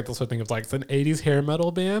prog rock, that's what I think of. Like it's an 80s hair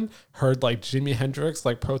metal band. Heard like Jimi Hendrix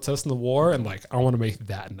like protesting the war, and like I want to make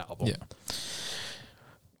that an album. Yeah.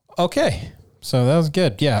 Okay, so that was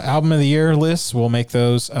good. Yeah, album of the year lists. We'll make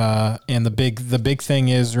those. And the big thing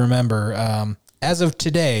is remember, as of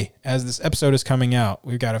today, as this episode is coming out,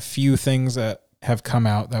 we've got a few things that have come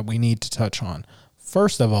out that we need to touch on.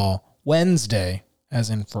 First of all, Wednesday, as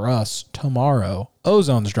in for us, tomorrow,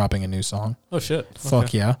 Ozone's dropping a new song. Oh, shit.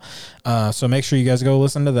 Fuck yeah. So make sure you guys go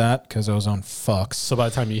listen to that because Ozone fucks. So by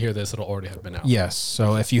the time you hear this, it'll already have been out. Yes.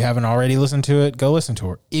 So if you haven't already listened to it, go listen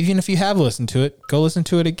to it. Even if you have listened to it, go listen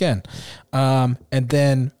to it again. And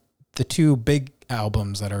then the two big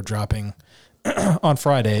albums that are dropping on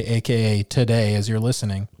Friday, a.k.a. today as you're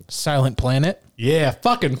listening, Silent Planet. Yeah,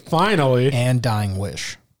 fucking finally. And Dying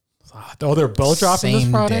Wish. Oh, they're both dropping this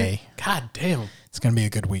Friday? Day. God damn. It's going to be a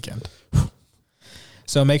good weekend.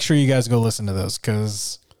 So make sure you guys go listen to those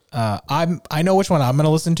because I know which one I'm going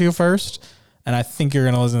to listen to first, and I think you're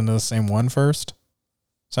going to listen to the same one first.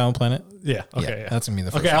 Silent Planet. Yeah. Okay. Yeah. That's gonna be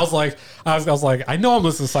the first. Okay. One. I was like, I know I'm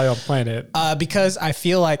listening to Silent Planet. Because I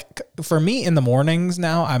feel like for me in the mornings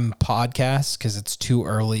now, I'm podcasts because it's too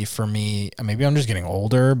early for me. Maybe I'm just getting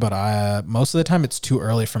older, but most of the time it's too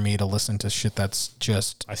early for me to listen to shit that's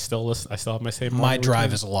just. I still listen. I still have my same. My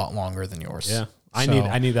drive is a lot longer than yours. Yeah. I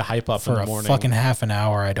need to hype up for in the morning. A fucking half an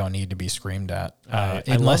hour. I don't need to be screamed at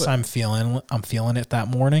unless I'm feeling it that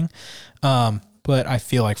morning. But I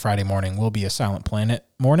feel like Friday morning will be a Silent Planet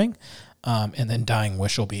morning. And then Dying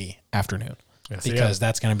Wish will be afternoon because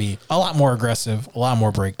that's going to be a lot more aggressive, a lot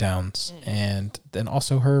more breakdowns, and then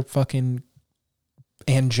also her fucking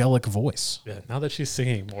angelic voice. Yeah, now that she's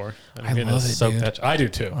singing more, I love it, dude. I do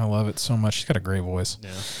too. I love it so much. She's got a great voice.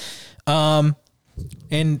 Yeah.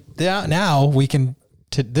 And now we can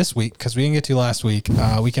this week because we didn't get to last week.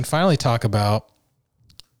 We can finally talk about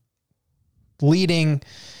leading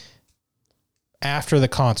after the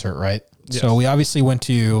concert, right? Yes. So we obviously went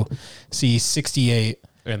to see 68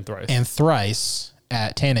 and Thrice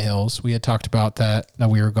at Tannehill's. We had talked about that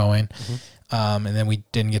we were going. Mm-hmm. And then we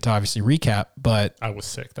didn't get to obviously recap, but I was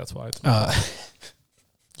sick. That's why.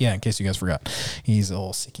 Yeah, in case you guys forgot, he's a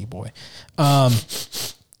little sicky boy.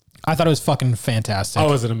 I thought it was fucking fantastic. Oh,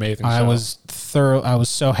 it was an amazing show. I was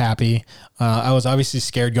so happy. I was obviously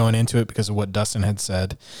scared going into it because of what Dustin had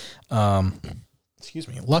said. Excuse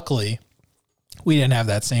me. Luckily, we didn't have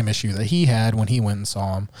that same issue that he had when he went and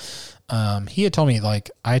saw him. He had told me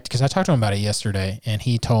because I talked to him about it yesterday, and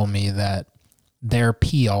he told me that their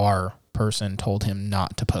PR person told him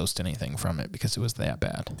not to post anything from it because it was that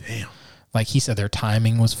bad. Damn. Like he said, their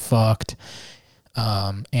timing was fucked,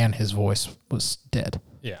 and his voice was dead.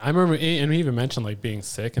 Yeah, I remember, and he even mentioned like being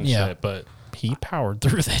sick and shit, but he powered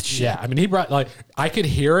through that shit. Yeah, I mean, he brought I could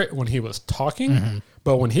hear it when he was talking,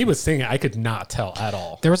 but when he was singing, I could not tell at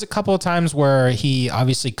all. There was a couple of times where he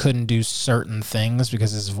obviously couldn't do certain things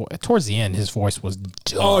because towards the end, his voice was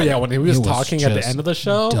done. Oh yeah, when he was talking at the end of the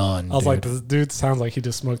show, I was like, this dude sounds like he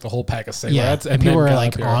just smoked a whole pack of cigarettes. Yeah, and people were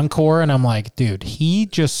like encore, and I'm like, dude, he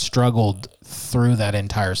just struggled through that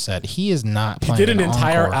entire set. He is not playing. He did an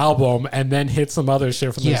entire album and then hit some other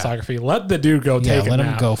shit from the discography. Let the dude go take it. Let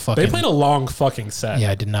him go fucking. They played a long fucking set.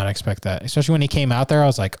 Yeah, I did not expect that. Especially when he came out there, I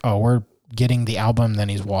was like, oh, we're getting the album, then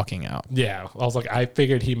he's walking out. Yeah. I was like, I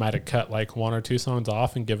figured he might have cut like one or two songs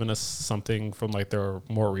off and given us something from like their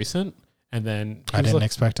more recent. And then I didn't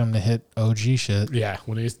expect him to hit OG shit. Yeah,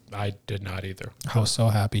 I did not either. I was so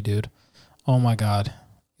happy, dude. Oh my God.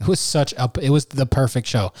 It was the perfect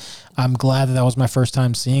show. I'm glad that was my first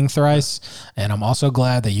time seeing Thrice, and I'm also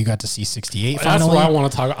glad that you got to see 68 finally. That's what I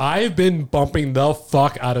want to talk about. I've been bumping the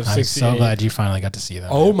fuck out of 68. I'm so glad you finally got to see that.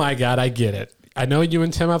 Oh my God, I get it. I know you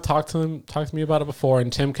and Tim have talked to me about it before,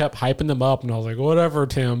 and Tim kept hyping them up, and I was like, whatever,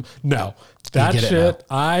 Tim. No. That shit,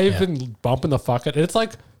 I've been bumping the fuck out. It's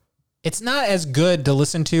like... It's not as good to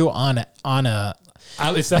listen to on a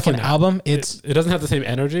it's like an album. It doesn't have the same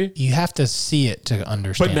energy. You have to see it to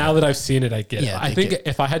understand. But now that I've seen it, I get it. I think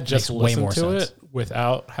if I had just listened to it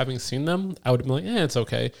without having seen them, I would be like, it's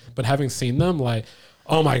okay. But having seen them, like,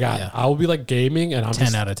 oh my God, I will be like gaming, and I'm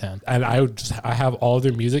 10 out of 10. And I have all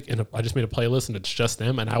their music, and I just made a playlist, and it's just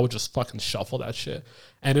them, and I would just fucking shuffle that shit.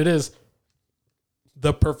 And it is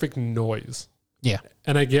the perfect noise. Yeah.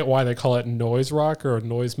 And I get why they call it noise rock or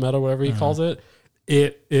noise metal, whatever he calls it.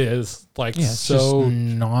 It is like so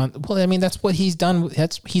well, I mean, that's what he's done.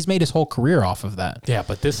 He's made his whole career off of that. Yeah,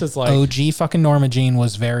 but this is like OG fucking Norma Jean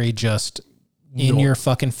was very just in your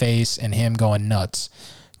fucking face and him going nuts.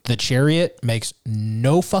 The Chariot makes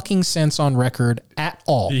no fucking sense on record at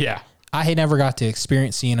all. Yeah. I had never got to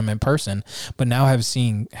experience seeing him in person, but now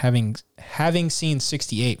having seen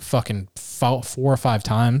 68 fucking 4 or 5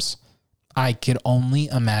 times, I could only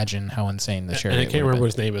imagine how insane the Chariot. And I can't remember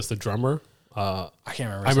what his name is. The drummer. I can't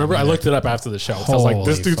remember. I remember. I looked it up after the show. So I was like,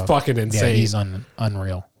 "This dude's fucking insane." Yeah, he's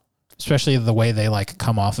unreal. Especially the way they like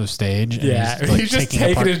come off of stage. And he's just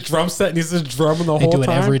taking his drum set and he's just drumming the whole time. They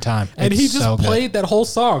do it every time. And he just played that whole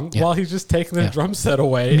song while he's just taking the drum set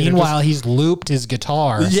away. Meanwhile, he's looped his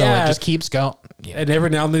guitar, so it just keeps going. Yeah. And every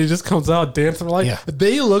now and then he just comes out dancing.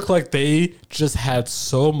 They look like they just had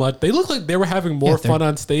so much. They look like they were having more fun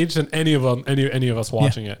on stage than any of us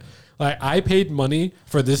watching it. Like, I paid money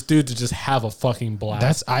for this dude to just have a fucking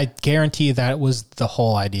blast. I guarantee that was the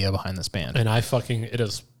whole idea behind this band. And it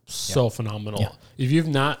is so phenomenal. Yeah. If you've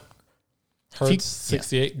not heard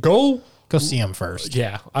 68, go see them first.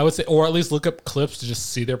 Yeah, I would say, or at least look up clips to just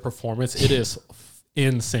see their performance. It is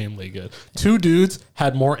insanely good. 2 dudes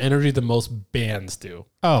had more energy than most bands do.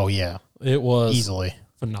 Oh yeah, it was easily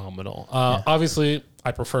phenomenal. Obviously,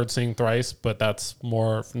 I preferred seeing Thrice, but that's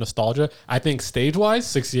more nostalgia. I think stage-wise,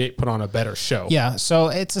 68 put on a better show. Yeah, so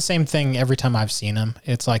it's the same thing every time I've seen him.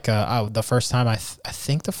 It's like the first time I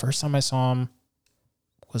think the first time I saw him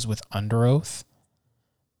was with Under Oath.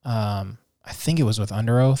 I think it was with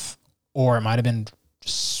Under Oath, or it might have been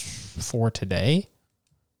For Today,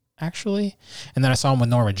 actually. And then I saw him with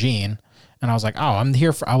Norma Jean. And I was like, oh,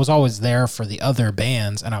 I was always there for the other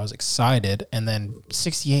bands, and I was excited. And then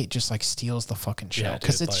 68 just like steals the fucking show.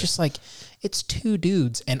 Because it's just like, it's two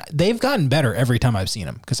dudes. And they've gotten better every time I've seen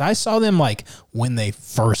them. Because I saw them like when they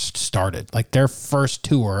first started. Like their first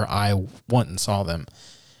tour, I went and saw them.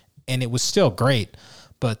 And it was still great.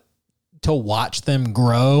 But to watch them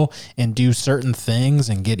grow and do certain things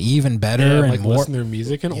and get even better and like more. listen to their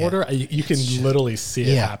music in order, you can literally see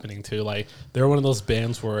it happening too. Like they're one of those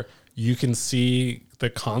bands where you can see the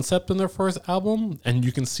concept in their first album and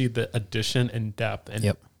you can see the addition and depth. And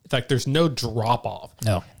it's like there's no drop off.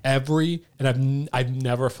 No. And I've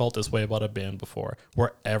never felt this way about a band before,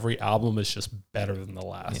 where every album is just better than the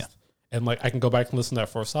last. Yeah. And like I can go back and listen to that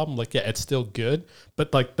first album, like it's still good,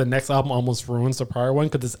 but like the next album almost ruins the prior one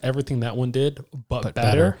because it's everything that one did, but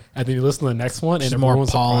better. And then you listen to the next one and it's it more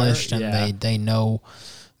ruins polished, the prior. and they know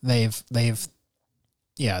they've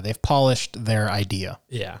polished their idea.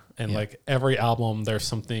 Yeah. And like every album, there's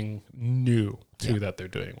something new too that they're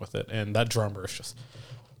doing with it. And that drummer is just,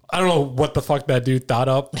 I don't know what the fuck that dude thought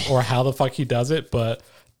up or how the fuck he does it, but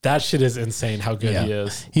that shit is insane how good he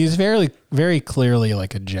is. He's very, very clearly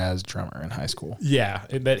like a jazz drummer in high school. Yeah.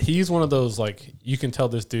 And that he's one of those, like, you can tell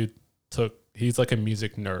this dude he's like a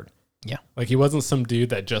music nerd. Yeah. Like he wasn't some dude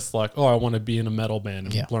that just like, oh, I want to be in a metal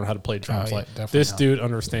band and learn how to play drums. Like this dude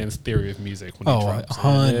understands theory of music when he drums.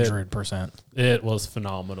 100%. It was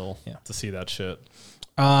phenomenal to see that shit.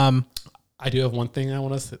 I do have one thing I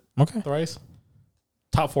want to say. Okay. Thrice.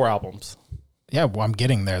 Top 4 albums. Yeah, well, I'm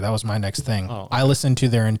getting there. That was my next thing. Oh, okay. I listened to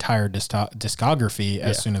their entire discography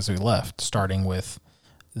as soon as we left, starting with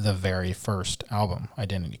the very first album,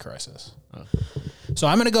 Identity Crisis. Oh. So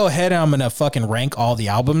I'm going to go ahead and I'm going to fucking rank all the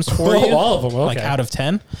albums for you. All of them, okay. Like out of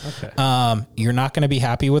 10. Okay. You're not going to be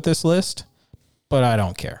happy with this list, but I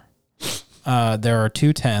don't care. There are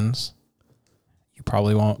 2 10s. You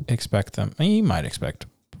probably won't expect them. You might expect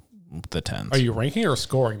the 10s. Are you ranking or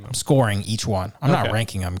scoring them? I'm scoring each one. I'm not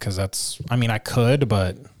ranking them because I could,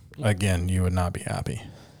 but again, you would not be happy.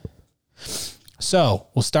 So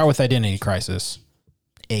we'll start with Identity Crisis.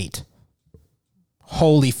 8.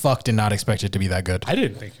 Holy fuck, did not expect it to be that good. I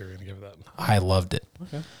didn't think you were going to give that. I loved it.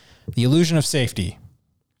 Okay. The Illusion of Safety.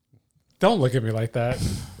 Don't look at me like that.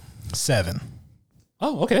 7.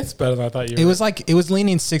 Oh, okay. It's better than I thought you were. It was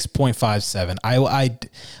leaning 6.57.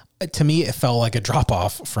 To me, it felt like a drop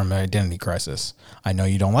off from Identity Crisis. I know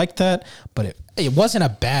you don't like that, but it wasn't a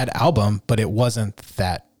bad album, but it wasn't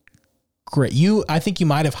that great. I think you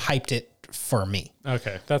might have hyped it for me.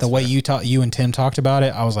 Okay, that's the way you and Tim talked about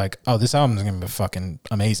it. I was like, oh, this album is gonna be fucking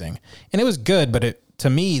amazing, and it was good. But to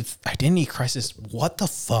me, Identity Crisis, what the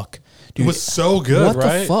fuck, dude? It was so good, what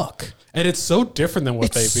right? the fuck? And it's so different than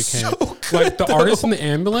what they became. So good, like the Artist in the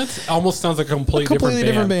Ambulance almost sounds like a completely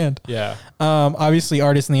different band. Yeah. Obviously,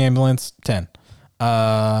 Artist in the Ambulance, 10.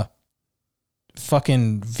 Fucking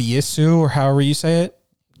Viesu, or however you say it,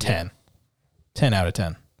 10. 10 out of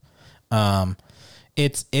 10.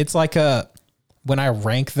 It's like when I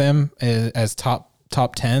rank them as top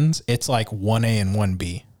 10s, it's like 1A and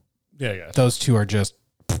 1B. Yeah. Those two are just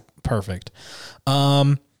perfect.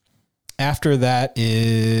 After that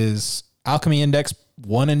is Alchemy Index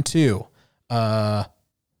 1 and 2.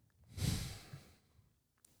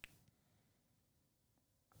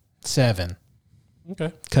 7.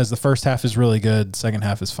 Okay. Because the first half is really good, second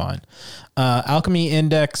half is fine. Alchemy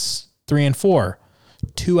Index 3 and 4.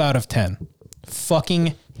 2 out of 10.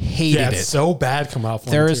 Fucking hated it. It's so bad come out.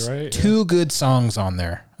 There's right? 2 good songs on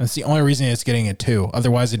there. That's the only reason it's getting a 2.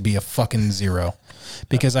 Otherwise, it'd be a fucking 0.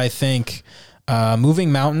 Because I think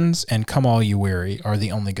Moving Mountains and Come All You Weary are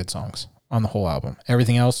the only good songs on the whole album.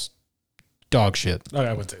 Everything else, dog shit.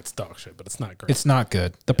 I wouldn't say it's dog shit, but it's not great. It's not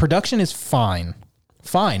good. The production is fine.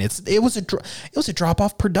 It was a drop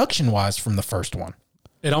off production wise from the first one.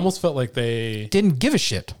 It almost felt like they didn't give a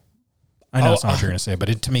shit. I know that's not what you're gonna say,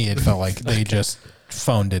 but to me it felt like they just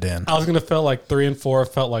phoned it in. I was gonna feel like 3 and 4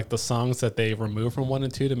 felt like the songs that they removed from 1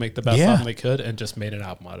 and 2 to make the best album they could, and just made an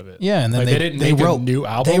album out of it. Yeah, and then like they wrote a new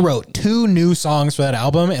album. They wrote 2 new songs for that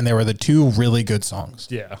album, and they were the 2 really good songs.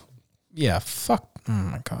 Yeah. Yeah. Fuck. Oh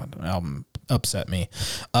my god, the album upset me.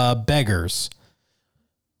 Beggars.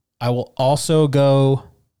 I will also go.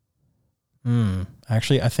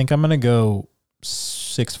 Actually, I think I'm gonna go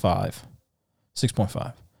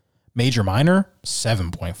 6.5. Major Minor,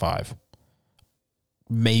 7.5.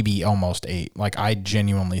 Maybe almost 8. Like, I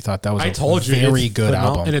genuinely thought that was very good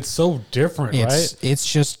album. And it's so different, right?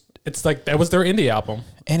 It's just... It's like, that was their indie album.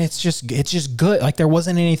 And it's just good. Like, there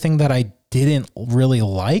wasn't anything that I didn't really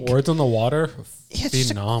like. Words on the Water, it's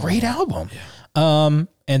phenomenal. A great album. Yeah.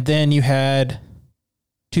 And then you had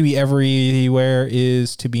To Be Everywhere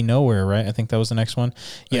is To Be Nowhere, right? I think that was the next one.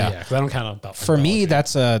 Yeah. Because I don't count on about For me,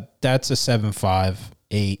 that's a 7.5,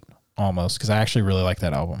 8 almost, because I actually really like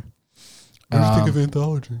that album. What do you think of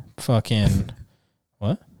Anthology? Fucking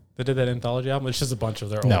what? They did that Anthology album. It's just a bunch of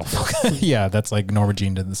their old. No, yeah, that's like Norma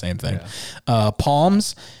Jean did the same thing. Yeah.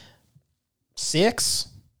 Palms, 6.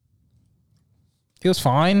 It was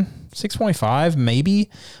fine, 6.5 maybe.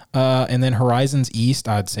 And then Horizons East,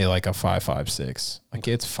 I'd say like a 5.56. Like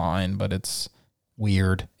it's fine, but it's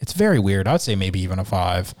weird. It's very weird. I'd say maybe even a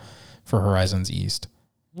 5 for Horizons East.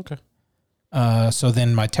 Okay. So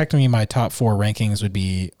then my top 4 rankings would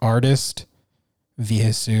be Artist,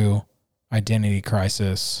 Vihesu, Identity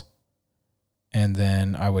Crisis, and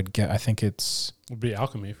then I would get, I think it's... Would be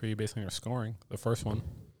Alchemy for you based on your scoring, the first one.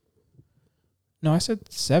 No, I said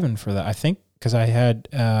 7 for that. I think because I had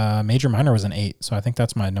Major Minor was an 8, so I think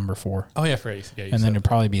that's my number 4. Oh, yeah, for 8. Yeah, and then it'd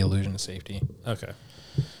probably be Illusion of Safety. Okay.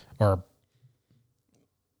 Or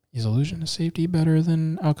is Illusion of Safety better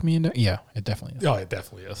than Alchemy Index? Yeah, it definitely is. Oh, it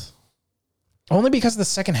definitely is. Only because the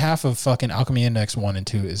second half of fucking Alchemy Index 1 and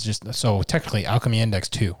 2 is just... So technically, Alchemy Index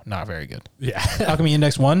 2, not very good. Yeah. Alchemy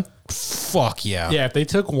Index 1, fuck yeah. Yeah, if they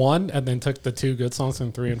took 1 and then took the 2 good songs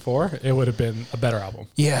from 3 and 4, it would have been a better album.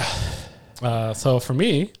 Yeah. So for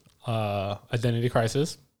me, Identity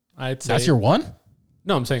Crisis, I'd say... That's your 1?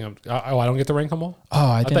 No, I'm saying... I don't get to rank them all?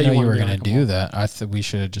 Oh, I didn't know you were going to do that. I thought we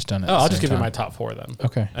should have just done it. Oh, I'll just give you my top 4 then.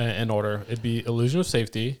 Okay. In order. It'd be Illusion of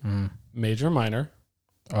Safety, Major Minor.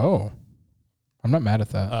 Oh. I'm not mad at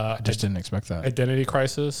that. I just didn't expect that. Identity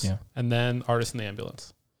Crisis, and then Artist in the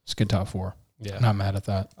Ambulance. It's a good top 4. Yeah, not mad at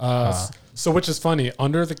that. So which is funny.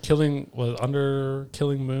 Under Killing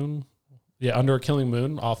Moon. Yeah, Under a Killing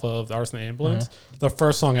Moon off of the Artist in the Ambulance. The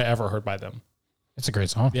first song I ever heard by them. It's a great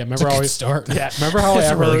song. Yeah, remember how start. Yeah, remember how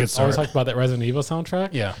I always start. talked about that Resident Evil soundtrack?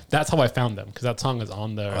 Yeah, that's how I found them because that song is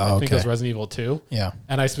on there. Oh, I think it was Resident Evil 2. Yeah,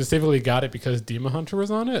 and I specifically got it because Demon Hunter was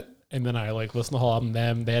on it. And then I like listened to the whole album.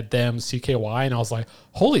 They had them, CKY, and I was like,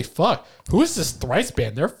 "Holy fuck, who is this Thrice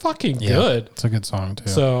band? They're fucking good." It's a good song too.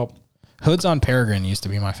 So, Hoods on Peregrine used to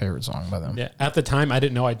be my favorite song by them. Yeah, at the time I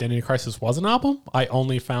didn't know Identity Crisis was an album. I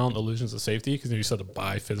only found Illusions of Safety because you used to have to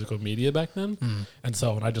buy physical media back then. And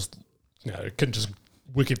so, when I just, I couldn't just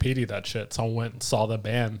Wikipedia that shit. So I went and saw the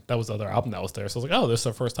band. That was the other album that was there. So I was like, "Oh, this is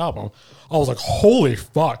their first album." I was like, "Holy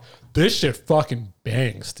fuck, this shit fucking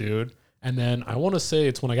bangs, dude." And then I want to say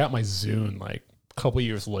it's when I got my Zune, like a couple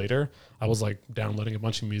years later, I was like downloading a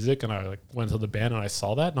bunch of music and I like went to the band and I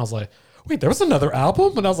saw that and I was like, wait, there was another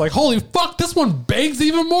album? And I was like, holy fuck, this one bangs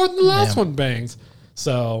even more than the last one bangs.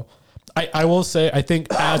 So I will say, I think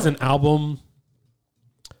as an album,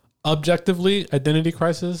 objectively, Identity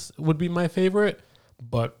Crisis would be my favorite,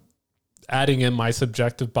 but adding in my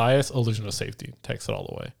subjective bias, Illusion of Safety takes it all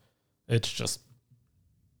the way. It's just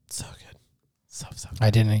so good. So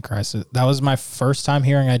Identity Crisis. That was my first time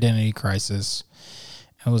hearing Identity Crisis.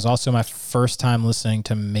 It was also my first time listening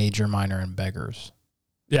to Major, Minor, and Beggars.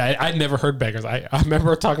 Yeah, I'd never heard Beggars. I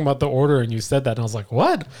remember talking about The Order, and you said that, and I was like,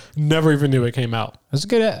 "What?" Never even knew it came out. It was a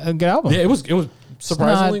good album. Yeah, it was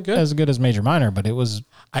surprisingly good. As good as Major, Minor, but it was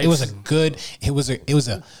a great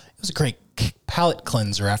palate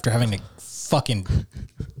cleanser after having to fucking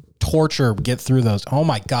torture get through those. Oh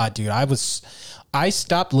my god, dude! I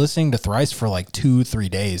stopped listening to Thrice for like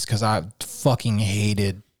 2-3 days because I fucking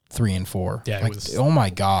hated 3 and 4. Yeah, like, oh my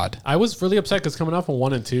god. I was really upset because coming off of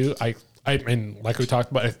 1 and 2, I mean, like we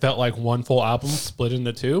talked about, it felt like one full album split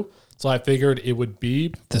into 2. So I figured it would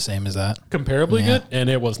be the same as that, comparably good, and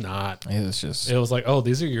it was not. It was like, oh,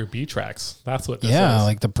 these are your B tracks. That's what this is.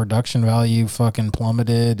 Like the production value fucking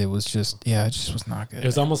plummeted. It was just, it just was not good. It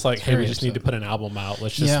was almost like, hey, we just need to put an album out.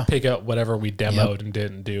 Let's just pick up whatever we demoed and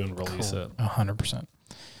didn't do and release it. 100%.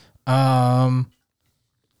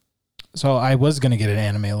 So I was going to get an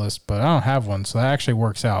anime list, but I don't have one, so that actually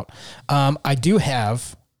works out. I do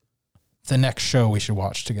have the next show we should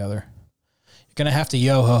watch together. You're going to have to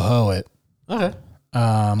yo-ho-ho it. Okay.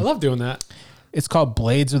 I love doing that. It's called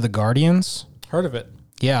Blades of the Guardians. Heard of it.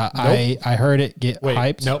 Yeah, nope. I heard it get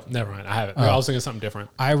hyped. Nope, never mind. I haven't. I was thinking something different.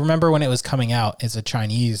 I remember when it was coming out. It's a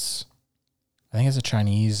Chinese. I think it's a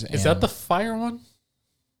Chinese. Is that the fire one?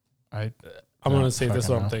 I'm going to say this is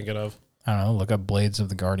what I'm thinking of. I don't know. Look up Blades of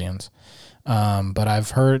the Guardians. But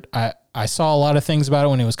I've heard I saw a lot of things about it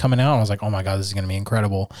when it was coming out. I was like, oh my god, this is gonna be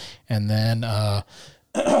incredible. And then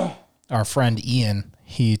our friend Ian,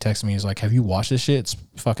 he texted me. He's like, have you watched this shit? It's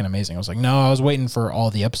fucking amazing. I was like, no, I was waiting for all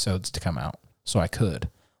the episodes to come out so I could.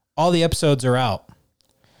 All the episodes are out,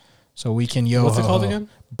 so we can What's it called again?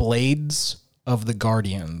 Blades of the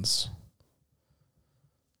Guardians.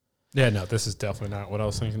 Yeah, no, this is definitely not what I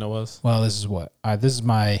was thinking it was. Well, this is what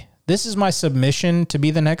this is my submission to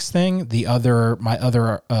be the next thing. My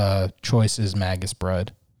other choice is Magus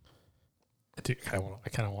Bread. Dude, I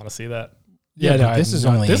kind of want to see that. Yeah, no,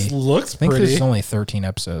 this looks I think pretty. this is only 13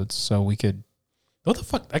 episodes, so we could. What the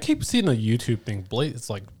fuck? I keep seeing a YouTube thing. Blade. It's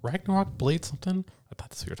like Ragnarok Blade something. I thought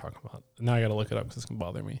that's what you're talking about. Now I got to look it up because it's gonna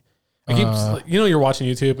bother me. I keep, you're watching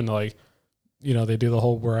YouTube and like, they do the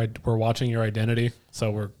whole we're watching your identity.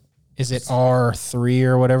 So we're. Is it R3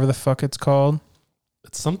 or whatever the fuck it's called?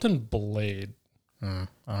 It's something Blade. I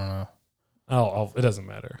don't know. Oh, it doesn't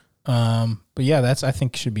matter. But yeah, I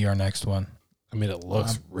think should be our next one. I mean, it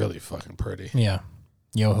looks really fucking pretty. Yeah.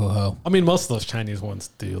 Yo ho ho. I mean, most of those Chinese ones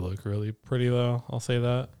do look really pretty, though. I'll say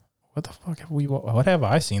that. What the fuck what have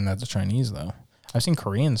I seen that's Chinese, though? I've seen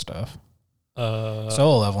Korean stuff.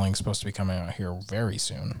 Solo Leveling's supposed to be coming out here very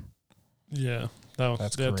soon. Yeah.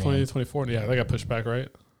 That's 2024. Yeah, they got pushed back, right?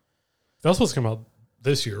 That was supposed to come out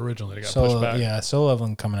this year originally. It got pushed back. Yeah, Solo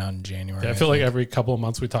Leveling coming out in January. Yeah, I feel like every couple of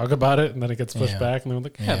months we talk about it, and then it gets pushed back, and then we're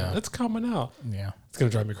like, yeah, it's coming out. Yeah. It's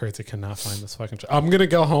going to drive me crazy. I cannot find this fucking show. I'm going to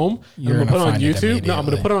go home. You're going to put it on YouTube. No, I'm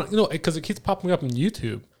going to put it on, because it keeps popping up on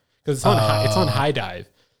YouTube. Because it's on High Dive.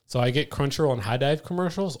 So I get Crunchyroll and High Dive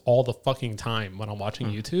commercials all the fucking time when I'm watching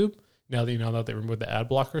YouTube. Now that they removed the ad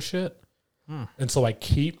blocker shit. And so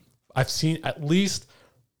I've seen at least,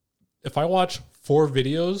 if I watch 4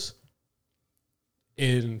 videos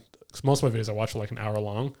cause most of my videos I watch are like an hour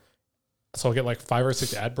long. So I'll get like 5 or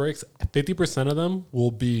 6 ad breaks. 50% of them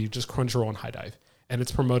will be just Crunchyroll and High Dive. And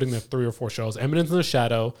it's promoting the 3 or 4 shows. Eminence in the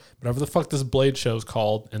Shadow, whatever the fuck this Blade show is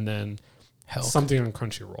called, and then something on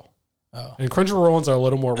Crunchyroll. Oh. And Crunchyroll ones are a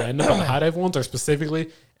little more random, but the High Dive ones are specifically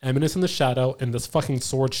Eminence in the Shadow and this fucking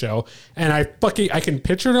sword show. And I can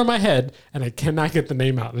picture it in my head, and I cannot get the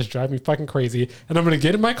name out. It's driving me fucking crazy. And I'm going to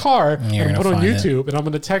get in my car and put it on YouTube, and I'm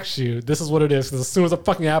going to text you, this is what it is, because as soon as the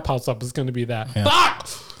fucking app pops up, it's going to be that. Yeah. Fuck!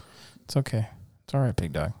 It's okay. It's all right,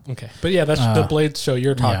 big dog. Okay. But yeah, that's the Blade show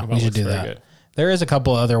you're talking about. We should do that. Good. There is a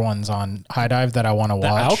couple other ones on High Dive that I want to watch.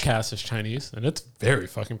 The Outcast is Chinese, and it's very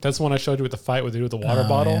fucking... That's the one I showed you with the fight with the water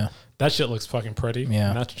bottle. Yeah. That shit looks fucking pretty. Yeah.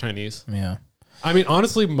 And that's Chinese. Yeah. I mean,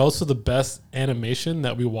 honestly, most of the best animation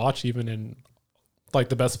that we watch, even in like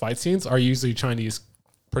the best fight scenes, are usually Chinese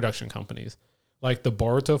production companies. Like the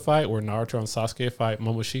Boruto fight where Naruto and Sasuke fight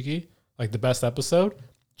Momoshiki, like the best episode,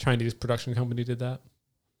 Chinese production company did that.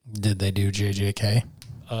 Did they do JJK?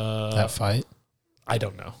 That fight? I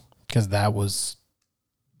don't know. Because that was...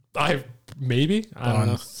 I don't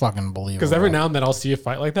know. Fucking believable. Because every now and then I'll see a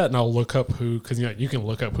fight like that, and I'll look up who, because you can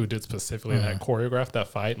look up who did specifically that choreographed that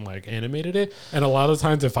fight and like animated it. And a lot of the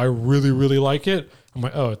times, if I really really like it, I'm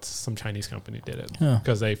like, oh, it's some Chinese company did it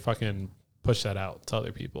because they fucking push that out to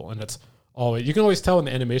other people, and it's always, you can always tell when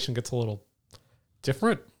the animation gets a little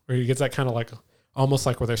different, or you get that kind of like almost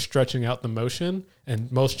like where they're stretching out the motion,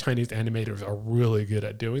 and most Chinese animators are really good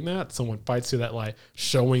at doing that. So when fights do that, like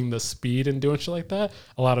showing the speed and doing shit like that,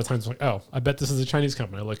 a lot of times I'm like, oh, I bet this is a Chinese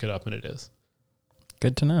company. I look it up and it is.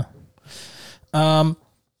 Good to know.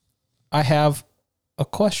 I have a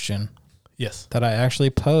question. Yes. That I actually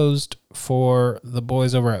posed for the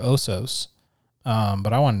boys over at Osos.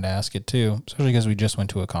 But I wanted to ask it too, especially because we just went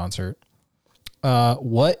to a concert.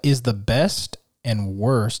 What is the best and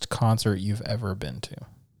worst concert you've ever been to?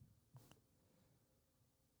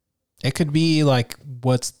 It could be like,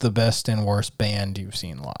 what's the best and worst band you've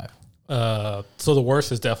seen live? So the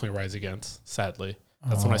worst is definitely Rise Against, sadly.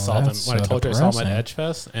 That's when I saw them. When I told you I saw them at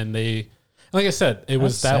Edgefest, and they, like I said, it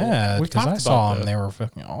was that. We talked about saw them. They were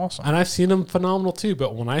fucking awesome. And I've seen them phenomenal too,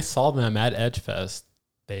 but when I saw them at Edgefest,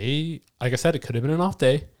 they, like I said, it could have been an off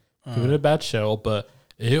day. Could have been a bad show, but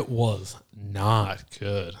it was not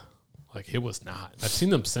good. Like, it was not. I've seen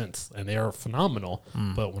them since, and they are phenomenal.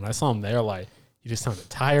 But when I saw him there, like, he just sounded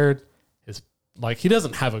tired. His, like, he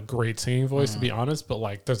doesn't have a great singing voice, to be honest, but,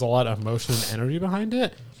 like, there's a lot of emotion and energy behind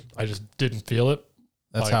it. I just didn't feel it.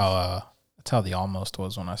 That's like, how the Almost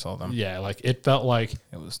was when I saw them. Yeah, like, it felt like...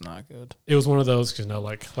 It was not good. It was one of those, you know,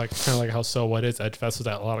 like kind of like how So What Is, Edgefest was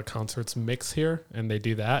that a lot of concerts mix here, and they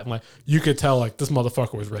do that. And, like, you could tell, like, this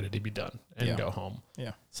motherfucker was ready to be done and go home.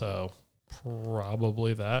 Yeah. So...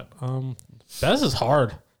 Probably that. Best is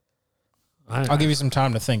hard. I'll give you some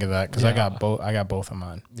time to think of that because I got both of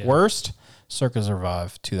mine. Yeah. Worst, Circa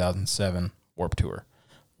Survive 2007 Warped Tour.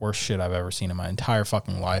 Worst shit I've ever seen in my entire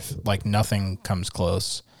fucking life. Like nothing comes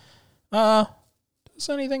close. Does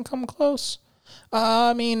anything come close?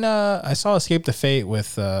 I saw Escape the Fate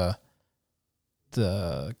with the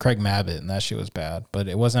Craig Mabbitt, and that shit was bad, but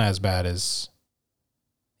it wasn't as bad as.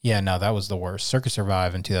 Yeah, no, that was the worst. Circa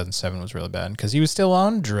Survive in 2007 was really bad because he was still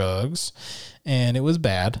on drugs, and it was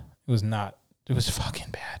bad. It was not. It was fucking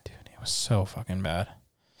bad, dude. It was so fucking bad.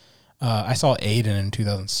 I saw Aiden in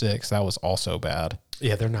 2006. That was also bad.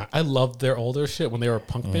 Yeah, they're not. I loved their older shit when they were a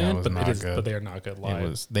punk band, but they are not good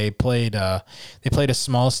live. They played a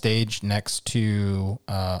small stage next to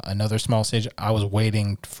another small stage. I was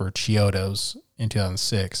waiting for Chiodos in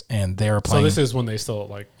 2006, and they were playing. So this is when they still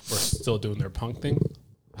were still doing their punk thing.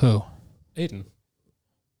 Who? Aiden.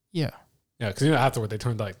 Yeah. Yeah, because afterward they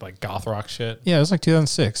turned like goth rock shit. Yeah, it was like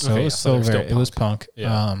 2006, so it was still it was punk.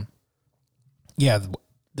 Yeah.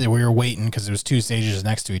 We were waiting because there was two stages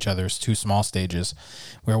next to each other. There's two small stages.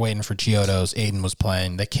 We were waiting for Chiodos. Aiden was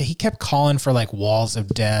playing. He kept calling for like Walls of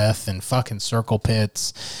Death and fucking Circle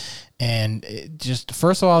Pits. And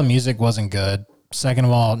first of all, the music wasn't good. Second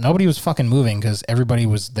of all, nobody was fucking moving because everybody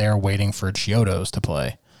was there waiting for Chiodos to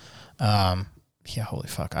play. Yeah, holy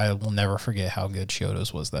fuck. I will never forget how good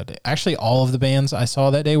Chiodos was that day. Actually, all of the bands I saw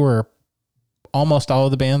that day almost all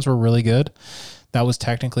of the bands were really good. That was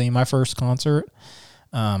technically my first concert.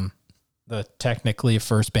 The technically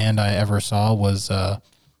first band I ever saw was, oh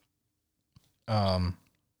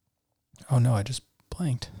no, I just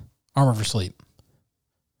blanked. Armor for Sleep.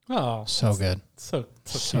 Oh, so good. So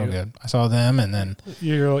good. I saw them, and then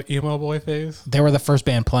your emo boy phase. They were the first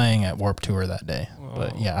band playing at Warped Tour that day. Oh,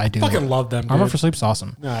 but yeah, I do fucking love them. Dude. Armor for Sleep's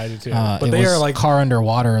awesome. No, I do too. But they are like Car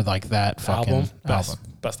Underwater, like that fucking album.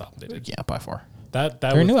 Best album they did. Yeah, by far.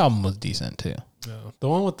 Their new album was decent too. Yeah. The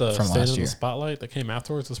one with the Stand in the Spotlight that came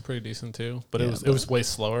afterwards was pretty decent too. But it was way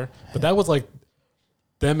slower. But that was like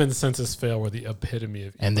them and Census Fail were the epitome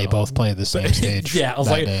of emo. And they both played the same stage. Yeah, I was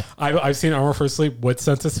like, I've seen Armor for Sleep with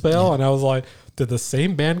Census Fail, and I was like, did the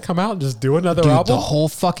same band come out and just do another album? The whole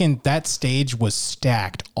that stage was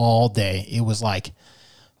stacked all day. It was like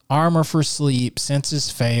Armor for Sleep,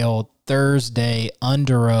 Census Fail, Thursday,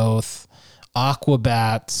 Under Oath,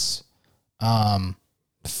 Aquabats.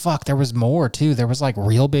 There was more too. There was like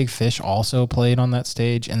Real Big Fish also played on that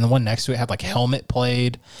stage, and the one next to it had like Helmet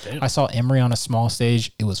played. Damn. I saw Emery on a small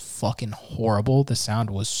stage. It was fucking horrible. The sound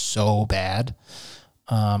was so bad.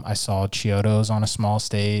 I saw Chiodos on a small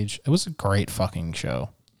stage. It was a great fucking show.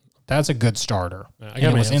 That's a good starter. Yeah, and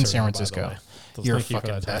it was in San Francisco. Your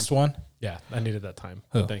fucking best one? Yeah, I needed that time.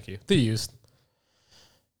 Who? Thank you. The Used.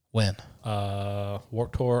 When?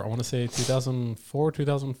 Warped Tour, I want to say 2004,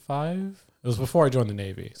 2005. It was before I joined the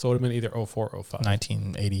Navy, so it would have been either 04 or 05.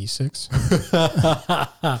 1986.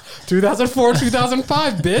 2004,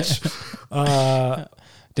 2005, bitch.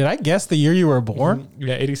 Did I guess the year you were born?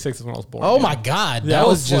 Yeah, 86 is when I was born. Oh, my God. That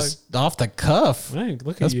was just off the cuff. Hey,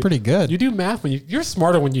 look That's pretty good. You do math when you're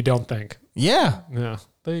smarter when you don't think. Yeah. Yeah,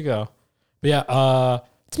 there you go. But yeah,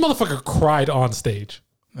 this motherfucker cried on stage.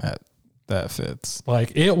 That fits.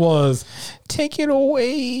 Like, it was... Take it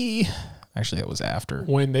away. Actually, it was after.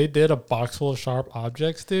 When they did a box full of sharp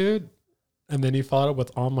objects, dude, and then he followed it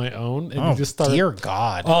with On My Own, and he just started... dear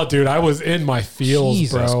God. Oh, dude, I was in my feels,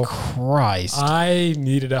 Jesus bro. Christ. I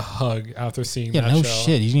needed a hug after seeing that show. Yeah, no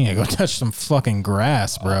shit. You need to go touch some fucking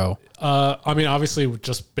grass, bro. I mean, obviously,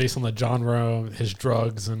 just based on the genre, his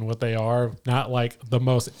drugs and what they are, not like the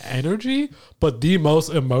most energy, but the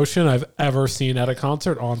most emotion I've ever seen at a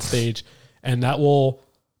concert on stage. And that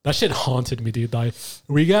shit haunted me, dude. Like,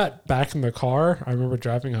 we got back in the car. I remember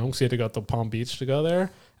driving home because we had to go to Palm Beach to go there.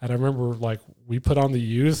 And I remember, like, we put on the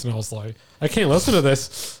Used, and I was like, I can't listen to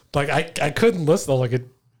this. Like, I couldn't listen. Like,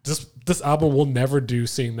 this album will never do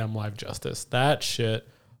seeing them live justice. That shit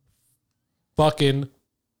fucking,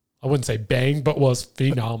 I wouldn't say bang, but was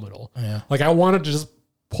phenomenal. Yeah. Like, I wanted to just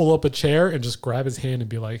pull up a chair and just grab his hand and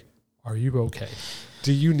be like, are you okay?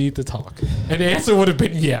 Do you need to talk? And the answer would have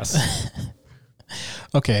been yes.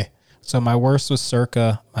 Okay, so my worst was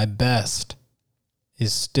Circa. My best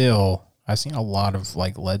is still... I've seen a lot of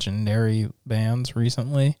like legendary bands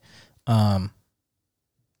recently. Iron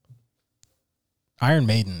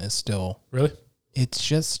Maiden is still... Really? It's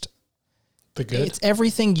just... good? It's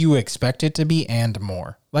everything you expect it to be and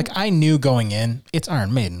more. Like, I knew going in, it's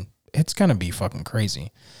Iron Maiden. It's going to be fucking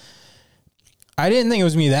crazy. I didn't think it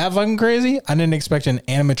was me that fucking crazy. I didn't expect an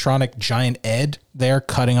animatronic giant Ed there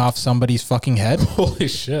cutting off somebody's fucking head. Holy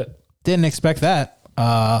shit. Didn't expect that.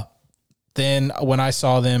 then when I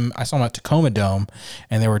saw them at Tacoma Dome,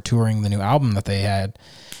 and they were touring the new album that they had,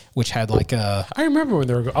 which had like a. I remember when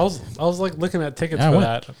they were. I was like looking at tickets for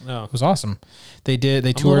that. No, it was awesome. They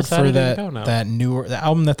toured for the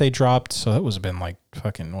album that they dropped. So that was been like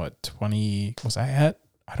fucking what 20 was I at?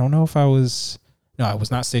 I don't know if I was. No, I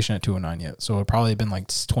was not stationed at 209 yet. So it probably been like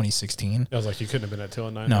 2016. I was like, you couldn't have been at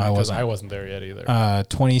 209. No, I wasn't there yet either.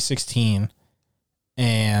 2016.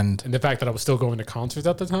 And the fact that I was still going to concerts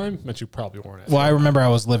at the time meant you probably weren't. Well, I remember I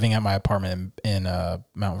was living at my apartment in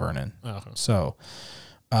Mount Vernon. Oh, okay. So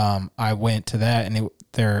I went to that, and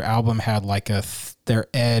their album had like their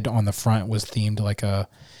Ed on the front was themed like it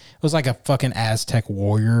was like a fucking Aztec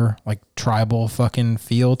warrior, like tribal fucking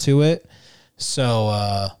feel to it.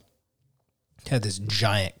 So it had this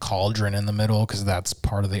giant cauldron in the middle because that's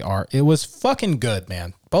part of the art. It was fucking good,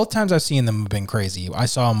 man. Both times I've seen them have been crazy. I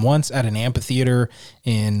saw them once at an amphitheater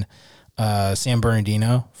in San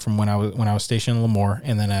Bernardino from when I was stationed in Lemoore,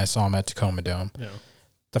 and then I saw them at Tacoma Dome. Yeah.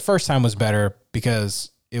 The first time was better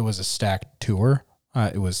because it was a stacked tour.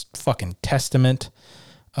 It was fucking Testament,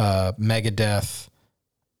 Megadeth,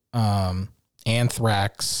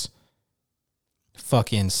 Anthrax,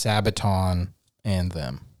 fucking Sabaton, and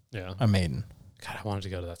them. Yeah. A Maiden. God, I wanted to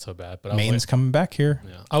go to that so bad. But Maiden's coming back here.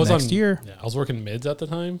 Yeah. I was next year. Yeah, I was working mids at the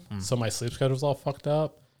time, so my sleep schedule was all fucked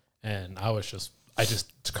up, and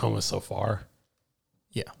Tacoma's so far.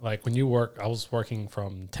 Yeah. Like when you work, I was working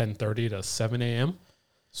from 10:30 to 7 a.m.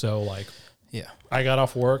 So like, yeah, I got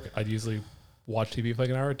off work. I'd usually watch TV for like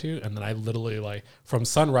an hour or two, and then I literally like from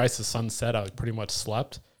sunrise to sunset, I pretty much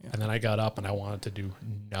slept, and then I got up and I wanted to do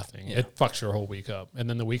nothing. Yeah. It fucks your whole week up, and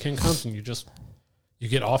then the weekend comes and you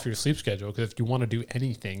get off your sleep schedule because if you want to do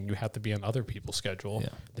anything, you have to be on other people's schedule. Yeah.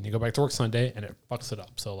 Then you go back to work Sunday and it fucks it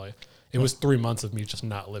up. So like it was 3 months of me just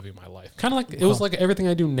not living my life. Kind of like it was like everything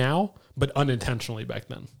I do now, but unintentionally back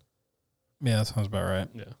then. Yeah, that sounds about right.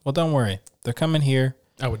 Yeah. Well, don't worry. They're coming here.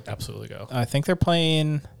 I would absolutely go. I think they're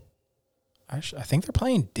playing. I think they're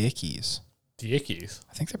playing Dickies. Dickies.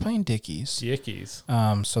 I think they're playing Dickies. Dickies.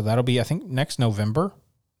 So that'll be next November,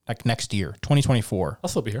 like next year, 2024. I'll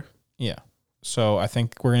still be here. Yeah. So I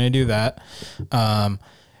think we're gonna do that. I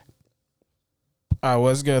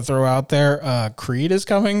was gonna throw out there, Creed is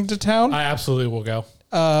coming to town. I absolutely will go.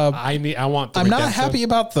 I want. I'm not happy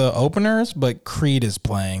about the openers, but Creed is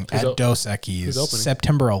playing at Dos Equis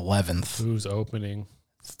September 11th. Who's opening?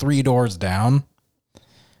 3 Doors Down,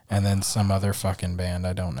 and then some other fucking band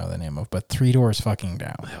I don't know the name of, but 3 Doors fucking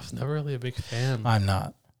Down. I was never really a big fan. I'm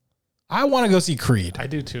not. I want to go see Creed. I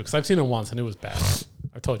do too, because I've seen it once and it was bad.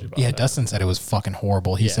 I told you about that. Yeah, Dustin said it was fucking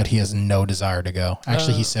horrible. He said he has no desire to go.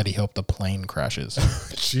 Actually, he said he hoped the plane crashes.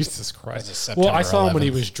 Jesus Christ. Well, I saw him when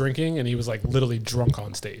he was drinking and he was like literally drunk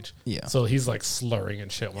on stage. Yeah. So he's like slurring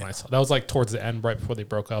and shit when I saw. That was like towards the end, right before they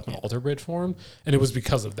broke up and Alter Bridge formed. And it was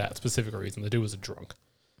because of that specific reason. The dude was a drunk.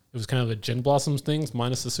 It was kind of the Gin Blossoms things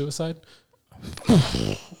minus the suicide.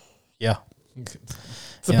 Yeah.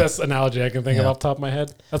 It's the best analogy I can think of off the top of my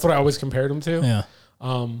head. That's what I always compared him to. Yeah.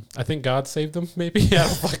 I think God saved him, maybe. I don't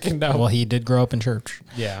fucking know. Well, he did grow up in church.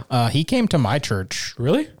 Yeah. He came to my church.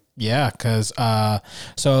 Really? Yeah, because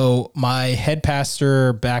so my head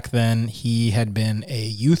pastor back then, he had been a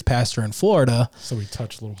youth pastor in Florida. So he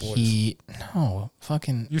touched little boys.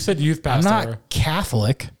 You said youth pastor. I'm not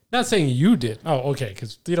Catholic. Not saying you did. Oh, okay,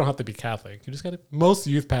 because you don't have to be Catholic. You just got to. Most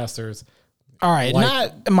youth pastors. All right,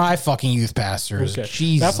 not my fucking youth pastors. Okay.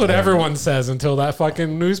 Jesus, that's what everyone says until that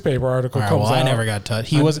fucking newspaper article comes out. I never got touched.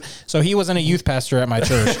 He wasn't a youth pastor at my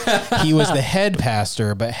church. He was the head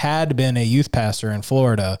pastor, but had been a youth pastor in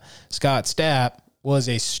Florida. Scott Stapp was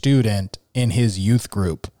a student in his youth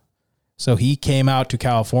group, so he came out to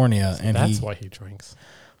California, and that's why he drinks.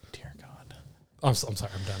 Dear God, I'm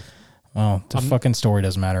sorry, I'm done. Well, the fucking story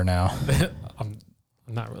doesn't matter now. I'm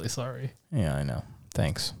not really sorry. Yeah, I know.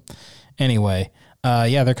 Thanks. Anyway,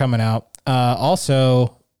 they're coming out.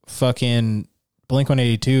 Also, fucking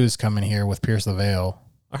Blink-182 is coming here with Pierce the Veil.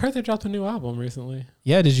 I heard they dropped a new album recently.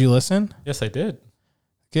 Yeah, did you listen? Yes, I did.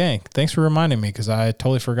 Okay, thanks for reminding me because I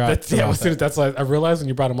totally forgot. That's like I realized when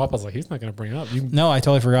you brought him up, I was like, he's not going to bring it up. No, I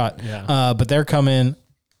totally forgot. Yeah. But they're coming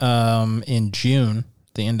in June,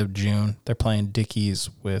 the end of June. They're playing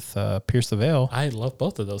Dickies with Pierce the Veil. I love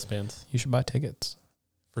both of those bands. You should buy tickets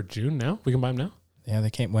for June now. We can buy them now. Yeah,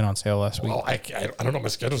 they went on sale last week. Oh, I don't know what my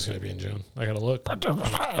schedule's going to be in June. I got to look.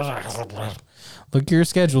 Look at your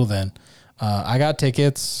schedule then. I got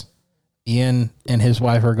tickets. Ian and his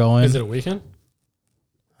wife are going. Is it a weekend?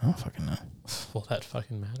 I don't fucking know. Well, that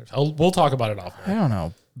fucking matters. We'll talk about it off. I don't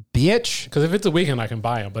know. Bitch. Because if it's a weekend, I can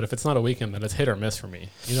buy them. But if it's not a weekend, then it's hit or miss for me.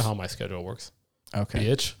 You know how my schedule works. Okay.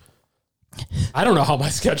 Bitch. I don't know how my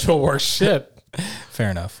schedule works. Shit. Fair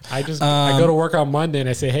enough. I go to work on Monday and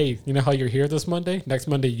I say, hey, you know how you're here this Monday? Next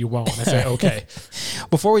Monday you won't. And I say, okay.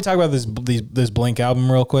 Before we talk about this Blink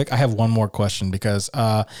album real quick, I have one more question because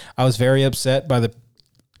I was very upset by the.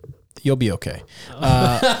 You'll be okay.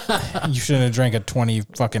 You shouldn't have drank a 20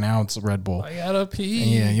 fucking ounce Red Bull. I gotta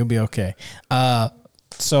pee. Yeah, you'll be okay.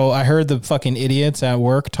 So I heard the fucking idiots at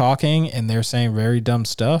work talking and they're saying very dumb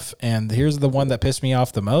stuff. And here's the one that pissed me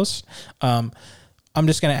off the most. I'm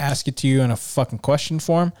just going to ask it to you in a fucking question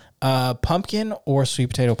form. Pumpkin or sweet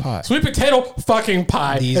potato pie? Sweet potato fucking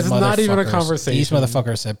pie. It's not even a conversation. These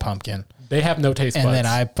motherfuckers said pumpkin. They have no taste buds. And then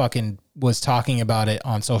I fucking was talking about it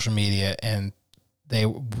on social media and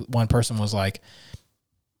one person was like,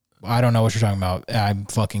 I don't know what you're talking about. I'm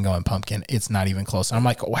fucking going pumpkin. It's not even close. And I'm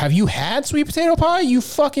like, have you had sweet potato pie? You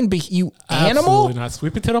fucking you animal? Absolutely not.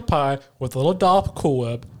 Sweet potato pie with a little dollop of Cool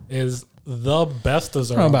Whip is the best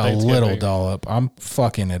dessert. How about a little dollop? I'm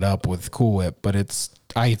fucking it up with Cool Whip, but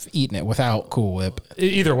I've eaten it without Cool Whip.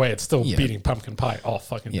 Either way, it's still beating pumpkin pie all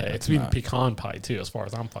fucking day. It's beating not. Pecan pie too, as far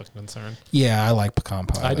as I'm fucking concerned. Yeah, I like pecan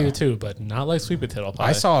pie. I do too, but not like sweet potato pie.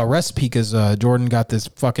 I saw a recipe because Jordan got this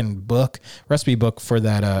fucking recipe book for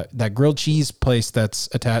that grilled cheese place that's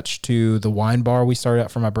attached to the wine bar we started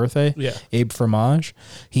at for my birthday. Yeah, Abe Fromage.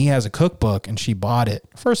 He has a cookbook and she bought it.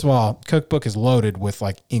 First of all, cookbook is loaded with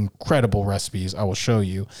like incredible recipes. I will show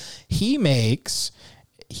you. He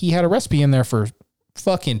had a recipe in there for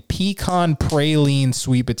fucking pecan praline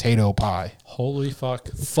sweet potato pie. Holy fuck.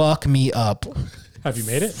 Fuck me up. Have you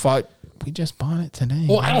made it? Fuck. We just bought it today.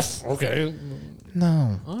 Oh, okay.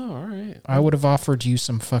 No. Oh, all right. I would have offered you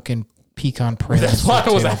some fucking pecan praline. That's why I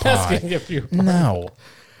was pie. asking if you. No.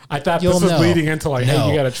 I thought this was leading into like, hey,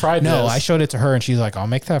 you got to try this. No, I showed it to her and she's like, I'll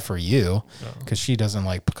make that for you because she doesn't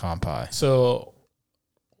like pecan pie. So,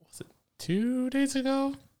 was it 2 days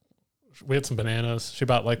ago? We had some bananas. She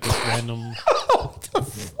bought like this random. What the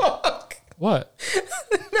fuck? What?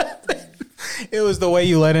 Nothing. It was the way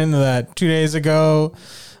you let into that 2 days ago.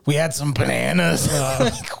 We had some bananas.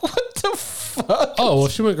 Like, what the fuck? Oh, well,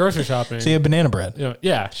 she went grocery shopping. So you had banana bread. You know,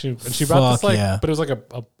 yeah. She brought this but it was like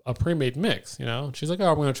a pre-made mix, you know? She's like, oh,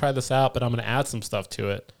 I'm going to try this out, but I'm going to add some stuff to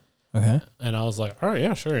it. Okay. And I was like, all right,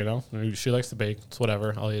 yeah, sure, you know. She likes to bake. It's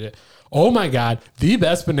whatever. I'll eat it. Oh my God. The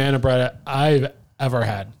best banana bread I've ever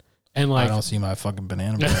had. And like, I don't see my fucking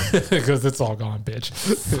banana bread because it's all gone, bitch.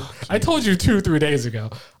 I told you 2-3 days ago.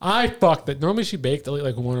 I fucked it. Normally she baked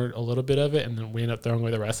like one or a little bit of it, and then we end up throwing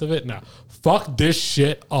away the rest of it. No, fuck this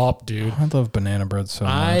shit up, dude. I love banana bread so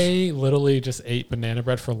much. I literally just ate banana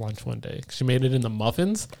bread for lunch one day. She made it in the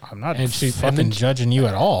muffins. I'm not fucking judging you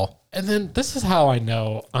at all. And then this is how I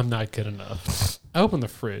know I'm not good enough. I open the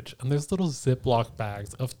fridge, and there's little Ziploc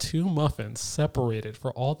bags of 2 muffins separated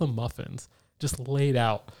for all the muffins. Just laid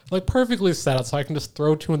out, like perfectly set out, so I can just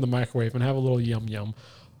throw 2 in the microwave and have a little yum yum.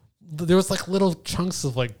 There was like little chunks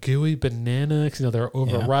of like gooey banana, because you know they're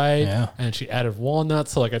overripe, and she added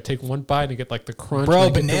walnuts. So like I take one bite and get like the crunch.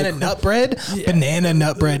 Bro, banana nut bread, banana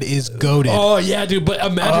nut bread is goated. Oh yeah, dude. But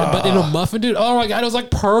imagine, but in a muffin, dude. Oh my God, it was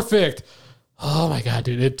like perfect. Oh my God,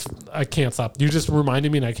 dude. I can't stop. You just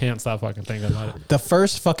reminded me, and I can't stop fucking thinking about it. The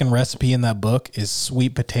first fucking recipe in that book is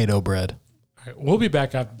sweet potato bread. All right, we'll be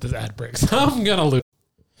back after this ad breaks. I'm gonna lose.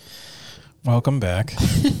 Welcome back.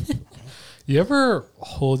 You ever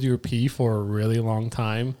hold your pee for a really long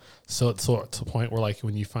time? So to the point where like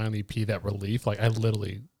when you finally pee, that relief, like I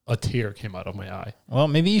literally, a tear came out of my eye. Well,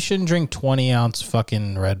 maybe you shouldn't drink 20-ounce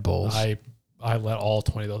fucking Red Bulls. I let all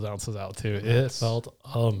 20 of those ounces out too. It felt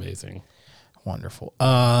amazing. Wonderful.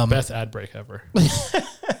 Best ad break ever.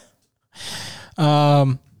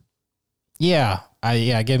 Yeah.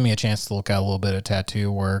 It gave me a chance to look at a little bit of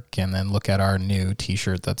tattoo work and then look at our new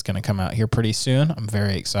t-shirt that's going to come out here pretty soon. I'm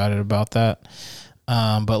very excited about that.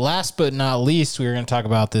 But last but not least, we were going to talk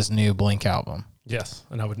about this new Blink album. Yes,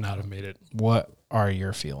 and I would not have made it. What are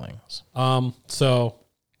your feelings? So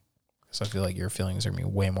I feel like your feelings are going to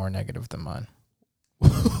be way more negative than mine.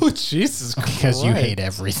 Jesus Christ. Because you hate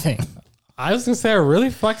everything. I was going to say I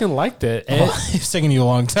really fucking liked it. It's taking you a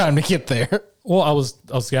long time to get there. Well, I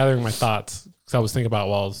was gathering my thoughts because I was thinking about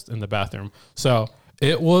it while I was in the bathroom. So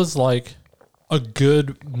it was like a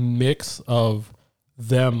good mix of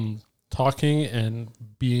them talking and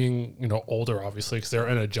being, you know, older, obviously, because they're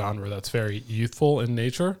in a genre that's very youthful in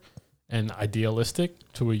nature and idealistic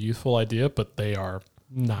to a youthful idea, but they are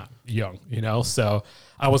not young, you know? So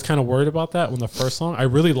I was kind of worried about that when the first song, I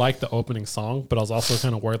really liked the opening song, but I was also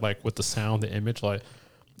kind of worried like with the sound, the image, like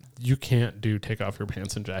you can't do Take Off Your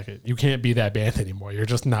Pants and Jacket. You can't be that band anymore. You're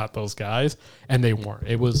just not those guys. And they weren't.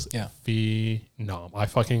 It was phenom. I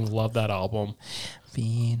fucking love that album.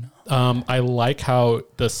 I like how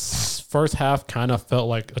the first half kind of felt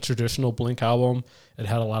like a traditional Blink album. It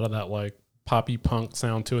had a lot of that like poppy punk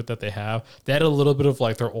sound to it that they have. They had a little bit of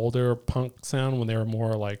like their older punk sound when they were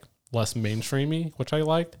more like less mainstreamy, which I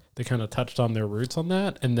liked. They kind of touched on their roots on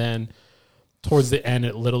that. And then towards the end,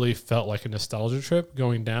 it literally felt like a nostalgia trip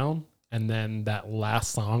going down. And then that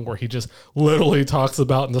last song where he just literally talks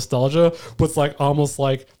about nostalgia was like almost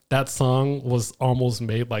like that song was almost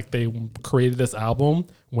made like they created this album,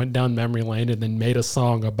 went down memory lane, and then made a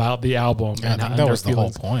song about the album. Yeah, and I think that was the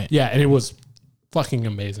whole point. Yeah, and it was fucking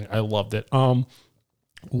amazing. I loved it. One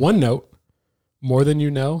note, More Than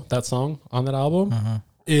You Know, that song on that album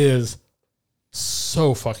is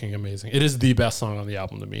so fucking amazing. It is the best song on the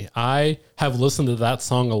album to me. I have listened to that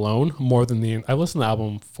song alone more than I've listened to the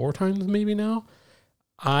album 4 times maybe now.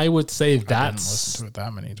 I would say that's... I didn't listen to it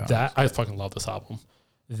that many times. I fucking love this album.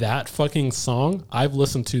 That fucking song, I've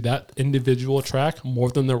listened to that individual track more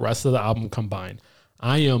than the rest of the album combined.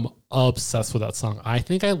 I am obsessed with that song. I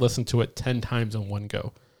think I listened to it 10 times in one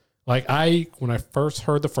go. Like when I first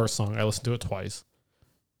heard the first song, I listened to it twice.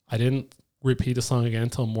 I didn't repeat the song again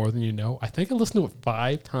until More Than You Know. I think I listened to it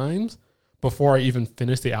 5 times before I even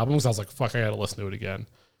finished the album because I was like, fuck, I gotta listen to it again.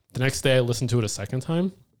 The next day I listened to it a second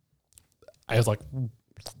time. I was like,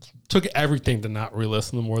 took everything to not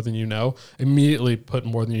re-listen to More Than You Know. Immediately put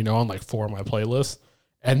More Than You Know on like 4 of my playlists.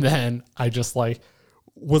 And then I just like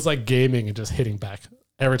was like gaming and just hitting back.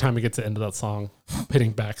 Every time I get to the end of that song,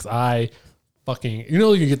 hitting back. 'Cause I fucking,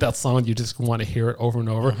 you get that song, you just want to hear it over and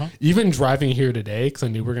over. Even driving here today, because I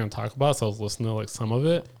knew we were going to talk about it, so I was listening to like some of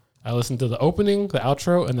it. I listened to the opening, the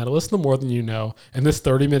outro, and then I listened to More Than You Know. And this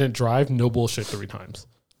 30-minute drive, no bullshit, 3 times.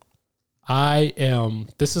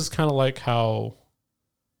 This is kind of like how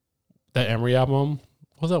that Emery album,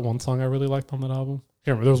 what was that one song I really liked on that album? I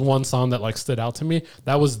can't remember. There was one song that like stood out to me.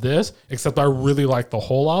 That was this, except I really liked the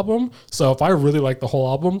whole album. So if I really like the whole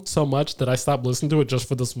album so much that I stopped listening to it just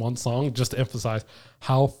for this one song, just to emphasize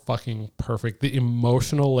how fucking perfect the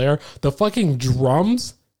emotional layer, the fucking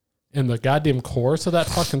drums and the goddamn chorus of that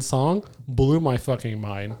fucking song blew my fucking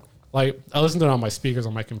mind. Like I listened to it on my speakers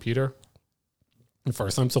on my computer the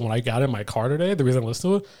first time. So when I got in my car today, the reason I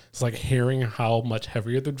listened to it is like hearing how much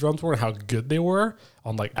heavier the drums were and how good they were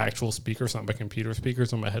on like actual speakers, not my computer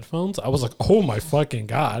speakers on my headphones. I was like, oh my fucking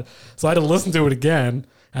God. So I had to listen to it again.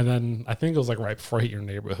 And then I think it was like right before I hit your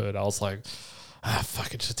neighborhood. I was like,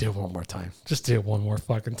 fuck it, just do it one more time. Just do it one more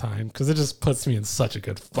fucking time. Because it just puts me in such a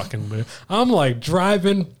good fucking mood. I'm like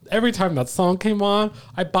driving. Every time that song came on,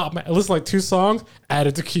 I listened to like 2 songs,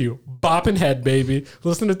 added to queue. Bopping head, baby.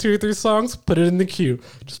 Listen to 2 or 3 songs, put it in the queue.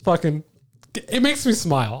 Just fucking, it makes me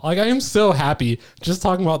smile. Like I am so happy just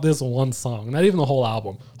talking about this one song. Not even the whole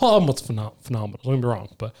album. The whole album was phenomenal. Don't get me wrong.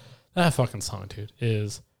 But that fucking song, dude,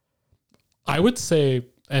 is, I would say,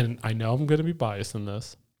 and I know I'm going to be biased in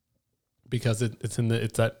this, because it's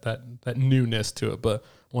that newness to it, but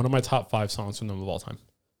one of my top 5 songs from them of all time.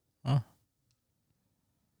 Oh.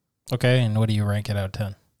 Okay, and what do you rank it out of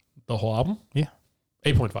 10? The whole album? Yeah.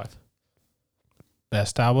 8.5.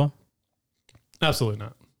 Best album? Absolutely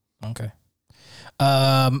not. Okay.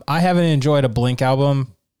 I haven't enjoyed a Blink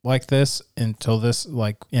album like this until this,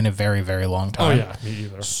 like in a very, very long time. Oh yeah, me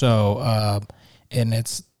either. So, and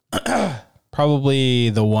it's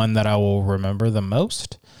probably the one that I will remember the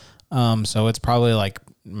most. So it's probably like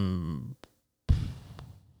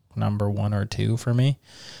number 1 or 2 for me.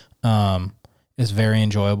 It's very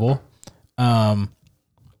enjoyable. Yeah,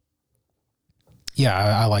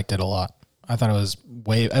 I liked it a lot. I thought it was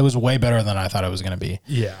way better than I thought it was going to be.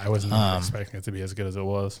 Yeah, I was not expecting it to be as good as it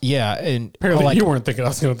was. Yeah, and apparently you weren't thinking I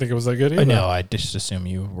was going to think it was that good either. No, I just assumed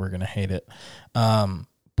you were going to hate it.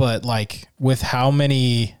 But like with how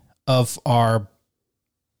many of our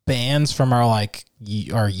bands from our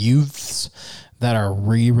our youths that are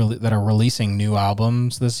releasing new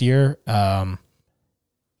albums this year,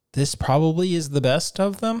 this probably is the best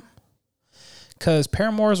of them. Because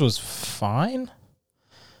Paramore's was fine.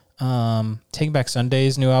 Taking Back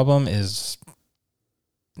Sunday's new album is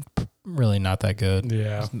really not that good.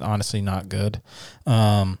 Yeah. It's honestly not good.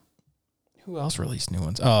 Who else released new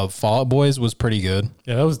ones? Fall Out Boys was pretty good.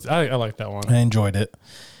 Yeah, I like that one. I enjoyed it.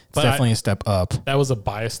 It's definitely a step up. That was a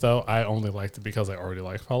bias though. I only liked it because I already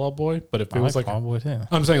like Fall Out Boy. But if it was like Fall Out Boy too.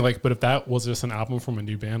 I'm saying but if that was just an album from a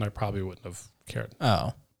new band, I probably wouldn't have cared.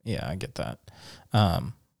 Oh, yeah, I get that.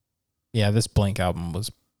 Yeah, this Blink album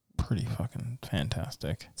was pretty fucking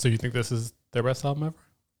fantastic. So you think this is their best album ever?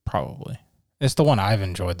 Probably. It's the one I've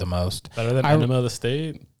enjoyed the most. Better than Enema of the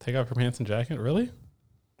State? Take Off Your Pants and Jacket? Really?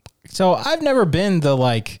 So I've never been the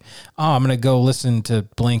like, oh, I'm going to go listen to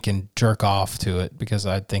Blink and jerk off to it because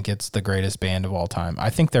I think it's the greatest band of all time.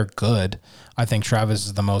 I think they're good. I think Travis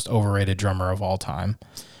is the most overrated drummer of all time.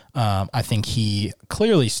 I think he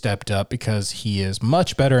clearly stepped up because he is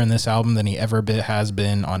much better in this album than he ever has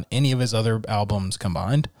been on any of his other albums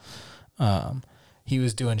combined. He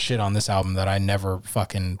was doing shit on this album that I never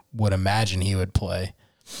fucking would imagine he would play.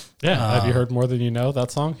 Yeah. Have you heard More Than You Know,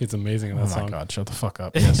 that song? He's amazing in that song. Oh my God, shut the fuck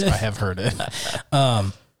up. Yes, I have heard it.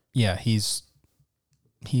 Yeah, he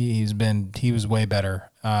was way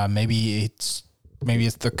better. Maybe it's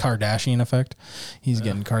the Kardashian effect. He's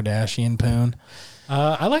getting Kardashian poon.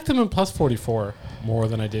 I liked him in Plus 44 more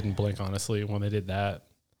than I did in Blink, honestly, when they did that.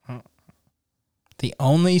 The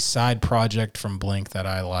only side project from Blink that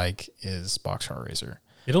I like is Boxcar Racer.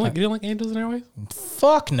 You don't like Angels and Airways?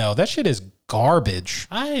 Fuck no, that shit is garbage.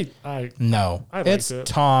 No, it's it.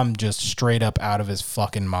 Tom just straight up out of his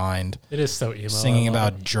fucking mind. It is so emo. Singing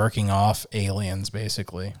about jerking off aliens,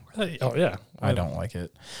 basically. Oh yeah, I don't like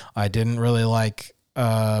it. I didn't really like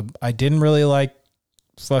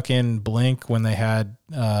fucking Blink when they had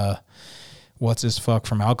what's his fuck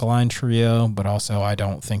from Alkaline Trio, but also I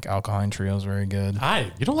don't think Alkaline Trio is very good.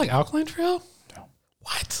 You don't like Alkaline Trio? No.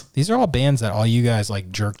 What? These are all bands that all you guys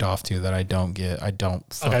like jerked off to that I don't get. I don't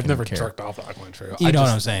fucking I've never care. jerked off to Alkaline Trio. You know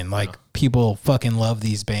what I'm saying? Like people fucking love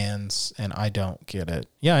these bands and I don't get it.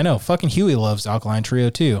 Yeah, I know. Fucking Huey loves Alkaline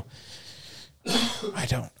Trio too. I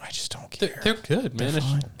just don't care. They're good, man.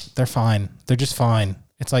 They're fine. They're just fine.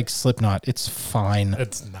 It's like Slipknot. It's fine.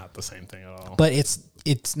 It's not the same thing at all. But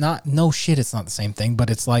it's not, no shit, it's not the same thing, but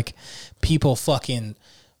it's like people fucking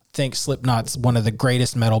think Slipknot's one of the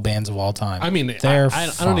greatest metal bands of all time. I mean,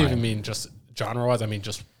 I don't even mean just genre-wise. I mean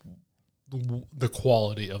just the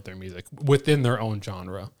quality of their music within their own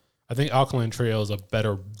genre. I think Alkaline Trio is a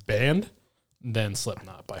better band than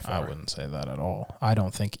Slipknot by far. I wouldn't say that at all. I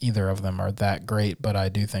don't think either of them are that great, but I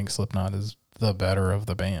do think Slipknot is the better of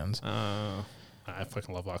the bands. I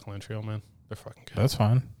fucking love Alkaline Trio, man. They're fucking good. That's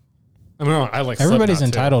fine. I mean, I like everybody's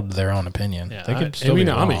Slipknot entitled to their own opinion. Yeah, they could still be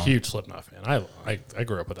wrong. I'm a huge Slipknot fan. I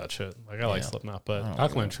grew up with that shit. Like I like Slipknot, but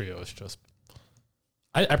Alkaline Trio is just.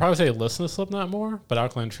 I probably say listen to Slipknot more, but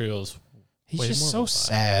Alkaline Trio is. He's just so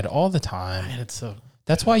sad all the time. Man, it's so.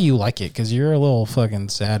 That's why you like it, because you're a little fucking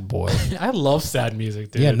sad boy. I love sad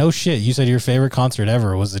music, dude. Yeah, no shit. You said your favorite concert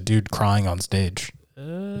ever was a dude crying on stage.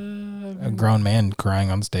 A grown man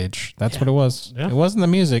crying on stage. That's what it was. Yeah. It wasn't the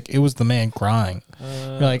music. It was the man crying.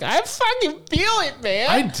 You're like, I fucking feel it, man.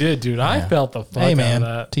 I did, dude. Yeah. I felt the fuck out of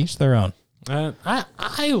that. Teach their own.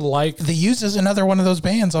 I like... The Used is another one of those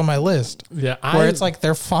bands on my list. Yeah. Where it's like,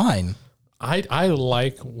 they're fine. I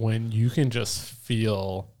like when you can just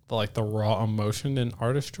feel the raw emotion in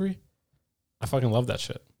artistry. I fucking love that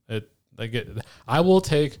shit. I will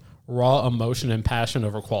take raw emotion and passion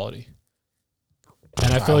over quality.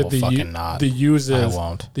 And I feel like the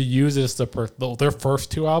Uses their first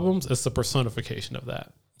two albums is the personification of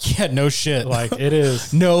that. Yeah, no shit. Like it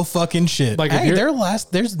is no fucking shit. Like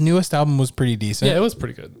their newest album was pretty decent. Yeah, it was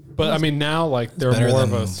pretty good. But I mean now they're more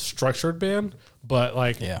of a structured band. But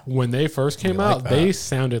when they first came out, they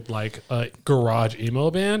sounded like a garage emo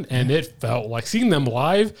band, and it felt like seeing them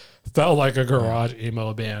live felt like a garage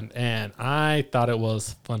emo band, and I thought it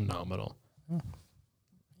was phenomenal.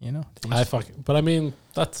 You know, but I mean,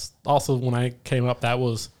 that's also when I came up, that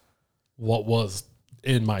was what was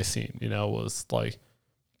in my scene, was like,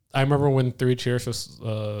 I remember when 3 Cheers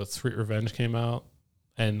for Sweet Revenge came out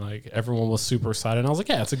and everyone was super excited. And I was like,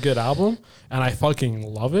 yeah, it's a good album and I fucking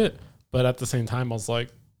love it. But at the same time, I was like,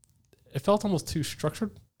 it felt almost too structured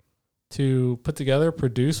to put together,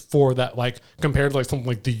 produce for that, compared to something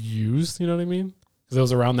like The Used, you know what I mean? Because it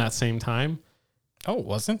was around that same time. Oh, it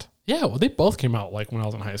wasn't? Yeah, well, they both came out when I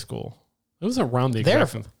was in high school. It was around the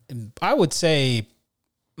exact. I would say,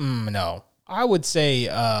 no. I would say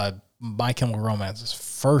My Chemical Romance's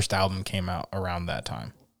first album came out around that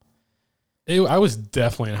time. I was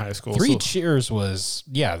definitely in high school. 3 Cheers was,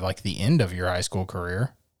 the end of your high school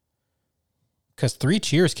career. Because 3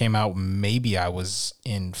 Cheers came out, maybe I was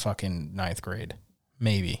in fucking 9th grade.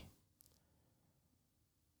 Maybe.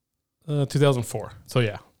 2004. So,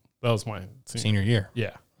 yeah. That was my senior year.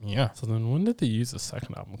 Yeah. Yeah. So then when did they use the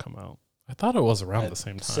second album come out? I thought it was around the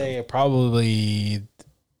same time. Say probably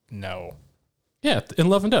no. Yeah, In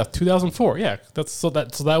Love and Death, 2004. Yeah. So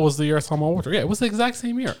that was the year I saw my Water. Yeah, it was the exact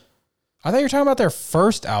same year. I thought you were talking about their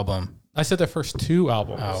first album. I said their first 2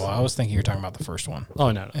 albums. Oh, well, I was thinking you were talking about the first one.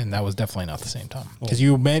 Oh, no. And that was definitely not the same time. Because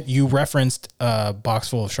you referenced Box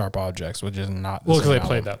Full of Sharp Objects, which is not the Well, same because they album,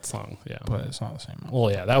 played that song, yeah. but it's not the same album.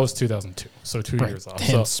 Well, yeah, that was 2002, so 2 years off.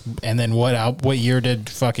 So And then what year did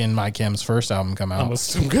fucking My Chem's first album come out?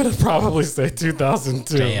 I'm going to probably say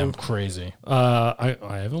 2002. Damn, crazy. I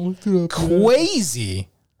haven't looked it up Crazy.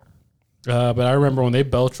 yet. But I remember when they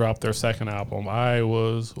both dropped their second album,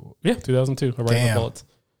 2002, I Damn. Bullets.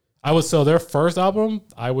 So their first album,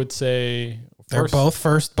 I would say... Both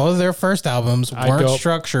of their first albums weren't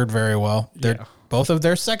structured very well. Both of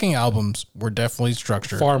their second albums were definitely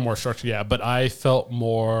structured. Far more structured, yeah. But I felt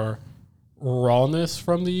more rawness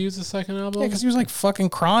from the second album. Yeah, because he was like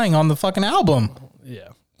fucking crying on the fucking album. Yeah.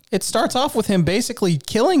 It starts off with him basically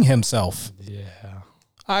killing himself. Yeah.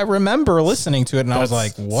 I remember listening to it and I was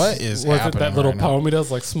like, what is happening? Was it that little poem he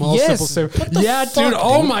does, like small, simple, simple? Yeah, dude.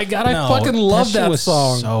 Oh my God. I fucking love that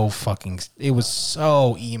song. It was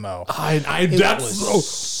so emo.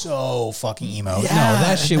 So fucking emo. Yeah, no,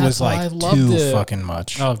 that shit was like too fucking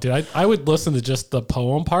much. Oh, dude. I would listen to just the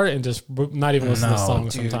poem part and just not even listen to the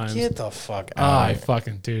song sometimes. Get the fuck out.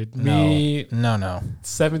 Dude. No.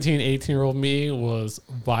 17, 18-year-old me was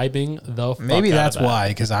vibing the fuck Maybe out that's of that. why,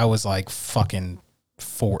 because I was like fucking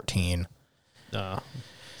 14. No,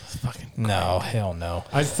 hell no.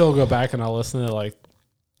 I still go back and I'll listen to like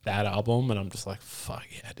that album and I'm just like, fuck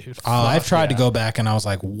yeah, dude. I've tried to go back and I was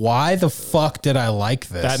like, why the fuck did I like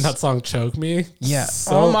this? That song Choke Me. Yeah.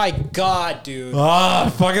 Oh my God, dude. I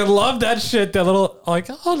fucking love that shit. That little, like,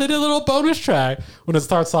 they did a little bonus track when it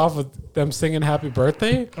starts off with them singing Happy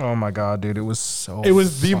Birthday. Oh my God, dude. It was so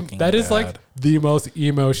that is like the most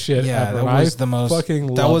emo shit ever. That was the most,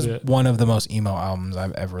 that was one of the most emo albums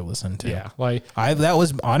I've ever listened to. Yeah. Like, that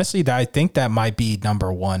was honestly, I think that might be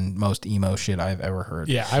number one most emo shit I've ever heard.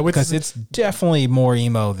 Yeah. I would, because it's definitely more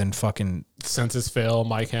emo than fucking Census Fail,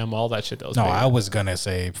 My Chem, all that shit. No, I was gonna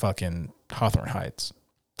say fucking Hawthorne Heights.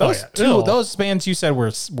 Those bands you said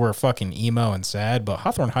were fucking emo and sad, but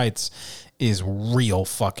Hawthorne Heights is real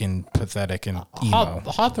fucking pathetic and emo.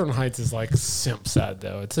 Hawthorne Heights is like simp sad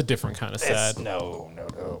though. It's a different kind of sad. No.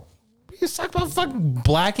 He's talking about fucking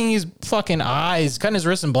blacking his fucking eyes, cutting his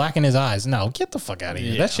wrists and blacking his eyes. No, get the fuck out of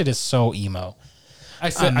here. Yeah. That shit is so emo. I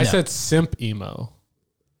said simp emo.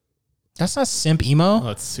 That's not simp emo. Oh,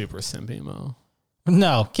 it's super simp emo.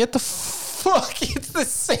 No, get the fuck. It's the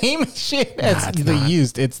same shit as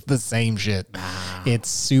used. It's the same shit. Nah. It's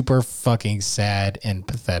super fucking sad and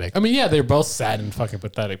pathetic. I mean, yeah, they're both sad and fucking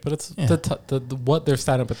pathetic, but it's the what they're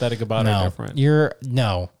sad and pathetic about are different. You're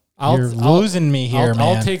losing me here,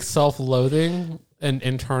 man. I'll take self-loathing and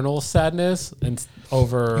internal sadness and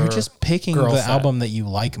over. You're just picking the album that you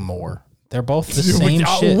like more. They're both the same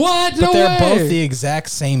shit. What? But they're both the exact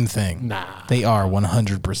same thing. Nah. They are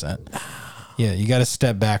 100%. Yeah, you got to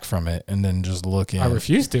step back from it and then just look in. I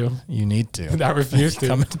refuse to. You need to. I refuse to.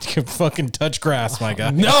 Come and fucking touch grass, my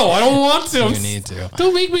guy. No, I don't want to. You need to.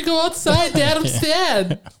 Don't make me go outside, Dad. I'm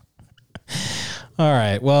sad. All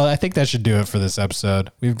right. Well, I think that should do it for this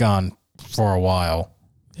episode. We've gone for a while.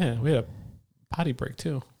 Yeah, we had a potty break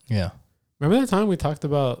too. Yeah. Remember that time we talked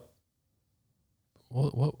about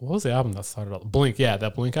what was the album that started off? Blink. Yeah,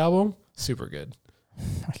 that Blink album. Super good. Oh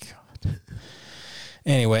my God.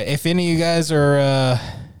 Anyway, if any of you guys are,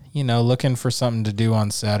 looking for something to do on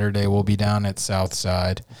Saturday, we'll be down at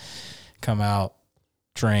Southside. Come out,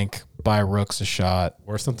 drink, buy Rooks a shot.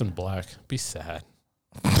 Or something black. Be sad.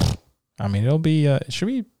 I mean, it'll be, it's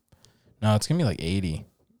going to be like 80.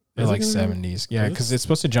 Or like 70s. Yeah, because it's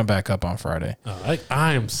supposed to jump back up on Friday. Oh,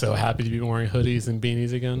 I am so happy to be wearing hoodies and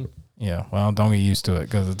beanies again. Yeah, well, don't get used to it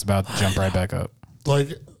because it's about to jump right back up. Like,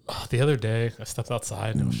 the other day, I stepped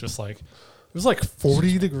outside and it was just like, it was like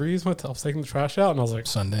 40 degrees when I was taking the trash out, and I was like...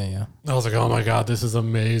 Sunday, yeah. I was like, oh my God, this is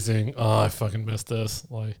amazing. Oh, I fucking missed this.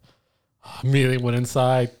 Like, immediately went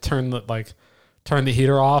inside, turned the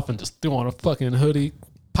heater off, and just threw on a fucking hoodie,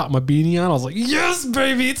 popped my beanie on. I was like, yes,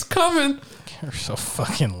 baby, it's coming. You're so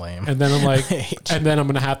fucking lame. And then I'm like, and then I'm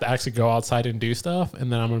going to have to actually go outside and do stuff.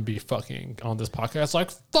 And then I'm going to be fucking on this podcast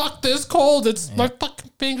like, fuck this cold. It's my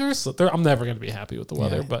fucking fingers. So I'm never going to be happy with the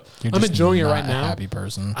weather, but I'm enjoying it right now. Happy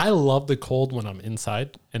person. I love the cold when I'm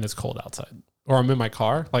inside and it's cold outside. Or I'm in my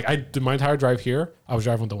car. Like I did my entire drive here. I was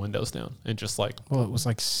driving with the windows down and just like. Well, it was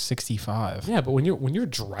like 65. Yeah, but when you're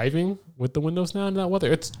driving with the windows down in that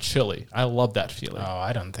weather, it's chilly. I love that feeling. Oh,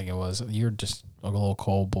 I don't think it was. You're just a little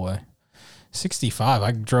cold boy. 65.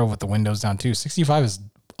 I drove with the windows down too. 65 is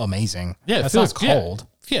amazing. Yeah, that's not cold.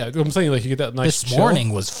 Yeah, I'm saying like you get that nice. This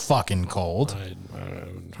morning was fucking cold.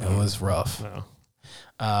 It was rough. No.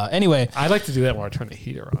 Anyway, I like to do that when I turn the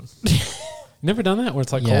heater on. Never done that where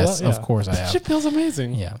it's like Yes, cold out? of course I have. Shit feels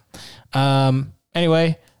amazing. Yeah.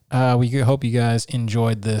 Anyway, we hope you guys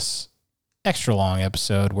enjoyed this extra long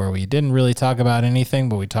episode where we didn't really talk about anything,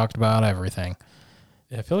 but we talked about everything.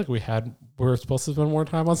 Yeah, I feel like we were supposed to spend more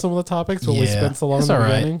time on some of the topics, but we spent so long in It's the all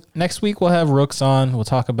right. beginning. Next week we'll have Rooks on. We'll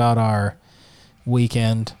talk about our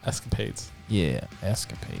weekend Escapades. Yeah,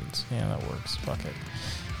 escapades. Yeah, that works. Fuck it.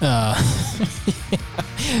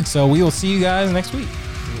 So we will see you guys next week.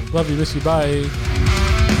 Love you, miss you, bye.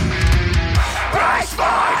 Price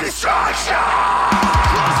for destruction!